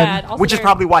sad. Also, which is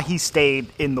probably why he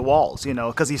stayed in the walls, you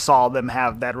know, because he saw them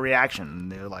have that reaction.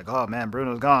 They're like, oh man,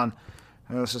 Bruno's gone.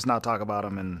 Let's just not talk about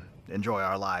him and enjoy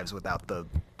our lives without the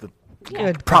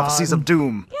prophecies of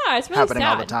doom it's really happening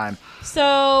sad. all the time.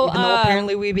 So Even though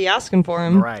apparently we be asking for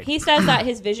him. Right. He says that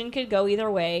his vision could go either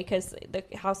way because the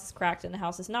house is cracked and the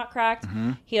house is not cracked.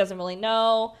 He doesn't really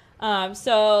know.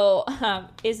 So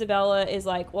Isabella is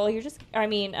like, well,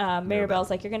 Mirabelle's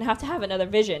like, you're going to have another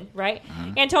vision, right?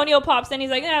 Antonio pops in. He's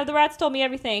like, the rats told me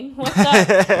everything. What's up?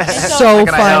 And so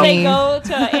funny. They go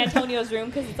to Antonio's room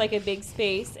because it's like a big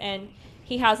space, and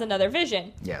he has another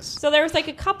vision. Yes. So there was like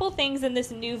a couple things in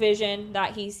this new vision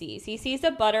that he sees. He sees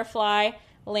a butterfly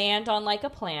land on like a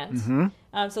plant.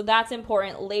 So that's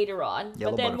important later on.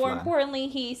 Yellow but then butterfly. more importantly,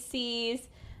 he sees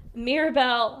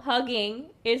Mirabelle hugging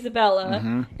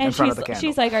Isabella. And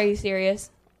she's like, are you serious?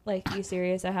 Like, you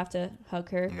serious? I have to hug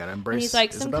her. You gotta embrace And he's like,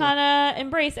 Isabella. some kind of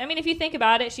embrace. I mean, if you think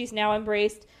about it, she's now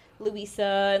embraced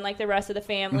Luisa and like the rest of the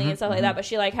family and stuff like that, but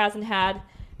she like hasn't had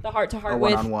the heart-to-heart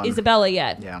with Isabella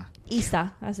yet. Yeah.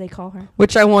 Isa, as they call her.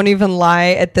 Which I won't even lie.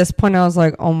 At this point, I was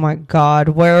like, oh my God,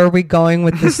 where are we going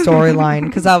with this storyline?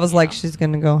 Because I was like, she's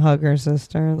going to go hug her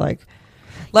sister. Like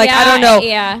I don't know.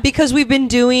 Yeah. Because we've been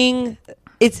doing...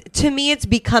 To me, it's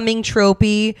becoming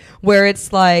tropey where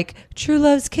it's like true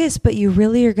love's kiss, but you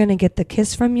really are going to get the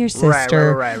kiss from your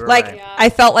sister. Right.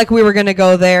 I felt like we were going to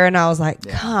go there, and I was like,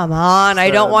 come on. I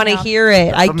don't want to hear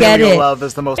it. I get it. Love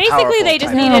is the most basically, they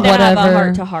just needed to have a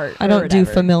heart-to-heart. I don't do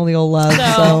familial love,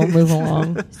 so move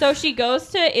along. So she goes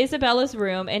to Isabella's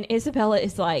room, and Isabella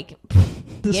is like,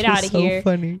 get out of so here.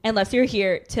 Funny. Unless you're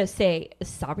here to say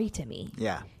sorry to me.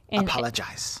 Yeah. And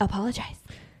apologize.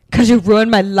 Because you ruined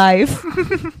my life.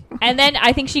 And then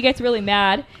I think she gets really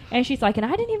mad. And she's like, and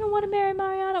I didn't even want to marry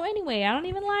Mariano anyway. I don't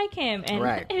even like him. And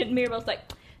Mirabelle's like,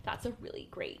 that's a really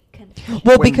great confession.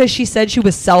 Well, because she said she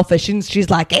was selfish. And she's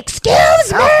like,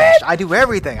 excuse me. I do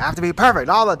everything. I have to be perfect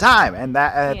all the time. And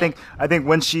I think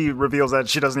when she reveals that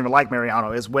she doesn't even like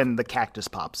Mariano is when the cactus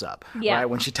pops up. Yeah. Right?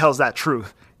 When she tells that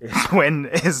truth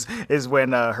is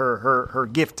when her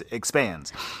gift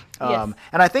expands. Yes.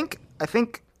 And I think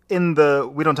in the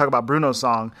We Don't Talk About Bruno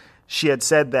song, she had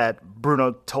said that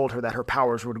Bruno told her that her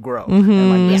powers would grow, and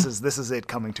like this is it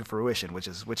coming to fruition, which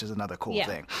is another cool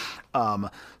thing.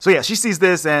 So yeah, she sees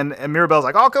this, and Mirabelle's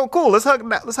like, "Oh, cool, let's hug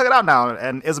it out now."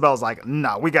 And Isabel's like,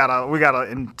 "No, we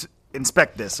gotta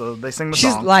inspect this." So they sing the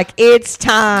song. She's like, "It's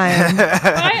time."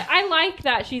 I like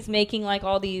that she's making like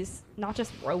all these, not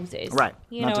just roses, right?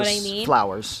 You not know what I just mean?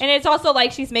 Flowers. And it's also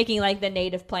like she's making like the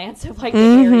native plants of like the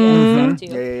area and stuff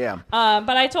too. Yeah.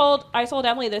 But I told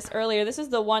Emily this earlier. This is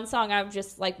the one song I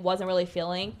just like wasn't really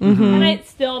feeling, and it's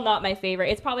still not my favorite.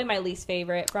 It's probably my least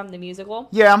favorite from the musical.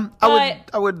 Yeah, I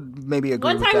would maybe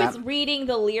agree with that. One time I was reading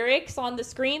the lyrics on the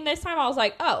screen. This time I was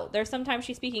like, oh, there's sometimes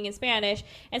she's speaking in Spanish,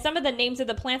 and some of the names of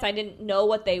the plants I didn't know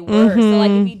what they were. So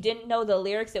like if you didn't know the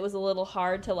lyrics, it was a little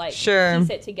hard to like piece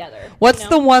it together. What's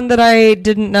the one that I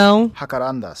didn't know?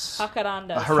 Jacarandas. A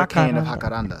Jacarandas. hurricane of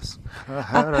jacarandas. A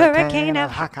hurricane of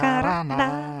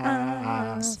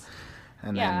jacarandas. And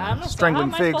I'm then not strangling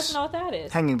how am I supposed figs, to know what that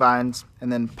is? hanging vines,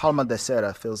 and then palma de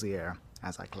cera fills the air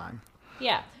as I climb.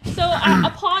 Yeah. So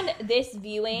upon this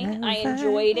viewing, I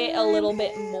enjoyed it a little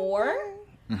bit more.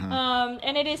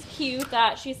 And it is cute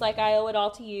that she's like, I owe it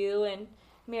all to you, and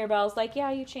Mirabelle's like,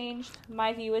 yeah, you changed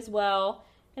my view as well.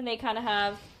 And they kind of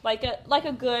have like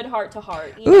a good heart to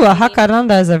heart. Ooh, a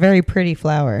jacaranda is a very pretty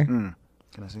flower. Can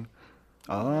I see?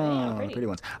 Oh, pretty. pretty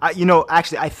ones.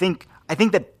 Actually, I think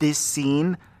that this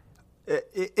scene,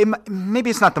 maybe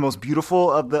it's not the most beautiful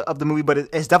of the movie, but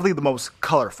it's definitely the most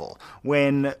colorful.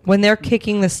 When they're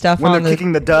kicking the stuff, when they're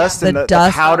kicking the dust and the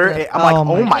powder, I'm like,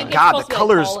 oh my god, the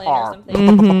colors are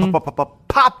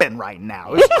popping right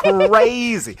now. It's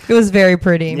crazy. It was very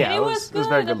pretty. Yeah, And it was good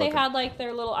very good that they looking. had like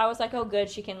their little. I was like, oh, good,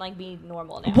 she can like be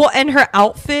normal now. Well, and her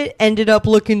outfit ended up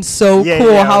looking so Yeah,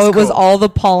 cool. yeah, How it was cool. all the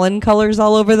pollen colors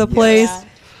all over the place. Yeah.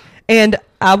 And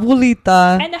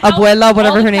abuelita, And the house- abuela,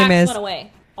 whatever all the her name cracks is. went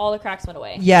away. all the cracks went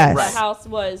away. Yes. The house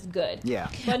was good. Yeah.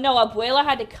 But no, Abuela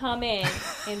had to come in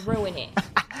and ruin it.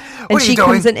 And she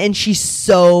comes in and she's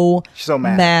so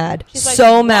mad. She's like,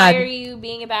 so mad. Why are you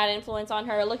being a bad influence on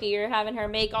her? Look at you're having her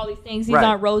make all these things. These Right.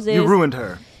 aren't roses. You ruined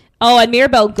her. Oh, and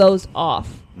Mirabelle goes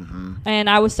off. And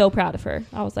I was so proud of her.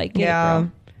 I was like, get it,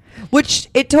 girl. Which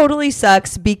it totally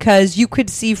sucks because you could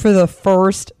see for the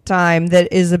first time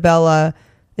that Isabella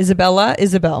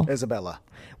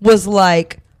was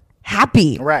like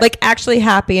happy. Right. Like actually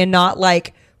happy and not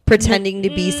like pretending to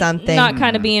be something. Not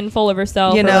kind of being full of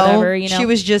herself you or know? whatever, you know. She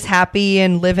was just happy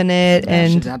and living it She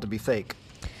and didn't have to be fake.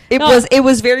 it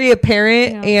was very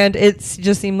apparent and it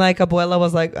just seemed like Abuela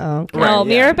was like, oh, okay. No, Right, yeah.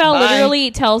 Mirabelle Bye.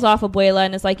 literally tells off Abuela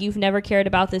and is like, you've never cared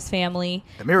about this family.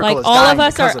 The miracle like is all dying of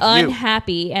us are because of you.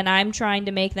 unhappy and I'm trying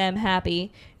to make them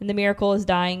happy and the miracle is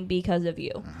dying because of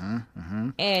you.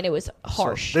 And it was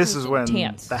harsh. So this It was is when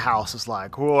intense. the house is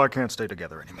like, well, I can't stay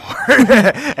together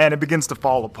anymore. And it begins to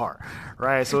fall apart.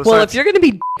 Right? So it Well, starts, if you're going to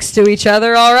be dicks to each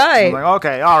other, all right. I'm like,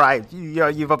 okay, all right.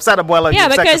 You've upset Abuela. Yeah,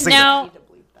 you've upset because Casita. now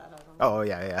Oh,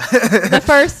 yeah. the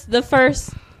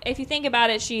first if you think about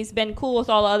it, she's been cool with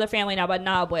all the other family now, but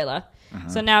not Abuela.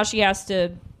 So now she has to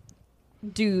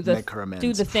Make her amends.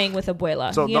 do the thing with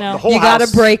Abuela. So you the know? whole You got to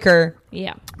house- break her.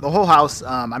 Yeah. The whole house,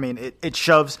 I mean, it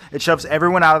shoves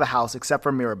everyone out of the house except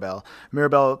for Mirabelle.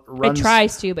 Mirabelle runs. It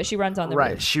tries to, but she runs on the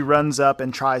Right. roof. She runs up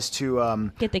and tries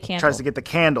to Get the candle. Tries to get the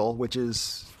candle, which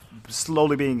is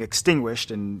slowly being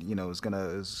extinguished, and is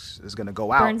gonna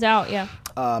go out. Burns out, yeah.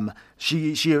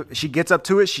 She gets up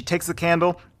to it. She takes the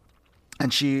candle,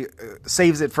 and she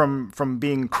saves it from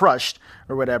being crushed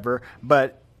or whatever.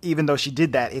 But even though she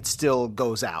did that, it still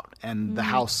goes out, and the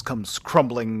house comes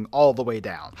crumbling all the way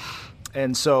down.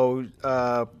 And so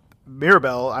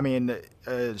Mirabelle, I mean,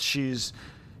 she's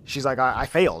like, I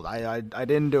failed. I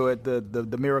didn't do it.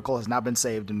 The miracle has now been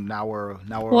saved, and now we're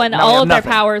When now we all have of their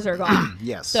nothing. powers are gone.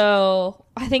 Yes. So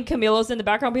I think Camilo's in the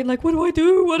background being like, what do I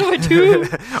do? What do I do?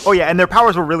 Oh yeah, and their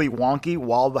powers were really wonky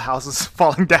while the house is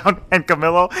falling down. And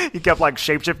Camilo, he kept like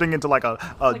shapeshifting into like a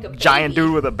giant baby.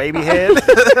 dude with a baby head.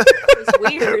 It's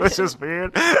weird. It was just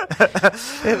weird.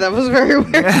 Yeah, that was very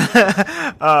weird.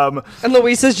 And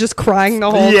Luisa's just crying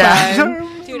the whole time.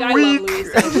 Dude, I love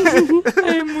Luisa.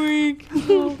 I'm weak.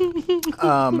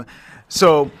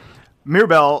 So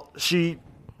Mirabelle, she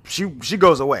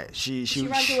goes away. She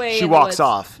runs away she in the walks woods,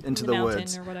 off into in the mountain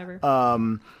woods or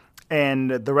whatever.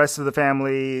 And the rest of the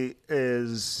family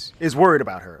is worried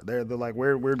about her. They're like,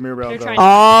 where'd Mirabelle They're go? trying to-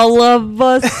 All of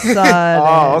a sudden.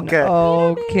 Oh, okay.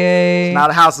 Okay. Now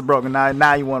the house is broken.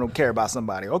 Now you want to care about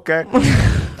somebody. Okay.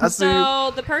 I see.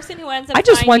 So the person who ends up I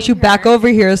just want you finding back her- over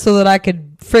here so that I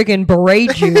could friggin'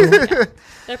 berate you.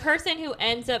 The person who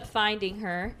ends up finding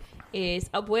her is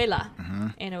Abuela.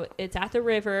 And it's at the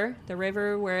river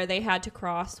where they had to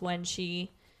cross when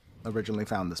she Originally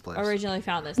found this place. originally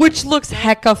found this. Which looks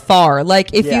hecka far.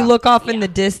 Like, if Yeah. you look off in Yeah. the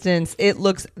distance, it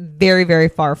looks very, very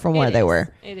far from where It they is.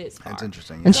 were. It is far. That's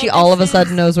interesting. And So she all of a this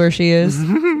sudden is- knows where she is.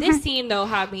 This scene though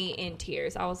had me in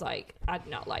tears. I was like, I do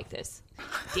not like this.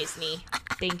 Disney.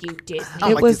 Thank you, Disney. I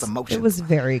don't like was this emotion. it was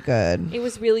very good. It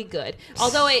was really good.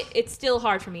 Although it's still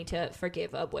hard for me to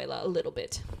forgive Abuela a little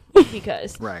bit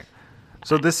because Right.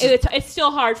 So this it's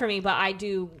still hard for me, but I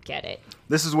do get it.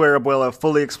 This is where Abuela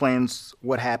fully explains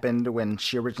what happened when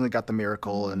she originally got the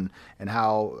miracle and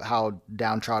how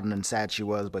downtrodden and sad she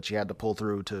was, but she had to pull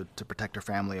through to protect her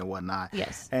family and whatnot.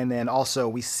 Yes. And then also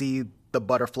we see the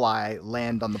butterfly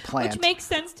land on the plant. Which makes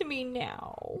sense to me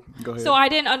now. Go ahead. So I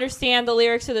didn't understand the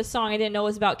lyrics to the song. I didn't know it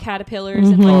was about caterpillars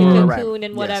and like a Right. cocoon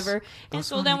and Yes. whatever. And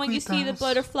so then when you see the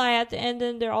butterfly at the end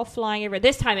and they're all flying everywhere,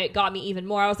 this time it got me even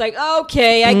more. I was like,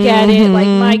 okay, I get it. Like,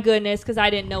 my goodness, because I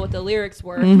didn't know what the lyrics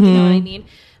were. You know what I mean?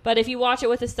 But if you watch it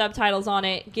with the subtitles on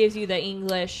it gives you the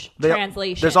English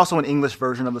translation. There's also an English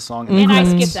version of the song. And I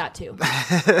skipped that too.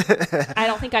 I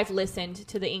don't think I've listened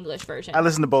to the English version. I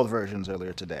listened to both versions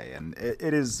earlier today, and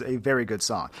it is a very good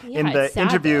song. Yeah, In the it's sad,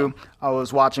 interview I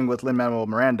was watching with Lin-Manuel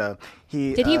Miranda,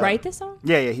 Did he write this song?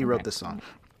 Yeah, he wrote this song.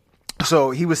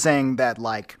 So he was saying that,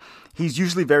 like, he's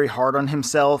usually very hard on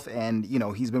himself, and,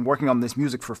 he's been working on this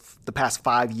music for the past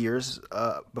 5 years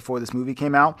before this movie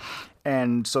came out.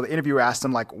 And so the interviewer asked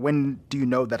him, like, when do you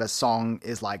know that a song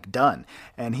is, like, done?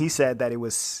 And he said that it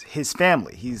was his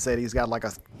family. He said he's got, like,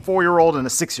 a 4-year-old and a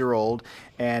 6-year-old,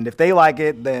 and if they like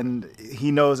it, then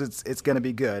he knows it's going to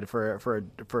be good for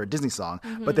a Disney song.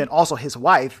 But then also his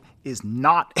wife is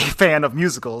not a fan of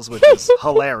musicals, which is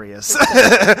hilarious.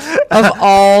 Of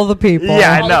all the people.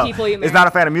 Yeah, I All the know. people you He's married. not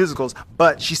a fan of musicals,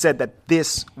 but she said that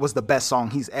this was the best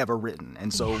song he's ever written.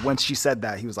 And so when she said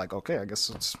that, he was like, "Okay, I guess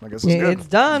it's good. It's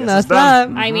done. I guess That's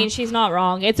done. I mean, she's not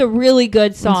wrong. It's a really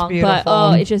good song, but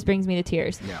beautiful. it just brings me to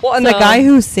tears. Yeah. Well, and the guy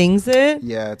who sings it,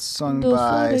 Yeah, it's sung Dos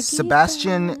by Oreguitas.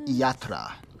 Sebastian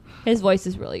Yatra. His voice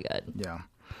is really good. Yeah,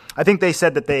 I think they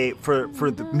said that they for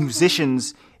the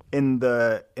musicians in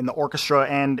the orchestra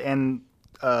and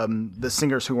the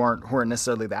singers who aren't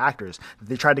necessarily the actors,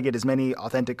 they tried to get as many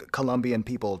authentic Colombian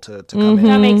people to come in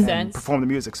That makes and sense. perform the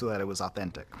music so that it was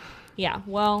authentic. Yeah,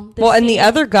 well, and the scene-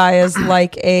 other guy is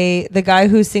like the guy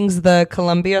who sings the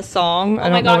Columbia song. I Oh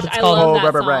my don't know gosh, what it's I called. love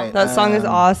that right, song. right. That song is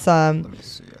awesome.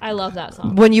 I love that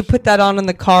song. When you put that on in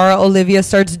the car, Olivia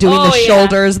starts doing Oh, the yeah.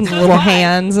 shoulders and the So little do I.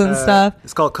 hands and stuff.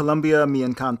 It's called Colombia Mi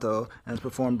Encanto, and it's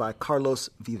performed by Carlos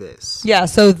Vives. Yeah,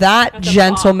 so that That's a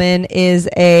gentleman is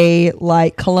a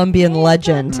like Colombian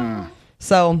legend.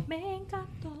 So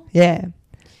yeah,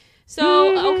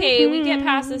 So, okay, we get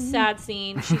past this sad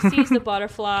scene. She sees the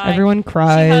butterfly. Everyone She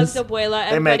cries. hugs Abuela.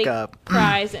 They Everybody make up.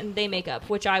 cries, and they make up,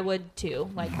 which I would too.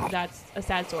 Like, that's a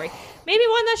sad story. Maybe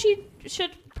one that she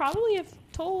should probably have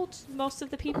told most of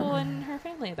the people in her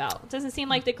family about. It doesn't seem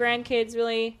like the grandkids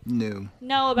really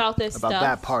know about this About stuff.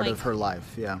 that part Like, of her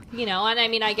life, yeah. you know, and I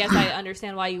mean, I guess I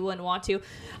understand why you wouldn't want to.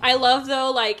 I love,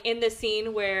 though, like, in the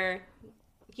scene where,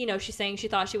 you know, she's saying she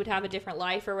thought she would have a different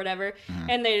life or whatever,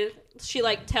 and she,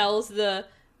 like, tells the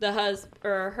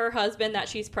her husband that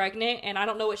she's pregnant, and I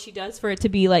don't know what she does for it to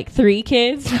be, like, 3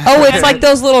 kids. Oh, it's like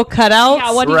those little cutouts.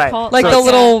 Yeah, what do you Right. call it? Like So the it's-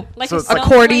 little like so a it's like-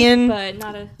 accordion. but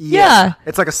not a... Yeah.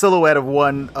 It's like a silhouette of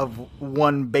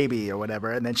one baby or whatever,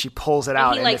 and then she pulls it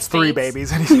out, he, and like, it's 3 faints.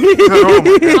 babies. And he's oh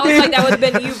my God. I was like, that would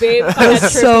have been you, babe. If I had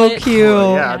That's so triplets. cute.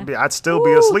 Yeah, I'd still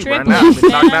be asleep right triplets,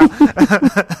 now. I'd be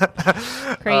knocked out.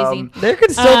 Crazy. There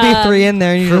could still be 3 in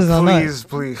there. And you just don't know. Please,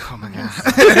 oh my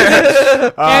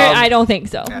God. I don't think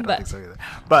so. I don't but think so either.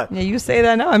 But Yeah, you say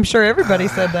that now. I'm sure everybody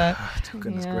said that.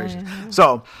 goodness Yeah, gracious. yeah.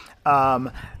 So,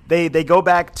 they go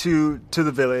back to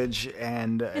the village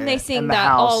and they sing and the that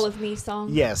house. All of Me song.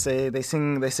 Yes, they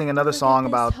sing another song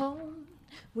about.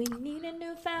 We need a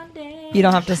new foundation. You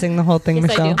don't have to sing the whole thing,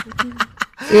 Yes, I Michelle. do.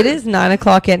 It is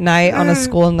 9:00 at night on a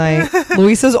school night.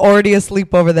 Luisa's already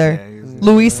asleep over there. Yeah,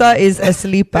 Luisa is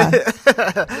asleep.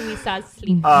 We sad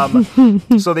sleep.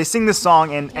 So they sing this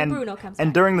song And Bruno comes and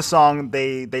back. during the song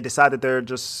they decide that they're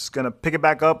just gonna pick it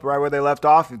back up right where they left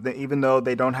off, even though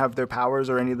they don't have their powers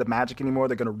or any of the magic anymore.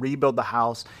 They're gonna rebuild the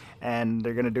house and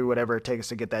they're gonna do whatever it takes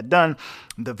to get that done.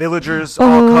 The villagers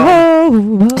all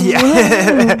come.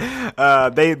 Yeah,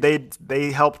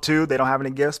 they help too. They don't have any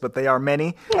gifts, but they are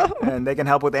many, and they can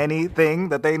help with anything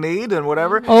that they need and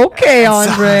whatever. Okay, And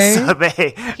so- Andre. So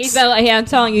they. He's been like, yeah, I'm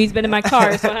telling you, he's been in my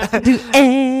car. So I have to Do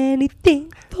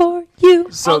anything for you.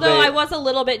 So Although they, I was a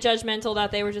little bit judgmental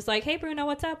that they were just like, hey, Bruno,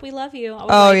 what's up? We love you. I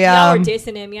was Oh, like, yeah. y'all were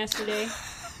dissing him yesterday.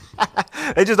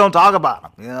 they just don't talk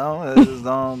about them, you know. They just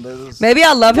don't. They just, Maybe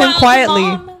I love him Well,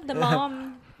 quietly. The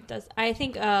mom does. I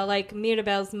think like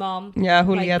Mirabel's mom. Yeah,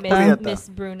 like, Julieta. Miss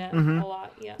Brunette a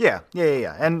lot. Yeah.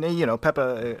 Yeah. And you know,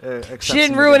 Peppa. She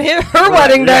didn't ruin her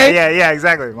wedding day. Yeah,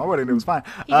 exactly. My wedding day was fine.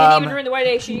 He didn't even ruin the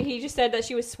wedding day. He just said that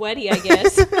she was sweaty, I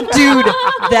guess. Dude,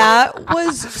 that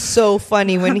was so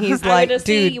funny when he's I like, would've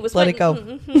seen dude, you was let it go.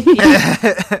 They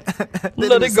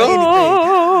Let didn't it say anything.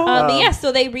 go. But yeah,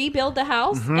 so they rebuild the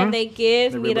house and they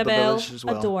give They rebuild the Mirabel village as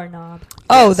well. a doorknob.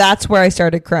 Oh, that's where I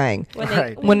started crying. When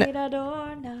Right. we When- need a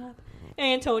doorknob.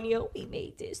 Antonio, we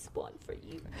made this one for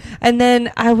you. And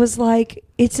then I was like,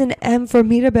 it's an M for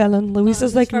Mirabel. And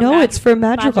Luisa's it's like, for no, it's for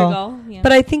Madrigal. Yeah.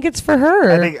 But I think it's for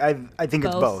her. I think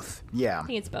it's Both. both. Yeah. I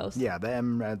think it's both. Yeah, the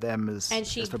M is. And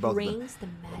she is for both of them. brings the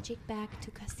magic back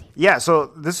to Casita. Yeah, so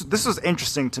this was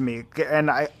interesting to me, and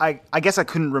I guess I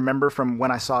couldn't remember from when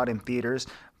I saw it in theaters,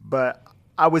 but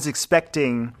I was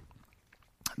expecting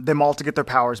them all to get their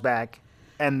powers back,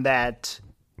 and that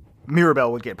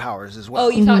Mirabel would get powers as well. Oh,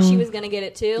 you thought she was going to get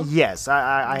it too? Yes,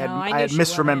 I No, I had knew she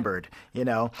misremembered, you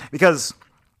know, because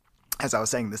as I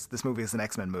was saying, this movie is an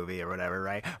X-Men movie or whatever,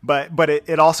 right? But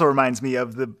it also reminds me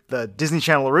of the Disney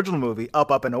Channel original movie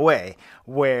Up and Away,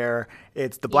 where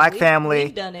it's the black family.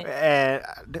 we've done it. And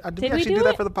did we we actually do do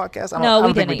that it? for the podcast? No, I we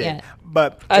don't think we didn't did. yet.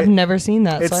 But I've never seen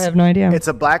that, so I have no idea. It's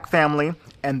a black family,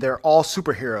 and they're all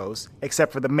superheroes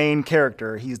except for the main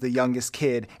character. He's the youngest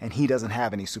kid, and he doesn't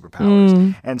have any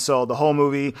superpowers. And so the whole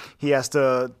movie, he has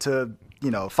to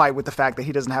fight with the fact that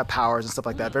he doesn't have powers and stuff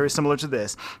like that. Very similar to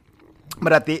this.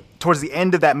 But towards the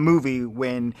end of that movie,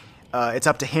 when it's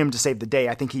up to him to save the day,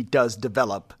 I think he does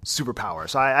develop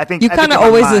superpowers. So I think you I think kind of in my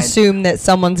always mind- assume that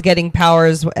someone's getting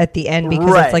powers at the end because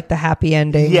Right. it's like the happy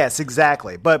ending. Yes,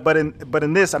 exactly. But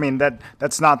in this, I mean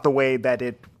that's not the way that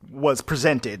it was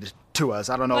presented to us.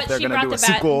 I don't know But if they're she going to brought do a the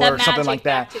sequel the or something magic like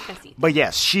that. back to Casita. But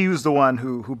yes, she was the one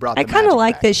who brought the I kind of magic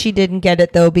like back. that she didn't get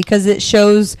it though, because it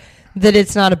shows that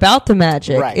it's not about the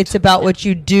magic. Right. It's about what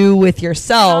you do with And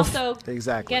yourself. also,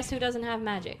 Exactly. guess who doesn't have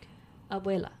magic?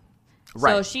 Abuela. So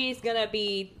Right. she's gonna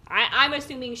be. I'm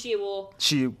assuming she will.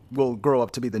 She will grow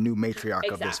up to be the new matriarch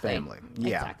of this Exactly. family.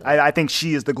 Yeah, Exactly. I think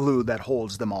she is the glue that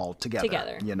holds them all together.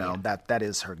 Together, You know, that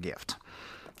is her gift.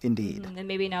 Indeed. And then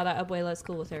maybe now that Abuela is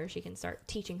cool with her, she can start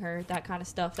teaching her that kind of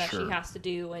stuff that Sure. she has to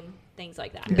do and things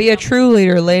like that. Be a true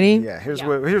leader, lady. Yeah, here's Yeah.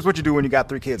 what you do when you got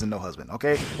 3 kids and no husband,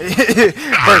 okay?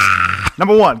 First,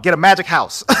 number 1, get a magic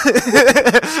house.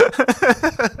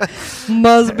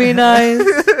 Must be nice.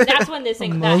 That's when that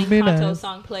Must be Encanto nice.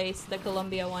 song plays, the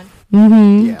Colombia one.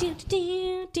 Yeah.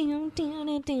 Yeah,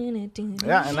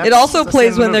 Yeah, and It also that's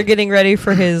plays the when end they're of getting ready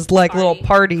for his little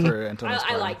party. for Antonio's I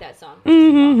party. like that song.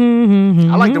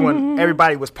 I liked it when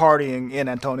everybody was partying in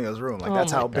Antonio's room. Like, Oh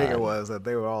that's my how big God. it was that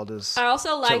they were all just. I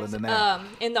also liked chilling in there.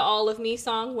 in the All of Me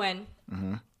song when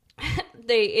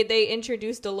they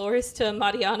introduced Dolores to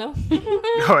Mariano.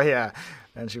 Oh yeah,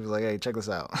 and she was like, "Hey, check this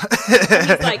out." He's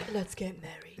like, "Let's get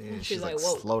married." And She's she's like, like,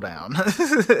 "Whoa." "Slow down."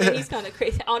 And he's kind of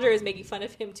crazy. Andre is making fun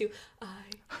of him too. I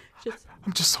just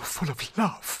I'm just so full of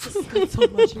love. got so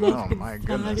much love. Oh my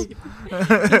goodness.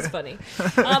 He's funny.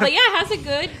 But yeah, it has a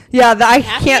good. Yeah, I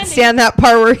Happy can't ending. stand that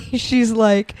part where she's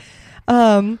like,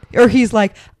 or he's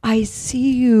like, I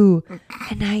see you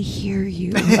and I hear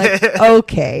you. Like,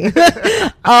 okay.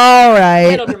 All right.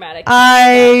 Little dramatic.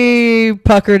 I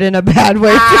puckered in a bad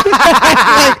way.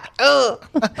 Like, ugh.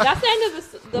 That's the end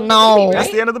of the No. movie, right?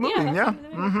 That's the end of the movie, that's yeah. the end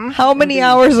of the movie. How many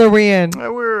hours are we in?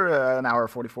 We're an hour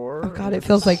 44. Oh, God, it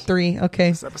feels like 3. Okay.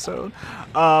 This episode.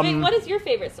 Wait, what is your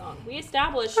favorite song? We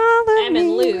established Em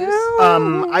and Lou's.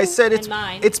 I said And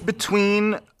mine. it's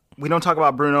between. We don't talk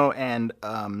about Bruno and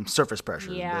Surface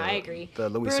Pressure. Yeah, the- I agree. The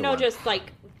Luisa Bruno one. just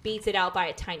like beats it out by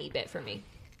a tiny bit for me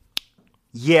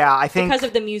Yeah, I think because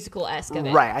of the musical esque of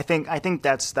it. right. I think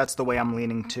that's the way I'm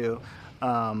leaning to.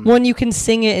 When you can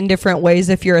sing it in different ways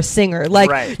if you're a singer.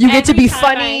 Like, Right. you get to Every be time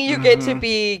funny, you get to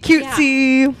be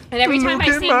cutesy. And every time Look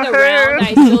I at sing my the round, I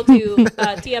hand. still do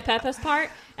Tia Peppa's part.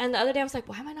 And the other day I was like,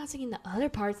 why am I not singing the other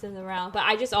parts in the round? But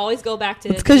I just always go back to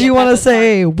It's because Tia you want to Peppa's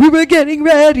say, we were getting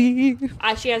ready.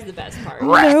 part. She has the best part.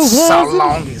 Rats wasn't-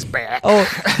 along his back. Oh,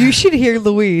 you should hear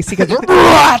Luis. He goes,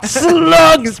 rats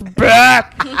lungs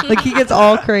back. Like, he gets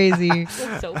all crazy.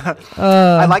 It's so funny.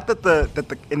 I like that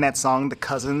the in that song the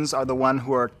cousins are the one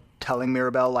who are telling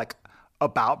Mirabelle like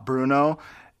about Bruno,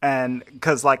 and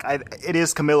because like it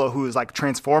is Camilla who is like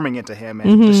transforming into him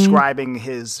and describing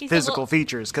his He's a physical little-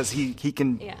 features because he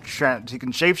can Yeah. he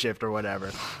can shapeshift or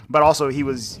whatever, but also he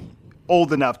was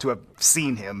old enough to have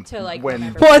seen him To, like, when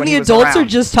remember. Well, when and he the was adults are around.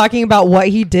 just talking about what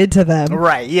he did to them.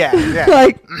 right, yeah.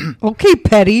 Like, okay,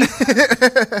 petty.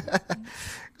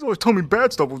 He's always told me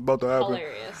bad stuff was about to happen.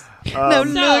 Hilarious. Now So,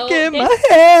 look at my this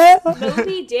hair.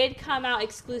 Movie did come out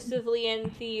exclusively in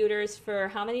theaters for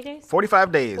how many days?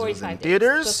 45 days was 45 in days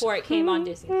theaters. before it came on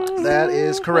Disney Plus. That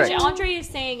is correct. Which Andre is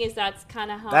saying is that's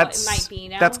kind of how That's it might be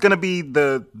now. that's gonna be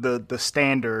the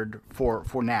standard for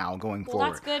now going well, forward.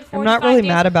 that's good. I'm not 45 really days.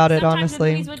 mad about it, Sometimes honestly.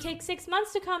 the movies would take 6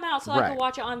 months to come out, so I Right. could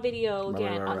watch it on video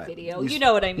again on Right. video. Used- You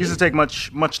know what I mean? Used to take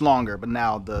much longer, but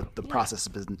now the process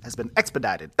has been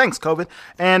expedited. Thanks, COVID.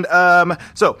 And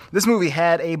so this movie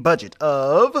had a budget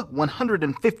of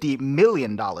 $150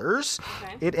 million.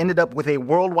 It ended up with a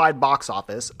worldwide box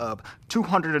office of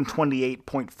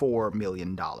 $228.4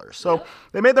 million. So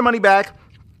they made their money back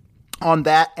on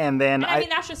that, and then and I mean,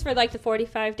 that's just for like the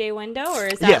 45-day window, or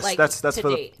is that yes, like that's to for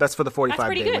date? that's for the pretty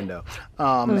 45-day good. window.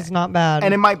 It's not bad.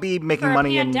 And it might be making For a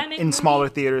money in pandemic movie, smaller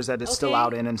theaters that it's still okay.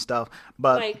 out in and stuff.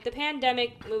 But Like the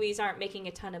pandemic movies aren't making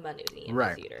a ton of money in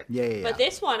Right. the theater. Yeah. But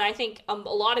this one, I think a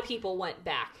lot of people went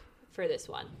back for this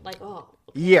one. Like, oh,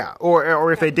 yeah,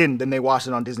 or if they didn't, then they watched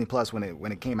it on Disney Plus when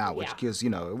it came out, which Yeah. because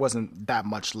it wasn't that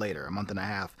much later, a month and a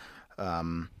half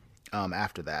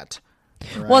after that.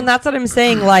 Well, and that's what I'm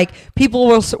saying. Like, people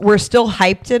were still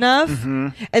hyped enough,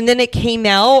 and then it came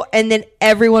out, and then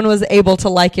everyone was able to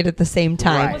like it at the same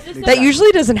time. Right. Was this the- That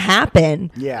usually doesn't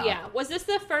happen. Yeah. yeah. Was this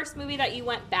the first movie that you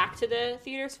went back to the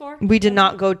theaters for? We did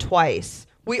not go twice.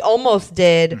 We almost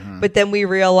did, but then we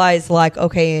realized, like,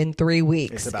 okay, in 3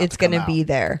 weeks, about it's to come going to out. be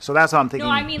there. So that's what I'm thinking.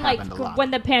 No, I mean like happened a lot. when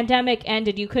the pandemic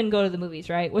ended, you couldn't go to the movies,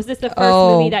 right? Was this the first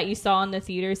Oh. movie that you saw in the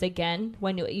theaters again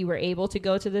when you were able to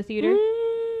go to the theater?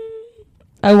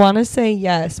 I want to say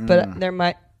yes, but there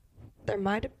might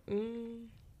have.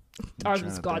 Ours trying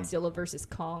was to think. Godzilla versus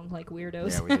Kong, like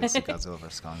weirdos. Yeah, we did see Godzilla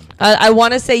vs. Kong. I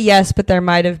want to say yes, but there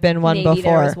might have been one Maybe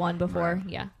before. there was one before,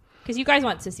 yeah. Because you guys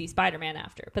went to see Spider-Man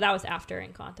after, but that was after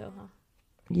Encanto, huh?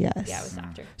 Yes. Yeah, it was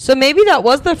after. So maybe that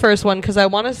was the first one because I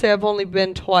want to say I've only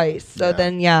been twice. So Yeah.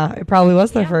 then, it probably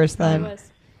was the Yeah, first it probably then. was.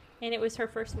 And it was her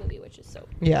first movie, which is so.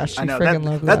 Yeah, she I know friggin'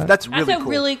 loved that's that. that's really That's a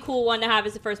cool. really cool one to have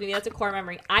as a first movie. That's a core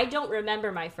memory. I don't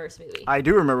remember my first movie. I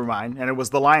do remember mine, and it was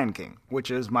The Lion King,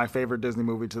 which is my favorite Disney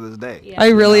movie to this day. Yeah. I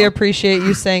really appreciate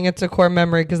you saying it's a core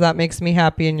memory because that makes me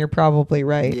happy, and you're probably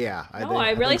right. Yeah,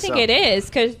 I really think so. it is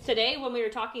because today when we were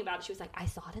talking about it, she was like, "I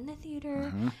saw it in the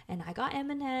theater, and I got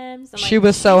M&Ms." She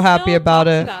was so happy about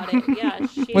it. Yeah,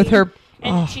 With her,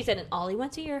 and she said, "And Ollie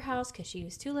went to your house because she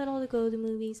was too little to go to the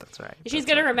movies." That's right. She's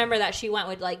gonna remember that she went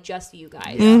with like just you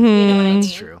guys. Mm-hmm. You know what I mean?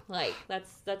 That's true. Like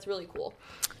that's really cool.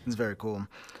 It's very cool.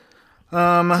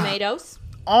 Tomatoes.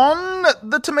 On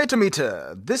the tomato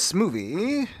meter, this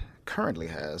movie currently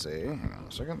has a. Hang on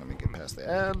a second. Let me get past the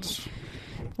ads.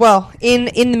 well, in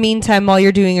the meantime, while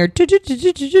you're doing your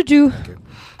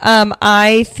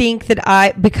I think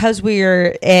that because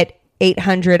we're at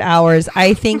 800 hours,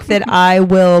 I think that I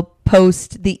will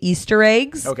post the Easter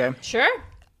eggs Okay. Sure.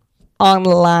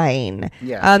 online.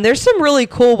 Yeah. There's some really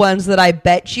cool ones that I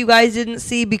bet you guys didn't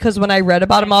see because when I read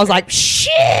about them, I was like,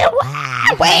 shit,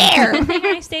 where? The thing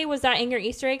I say was that in your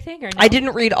Easter egg thing, or no? I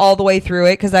didn't read all the way through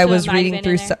it because I So it was might have reading been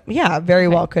through in there? some. Yeah, very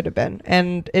well could have been.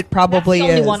 And it probably That's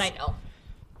the only is. one I know.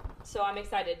 So I'm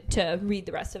excited to read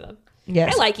the rest of them.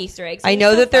 Yes. I like Easter eggs. I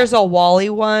know that there's a Wally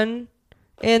one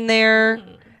in there.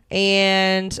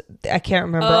 And I can't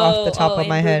remember off the top of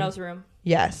my head. Bruno's room.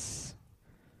 Yes.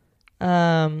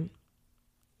 Rump.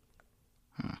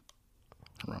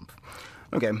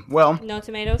 Okay. Well, No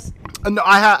tomatoes. no,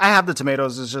 I have the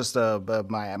tomatoes. It's just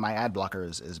my ad blocker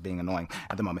is being annoying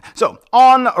at the moment. So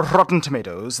on Rotten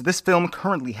Tomatoes, this film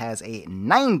currently has a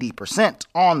 90%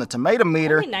 on the tomato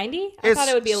meter. Only 90? I It's thought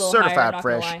it would be a little certified higher. Not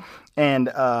fresh, gonna lie.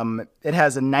 and it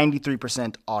has a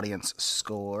 93% audience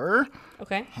score.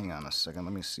 Okay. Hang on a second.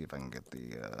 Let me see if I can get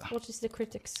the Well, just the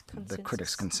critics'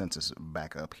 consensus. consensus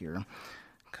back up here,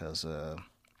 because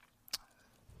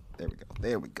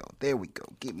there we go.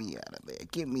 Get me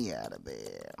out of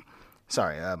there.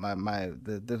 Sorry,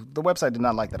 the website did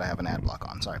not like that I have an ad block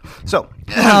on. Sorry. So,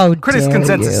 How critics' dare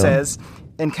consensus you. says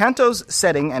Encanto's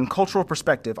setting and cultural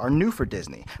perspective are new for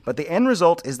Disney, but the end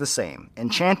result is the same: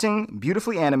 enchanting,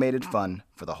 beautifully animated fun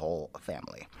for the whole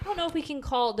family. I don't know if we can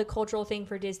call the cultural thing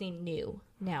for Disney new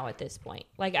now at this point.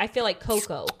 Like, I feel like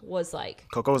Coco was like,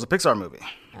 Coco was a Pixar movie.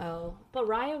 oh, but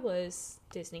Raya was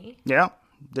Disney. Yeah,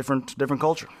 different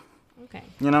culture. Okay.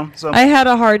 You know, so I had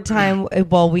a hard time.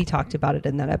 Well, we talked about it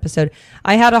in that episode.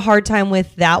 I had a hard time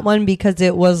with that one because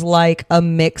it was like a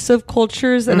mix of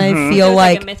cultures, and I It feel was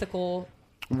like a mythical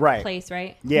right. place,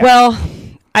 right? Yeah.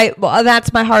 Well,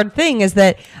 that's my hard thing is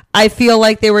that I feel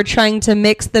like they were trying to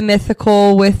mix the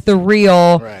mythical with the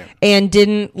real, Right. and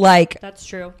didn't like. That's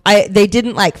true. They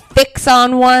didn't like fix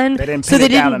on one, They didn't so pin they it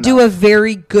down didn't do enough. a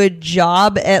very good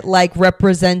job at like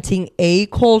representing a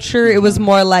culture. It Mm-hmm. was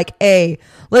more like, hey,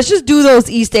 let's just do those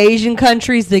East Asian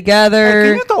countries Hey, together.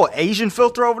 can you throw an Asian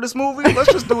filter over this movie?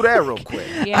 Let's just do that real quick.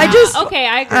 Yeah. I just, okay.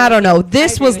 I agree. I don't know. with you.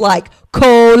 This I agree was with like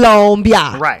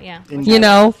Colombia, Right. Yeah. You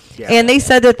know, Yeah. and they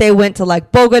said that they went to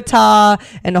like Bogota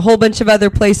and a whole bunch of other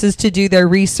places to do their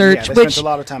Yeah, research, they which, spent a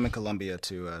lot of time in Colombia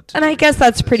to and I guess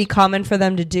that's pretty common for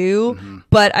them to do.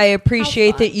 But I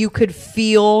appreciate that you could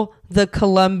feel the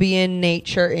Colombian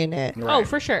nature in it. you. Oh,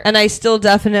 for sure. And I still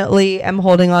definitely am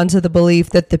holding on to the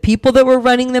belief that the people that were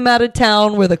running them out of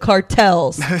town were the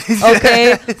cartels.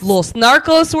 Okay? Los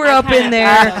Narcos were up kinda in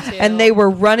there, thought so, too. and they were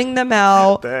running them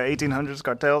out. the 1800s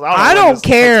cartels. I know when don't this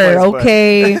care, takes place, but-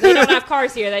 okay? They don't have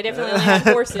cars here. They definitely only have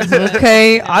horses. but-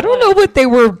 Okay? yeah, I don't know what they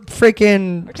were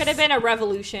freaking... Or could have been a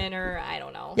revolution, or I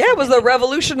don't know. Yeah, it was a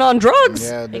revolution on drugs.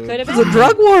 Yeah, It dude. could have It been. was a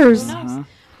drug wars. Who knows?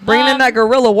 Bringing in Um, that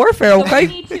guerrilla warfare, So okay?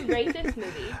 we need to rate this movie.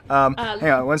 Hang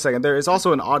on 1 second. There is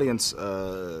also an audience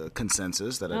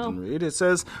consensus that I didn't read. It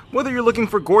says, whether you're looking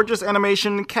for gorgeous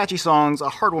animation, catchy songs, a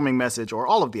heartwarming message, or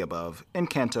all of the above,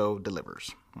 Encanto delivers.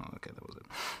 Oh, okay, that was it.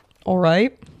 All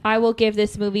right. I will give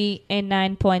this movie a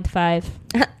 9.5.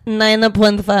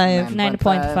 9.5.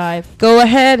 9.5. Go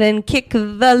ahead and kick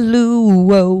the loo.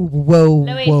 Whoa, whoa,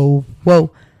 Louis. whoa,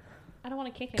 whoa. I don't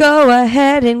want to kick it. Go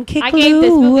ahead and kick I gave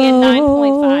this movie a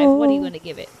 9.5. What are you Luo. going to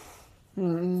give it?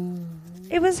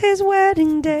 It was his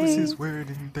wedding day.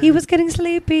 wedding day. He was getting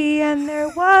sleepy and there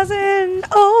was an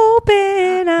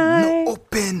open eye. No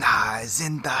open eyes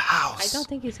in the house. I don't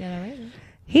think he's going to rate it.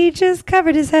 He just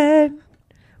covered his head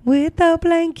with a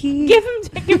blankie. Give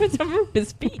him some room to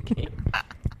speak.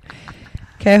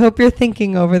 Okay, I hope you're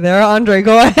thinking over there. Andre,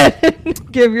 go ahead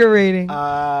and give your rating.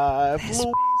 If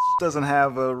Louise doesn't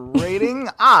have a rating,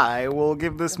 I will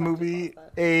give this movie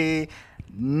a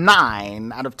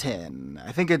 9 out of 10.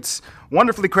 I think it's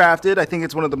wonderfully crafted. I think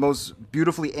it's one of the most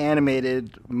beautifully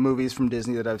animated movies from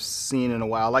Disney that I've seen in a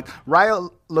while. Like, Raya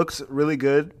looks really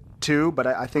good too, but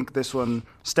I think this one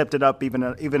stepped it up even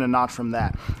a notch from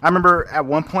that. I remember at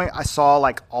one point I saw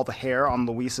like all the hair on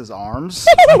Luisa's arms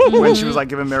when she was like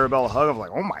giving Maribel a hug. I was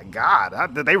like, oh my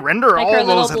god, did they render Like all her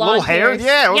those little hair? hairs.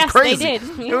 Yeah, it was Yes, crazy. they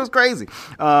did. It was crazy.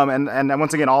 And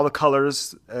once again, all the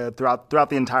colors throughout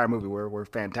the entire movie were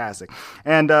fantastic.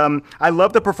 And I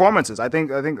love the performances. I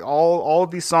think all of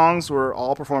these songs were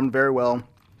all performed very well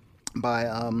by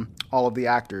all of the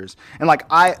actors. And like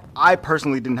I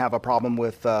personally didn't have a problem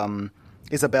with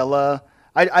Isabella.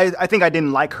 I think I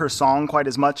didn't like her song quite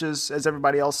as much as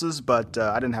everybody else's, but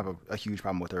I didn't have a huge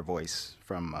problem with her voice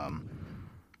from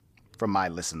my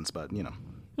listens. But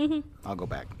I'll go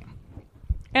back.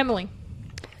 Emily.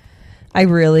 I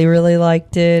really, really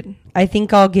liked it. I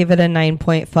think I'll give it a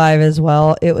 9.5 as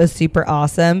well. It was super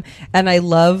awesome. And I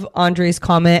love Andre's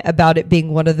comment about it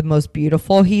being one of the most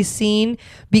beautiful he's seen,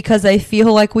 because I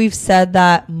feel like we've said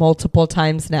that multiple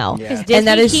times now. Yeah. Because Disney And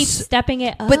that is keeps stepping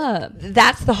it up. But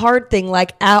that's the hard thing.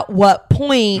 Like, at what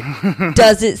point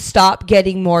does it stop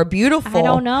getting more beautiful? I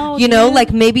don't know, You know, dude.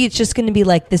 like maybe it's just going to be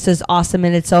like, this is awesome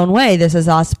in its own way. This is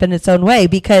awesome in its own way,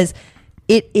 because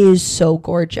it is so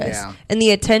gorgeous. Yeah. And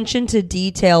the attention to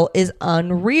detail is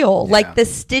unreal. Yeah. Like the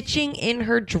stitching in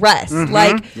her dress,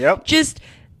 like Yep. just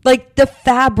like the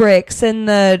fabrics and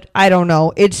I don't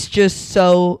know. It's just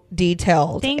so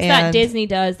detailed. Things and that Disney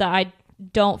does that I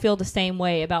don't feel the same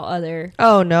way about other.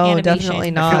 Oh no, animation. definitely I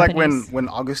not. feel like companies. when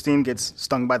Augustine gets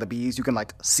stung by the bees, you can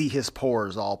like see his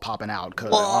pores all popping out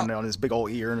on his big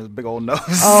old ear and his big old nose.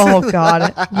 Oh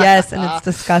god, yes, and it's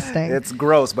disgusting. It's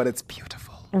gross, but it's beautiful.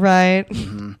 Right.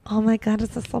 Oh my god,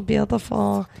 it's so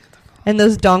beautiful. And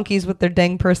those donkeys with their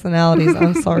dang personalities,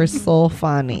 I'm sorry, so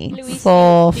funny. Luis,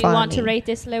 So do you funny. want to rate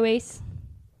this, Luis?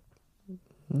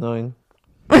 9.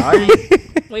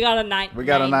 We got a 9. We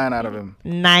got a 9 out of him.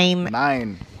 9.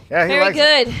 9. Yeah, he Very likes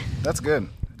good. it. That's good.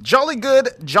 Jolly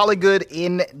good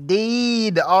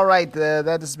indeed. All right, that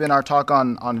has been our talk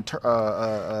on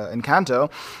Encanto.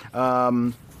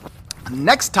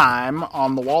 Next time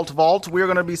on the Wall to Vault, we're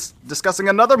going to be discussing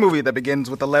another movie that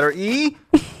begins with the letter E,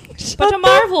 But a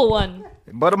Marvel one.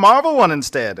 but a Marvel one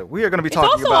instead. We are going to be It's talking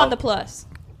also about on the Plus.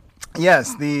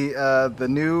 yes, the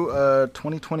new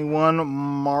 2021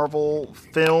 Marvel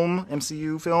film,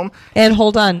 MCU film. And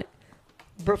hold on.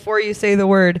 Before you say the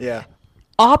word. Yeah.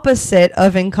 Opposite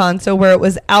of Encanto, where it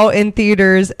was out in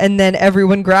theaters and then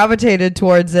everyone gravitated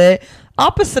towards it.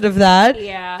 Opposite of that,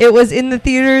 Yeah. it was in the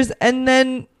theaters and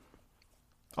then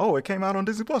Oh, it came out on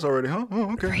Disney Plus already, huh?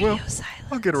 Oh, okay. Radio Well, silence.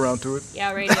 I'll get around to it.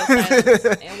 Yeah, radio silence.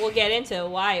 And we'll get into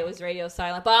why it was radio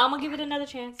silent. But I'm going to give it another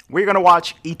chance. We're going to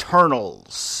watch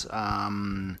Eternals.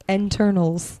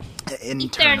 internals.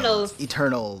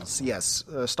 Eternals, yes.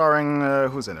 Starring,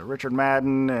 who's in it? Richard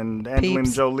Madden and Angelina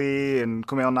Peeps. Jolie and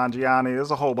Kumail Nanjiani.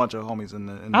 There's a whole bunch of homies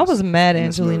in I was mad in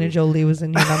this Angelina movie. Jolie was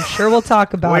in here. And I'm sure we'll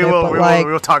talk about We it. will, but we like,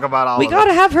 will, we'll talk about all we of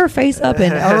gotta it. have her face up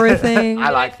and everything. I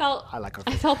like her I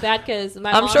face. felt bad because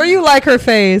my I'm mom, sure you like her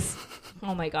face.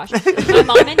 Oh my gosh. My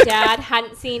mom and dad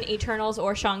hadn't seen Eternals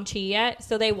or Shang-Chi yet,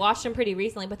 so they watched them pretty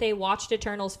recently, but they watched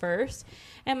Eternals first.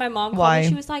 And my mom called Why? me,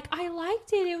 she was like, I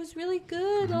liked it. It was really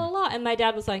good. La, la, la. And my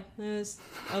dad was like, it's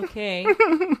okay.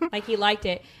 Like, he liked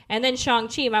it. And then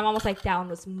Shang-Chi, my mom was like, that one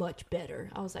was much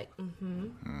better. I was like,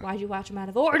 Why'd you watch them out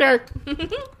of order?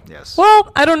 Yes.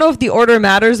 Well, I don't know if the order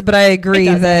matters, but I agree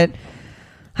doesn't. that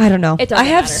I don't know. It doesn't I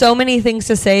have matter. so many things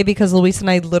to say because Luis and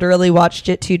I literally watched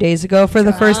it 2 days ago for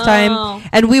the first Oh. time.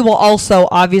 And we will also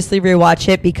obviously rewatch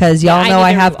it because y'all I know need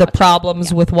I to have the rewatch it.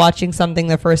 problems with watching something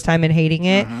the first time and hating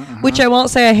it, which I won't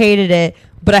say I hated it,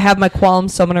 but I have my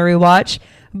qualms, so I'm going to rewatch.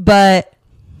 But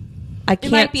I It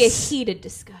can't might be a heated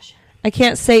discussion. I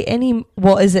can't say any.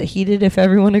 Well, is it heated if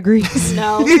everyone agrees?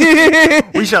 No.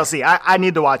 We shall see. I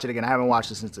need to watch it again. I haven't watched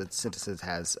it since it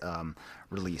has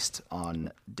released on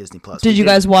Disney Plus. Did you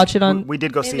guys watch it on? We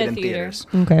did go see the it in theater. theaters.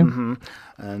 Okay.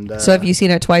 And So have you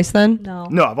seen it twice then? No.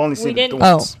 No, I've only seen We it didn't.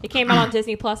 once. It came out on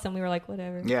Disney Plus, and we were like,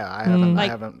 whatever. Yeah, I haven't. Like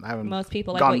I haven't most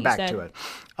people, like gone what you back said. to it.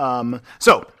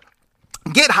 So,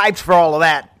 get hyped for all of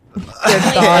that.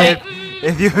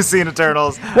 If you've seen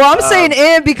Eternals, Well, I'm saying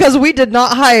and because we did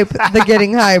not hype the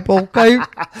getting hype, okay?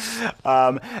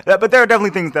 but there are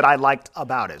definitely things that I liked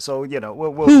about it. So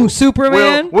we'll Who,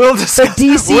 Superman? We'll discuss The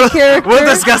DC character? We'll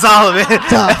discuss all of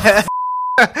it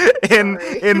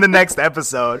in the next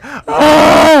episode.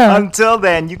 Until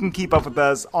then, you can keep up with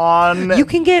us on You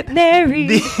can get married.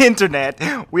 the internet.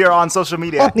 We are on social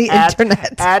media On the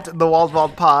internet. at the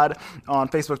Walt Pod on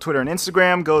Facebook, Twitter, and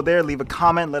Instagram. Go there, leave a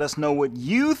comment, let us know what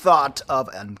you thought of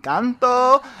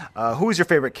Encanto. Who is your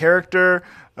favorite character?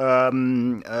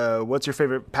 What's your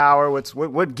favorite power?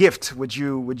 What gift would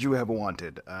you have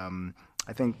wanted?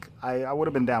 I think I would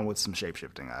have been down with some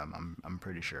shapeshifting. I'm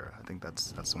pretty sure. I think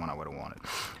that's the one I would have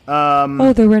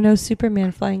wanted. There were no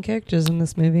Superman flying characters in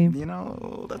this movie. You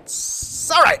know, that's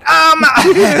all right.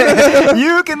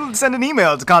 You can send an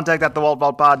email to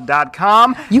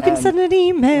contact@thewaltvaultpod.com. You can send an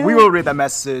email. We will read that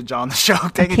message on the show.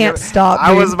 Can't stop.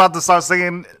 I dude. was about to start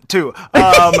singing too.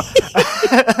 What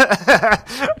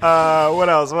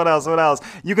else?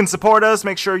 You can support us.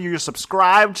 Make sure you're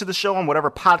subscribed to the show on whatever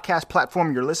podcast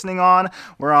platform you're listening on.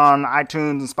 We're on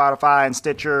iTunes and Spotify and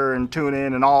Stitcher and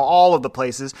TuneIn and all of the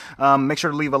places. Make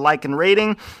sure to leave a like and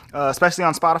rating, especially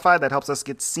on Spotify. That helps us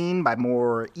get seen by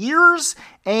more ears.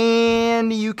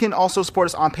 And you can also support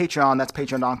us on Patreon. That's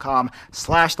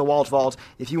patreon.com/thewaltvault.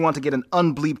 If you want to get an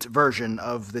unbleeped version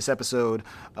of this episode,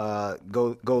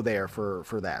 go there for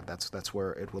that. That's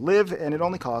where it will live, and it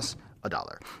only costs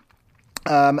 $1.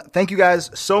 Thank you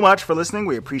guys so much for listening.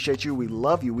 We appreciate you. We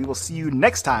love you. We will see you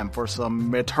next time for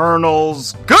some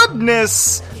Eternals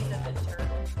goodness.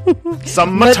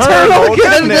 Some maternal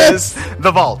goodness.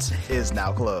 The vault is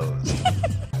now closed.